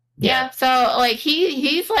 Yeah, so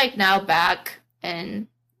he's now back in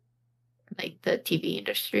the TV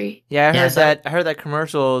industry. Yeah, I heard that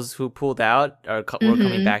commercials who pulled out were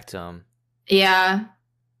coming back to him. Yeah.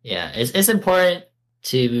 Yeah, it's important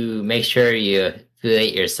to make sure you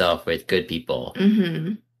affiliate yourself with good people.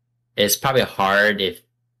 Mm-hmm. It's probably hard if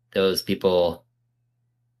those people,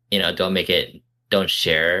 don't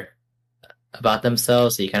share about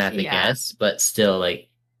themselves, so you kind of have to guess, but still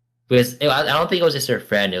because I don't think it was just her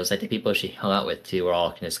friend. It was the people she hung out with too were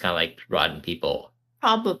all just kind of rotten people.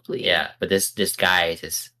 Probably. Yeah, but this guy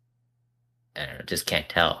just, I don't know, just can't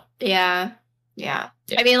tell. Yeah.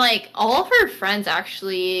 I mean, all of her friends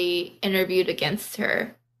actually interviewed against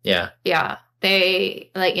her. Yeah. Yeah, they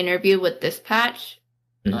interviewed with Dispatch.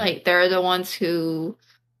 Mm-hmm. They're the ones who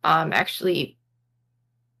actually,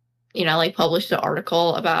 published the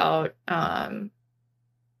article about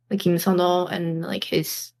Kim Sun-ho and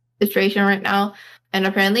his situation right now. And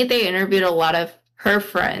apparently they interviewed a lot of her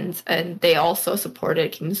friends, and they also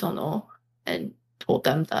supported Kim Sun-ho and told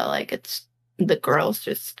them that it's the girl's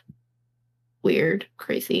just weird,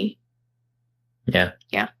 crazy. Yeah.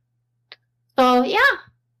 So yeah.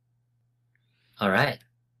 All right.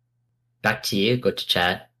 Back to you. Go to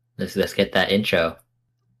chat. Let's get that intro.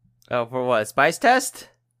 Oh, for what? Spice test?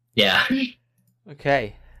 Yeah.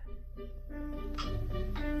 Okay.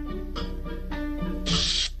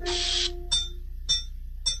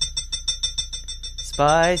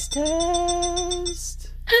 Spice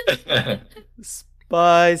test.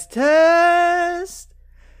 Spice test.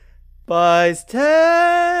 Spice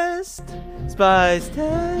test. Spice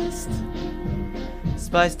test.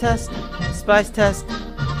 Spice test. Spice test.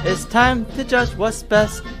 It's time to judge what's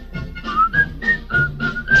best.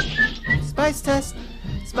 Spice test.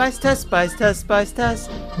 Spice test. Spice test. Spice test.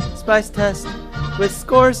 Spice test. With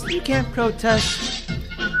scores you can't protest.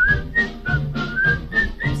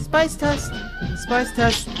 Spice test. Spice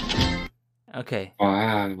test. Okay.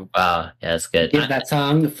 Wow. Wow. Yeah, that's good. Give that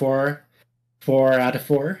song 4 out of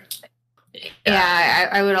 4. Yeah,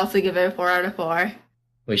 I would also give it a 4 out of 4.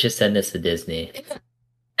 We should send this to Disney.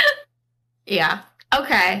 Yeah.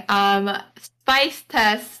 Okay. Spice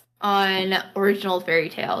test on original fairy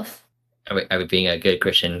tales. Are we being a good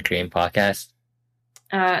Christian Korean podcast?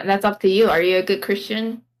 That's up to you. Are you a good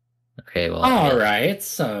Christian? Okay, well. All right,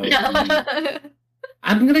 so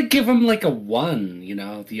I'm gonna give them like a 1. You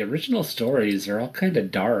know, the original stories are all kind of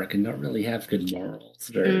dark and don't really have good morals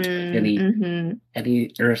or any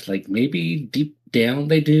or like maybe deep down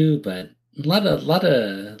they do, but a lot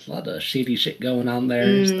of shady shit going on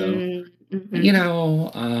there. So you know,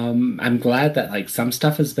 I'm glad that like some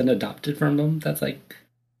stuff has been adopted from them. That's like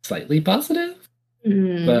slightly positive.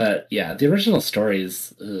 But yeah, the original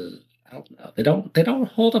stories, I don't know. They don't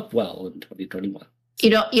hold up well in 2021. You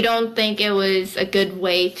don't think it was a good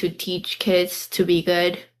way to teach kids to be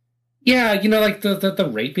good? Yeah, you know, like the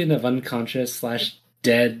raping of unconscious /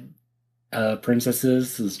 dead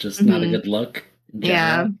princesses is just not a good look.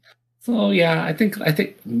 Yeah. So yeah, I think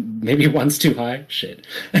maybe 1's too high. Shit,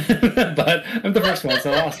 but I'm the first one,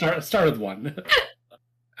 so I'll start with 1.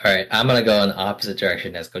 All right, I'm gonna go in the opposite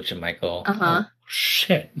direction as Coach Michael. Uh-huh.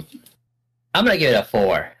 Shit. I'm gonna give it a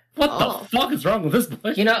 4. What the fuck is wrong with this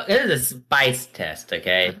boy? You know, it is a spice test,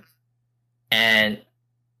 okay? And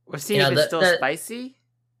we're seeing if it's still spicy.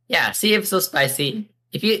 Yeah, see if it's still spicy.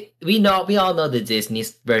 We all know the Disney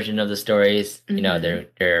version of the stories. You know,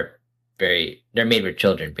 they're made for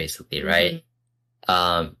children, basically, right?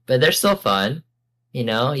 But they're still fun. You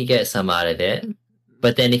know, you get some out of it.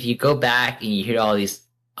 But then if you go back and you hear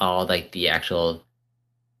all like the actual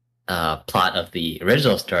plot of the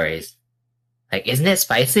original stories, like, isn't it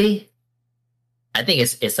spicy? I think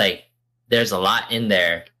it's like there's a lot in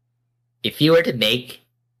there. If you were to make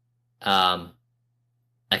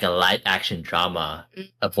like a live action drama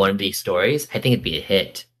of one of these stories, I think it'd be a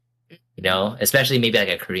hit. You know, especially maybe like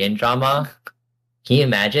a Korean drama. Can you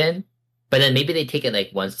imagine? But then maybe they take it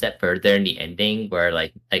like one step further in the ending, where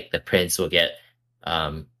like the prince will get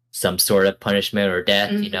some sort of punishment or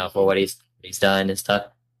death, you know, for what he's done and stuff.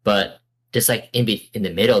 But just like in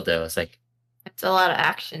the middle, though, it's like it's a lot of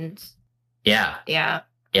actions. Yeah.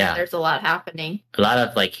 There's a lot happening. A lot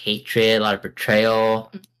of like hatred, a lot of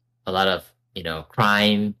betrayal, a lot of, you know,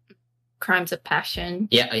 crimes of passion.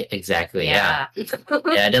 Yeah, exactly. Yeah.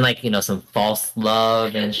 Yeah. Then like, you know, some false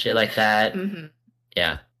love and shit like that.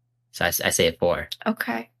 Yeah. So I say a 4.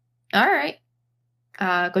 Okay. All right.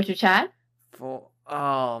 Go to Chad. 4.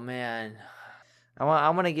 Oh man, I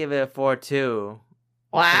want to give it a 4 too.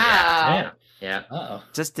 Wow. Yeah. Uh-oh.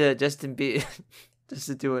 Just to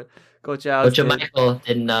do it. Coach Michael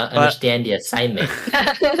didn't understand the assignment.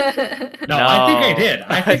 No, I think I did.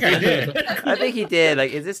 I think he did.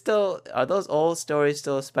 Like, are those old stories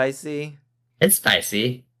still spicy? It's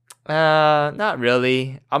spicy. Not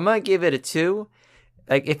really. I'm gonna give it a 2.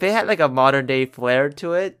 Like, if it had like a modern day flair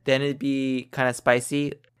to it, then it'd be kind of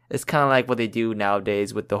spicy. It's kind of like what they do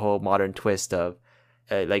nowadays with the whole modern twist of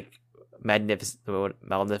like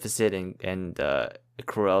Maleficent and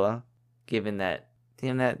Cruella, given that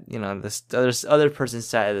you know the other person's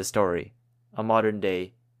side of the story, a modern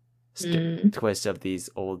day twist of these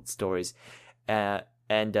old stories, and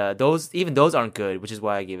those aren't good, which is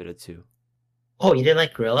why I gave it a 2. Oh, you didn't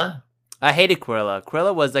like Cruella? I hated Cruella.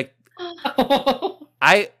 Cruella was like,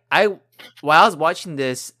 while I was watching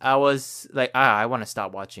this, I was like, I want to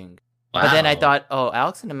stop watching. Wow. But then I thought, oh,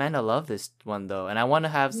 Alex and Amanda love this one though, and I want to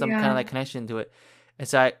have some kind of like connection to it, and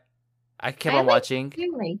so I kept on watching.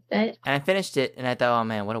 You liked it, and I finished it, and I thought, oh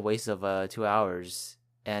man, what a waste of 2 hours.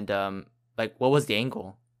 And like, what was the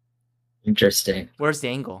angle? Interesting. Where's the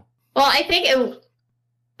angle? Well, I think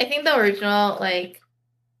the original like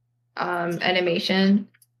animation,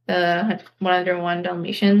 the 101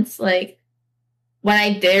 Dalmatians, like when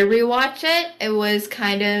I did rewatch it, it was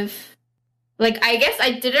kind of like, I guess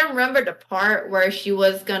I didn't remember the part where she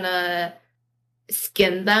was gonna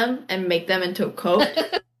skin them and make them into a coat.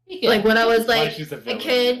 Like when I was like a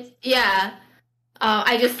kid, yeah.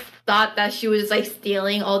 I just thought that she was like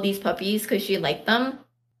stealing all these puppies because she liked them.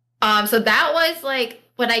 So that was like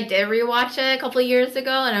when I did rewatch it a couple of years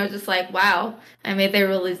ago, and I was just like, wow, I made they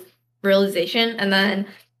really realization. And then,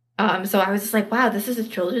 so I was just like, wow, this is a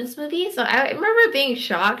children's movie. So I remember being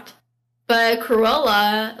shocked. But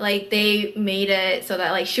Cruella, like, they made it so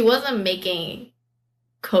that, like, she wasn't making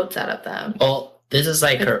coats out of them. Well, this is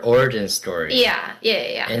like her origin story. Yeah.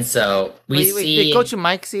 And so we see. Did Coach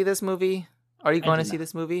Mike see this movie? Are you going to see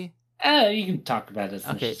this movie? You can talk about it as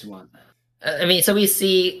much as you want. I mean, so we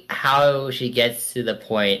see how she gets to the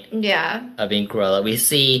point of being Cruella. We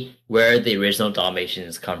see where the original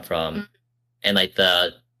Dalmatians come from, and like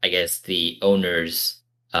the owners,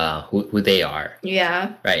 who they are.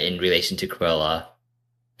 Yeah. Right, in relation to Cruella.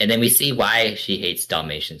 And then we see why she hates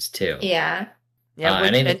Dalmatians too. Yeah. Yeah,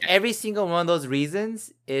 and every single one of those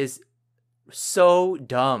reasons is so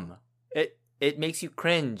dumb. It makes you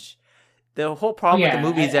cringe. The whole problem with the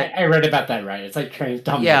movie is that I read about that. Right, it's like trained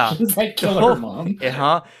Dalmatians like kill her mom.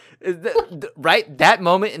 Right, that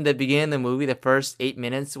moment in the beginning of the movie, the first 8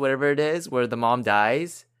 minutes, whatever it is, where the mom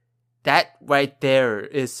dies, that right there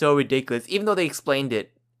is so ridiculous. Even though they explained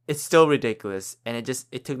it, it's still ridiculous, and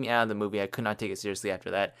it took me out of the movie. I could not take it seriously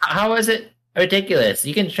after that. How is it ridiculous?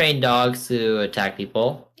 You can train dogs to attack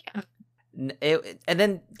people. And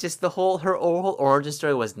then just her whole origin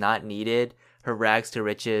story was not needed. Her rags to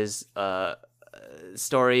riches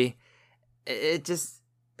story, it just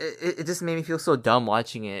made me feel so dumb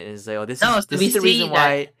watching it. It's like, this is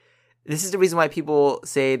the reason why people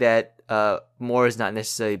say that more is not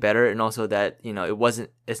necessarily better, and also that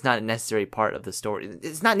it's not a necessary part of the story.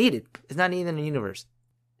 It's not needed. It's not needed in the universe.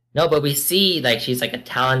 No, but we see like she's like a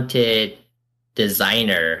talented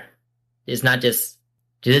designer. It's not just.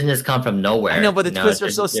 She doesn't just come from nowhere. I know, but the twists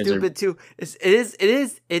are so stupid too.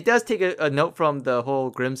 It does take a note from the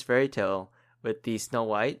whole Grimm's fairy tale with the Snow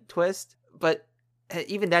White twist, but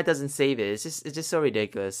even that doesn't save it. It's just so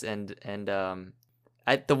ridiculous. And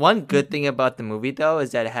the one good thing about the movie though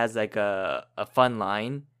is that it has like a fun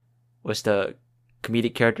line, which the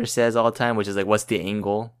comedic character says all the time, which is like, "What's the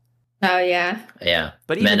angle?" Oh yeah. Yeah.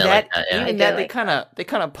 But even that, they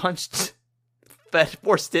kind of punched. That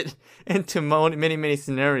forced it into many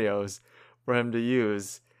scenarios for him to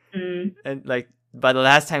use, and like by the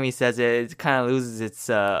last time he says it kind of loses its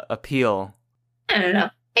appeal. I don't know.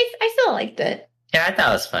 I still liked it. Yeah, I thought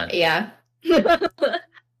it was fun. Yeah.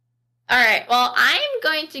 All right. Well, I'm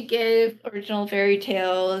going to give Original Fairy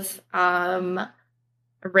Tales a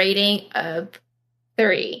rating of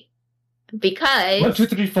 3 because 1, 2,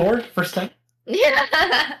 3, 4 first time.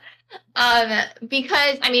 Yeah.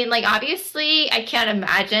 Because I mean, like, obviously I can't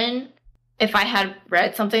imagine if I had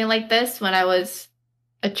read something like this when I was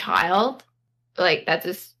a child. Like, I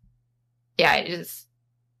just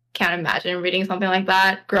can't imagine reading something like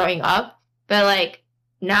that growing up. But like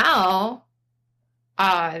now,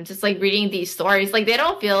 just like reading these stories, like they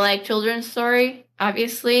don't feel like children's story,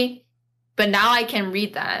 obviously, but now I can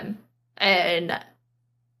read them and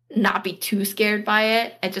not be too scared by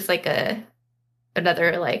it. It's just like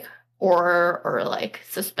another like horror or like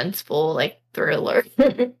suspenseful like thriller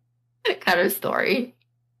kind of story.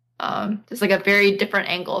 Just like a very different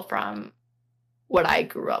angle from what I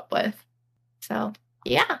grew up with. So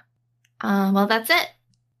yeah. Well, that's it.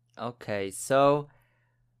 Okay, so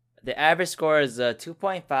the average score is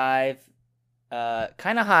 2.5.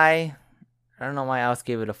 Kind of high. I don't know why Alice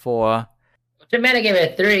gave it a 4. Jimena gave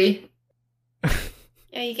it a 3.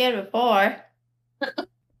 Yeah, you gave it a 4.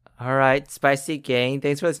 All right, Spicy Gang.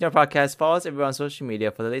 Thanks for listening to our podcast. Follow us everywhere on social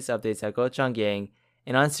media for the latest updates at Gochujang Gang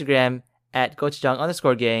and on Instagram at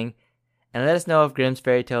Gochujang_gang. And let us know if Grimm's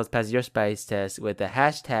Fairy Tales passes your spice test with the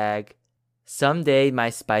hashtag someday my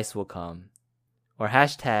spice will come or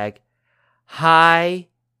hashtag hi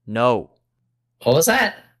no. What was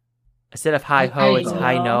that? Instead of hi ho, it's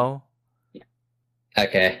hi no.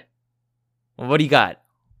 Okay. Well, what do you got?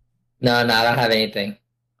 No, I don't have anything.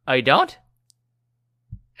 Oh, you don't?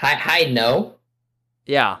 Hi no?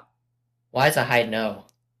 Yeah. Why is a hi no?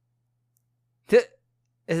 If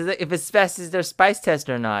it's passes their spice test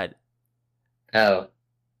or not. Oh.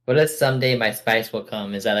 What if someday my spice will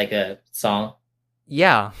come? Is that like a song?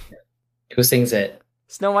 Yeah. Who sings it?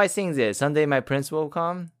 Snow White sings it. Someday my prince will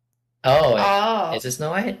come. Oh. Is it Snow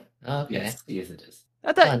White? Oh, okay. Yes, it is.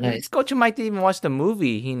 I thought Coach Mike didn't even watch the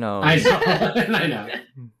movie. He knows. I know. I know.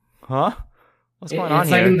 Huh? What's going on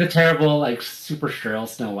here? It's like in the terrible, like, super shrill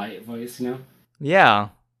Snow White voice, you know? Yeah.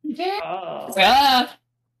 Yeah.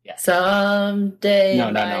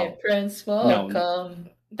 Someday my prince will come.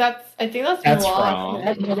 I think that's wrong.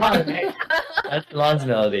 That's Mulan's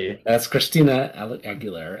melody. That's Christina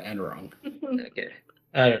Aguilera and wrong. Okay.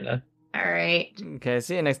 I don't know. All right. Okay,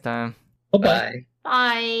 see you next time. Bye-bye.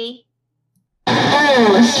 Bye.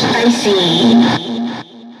 Oh, spicy.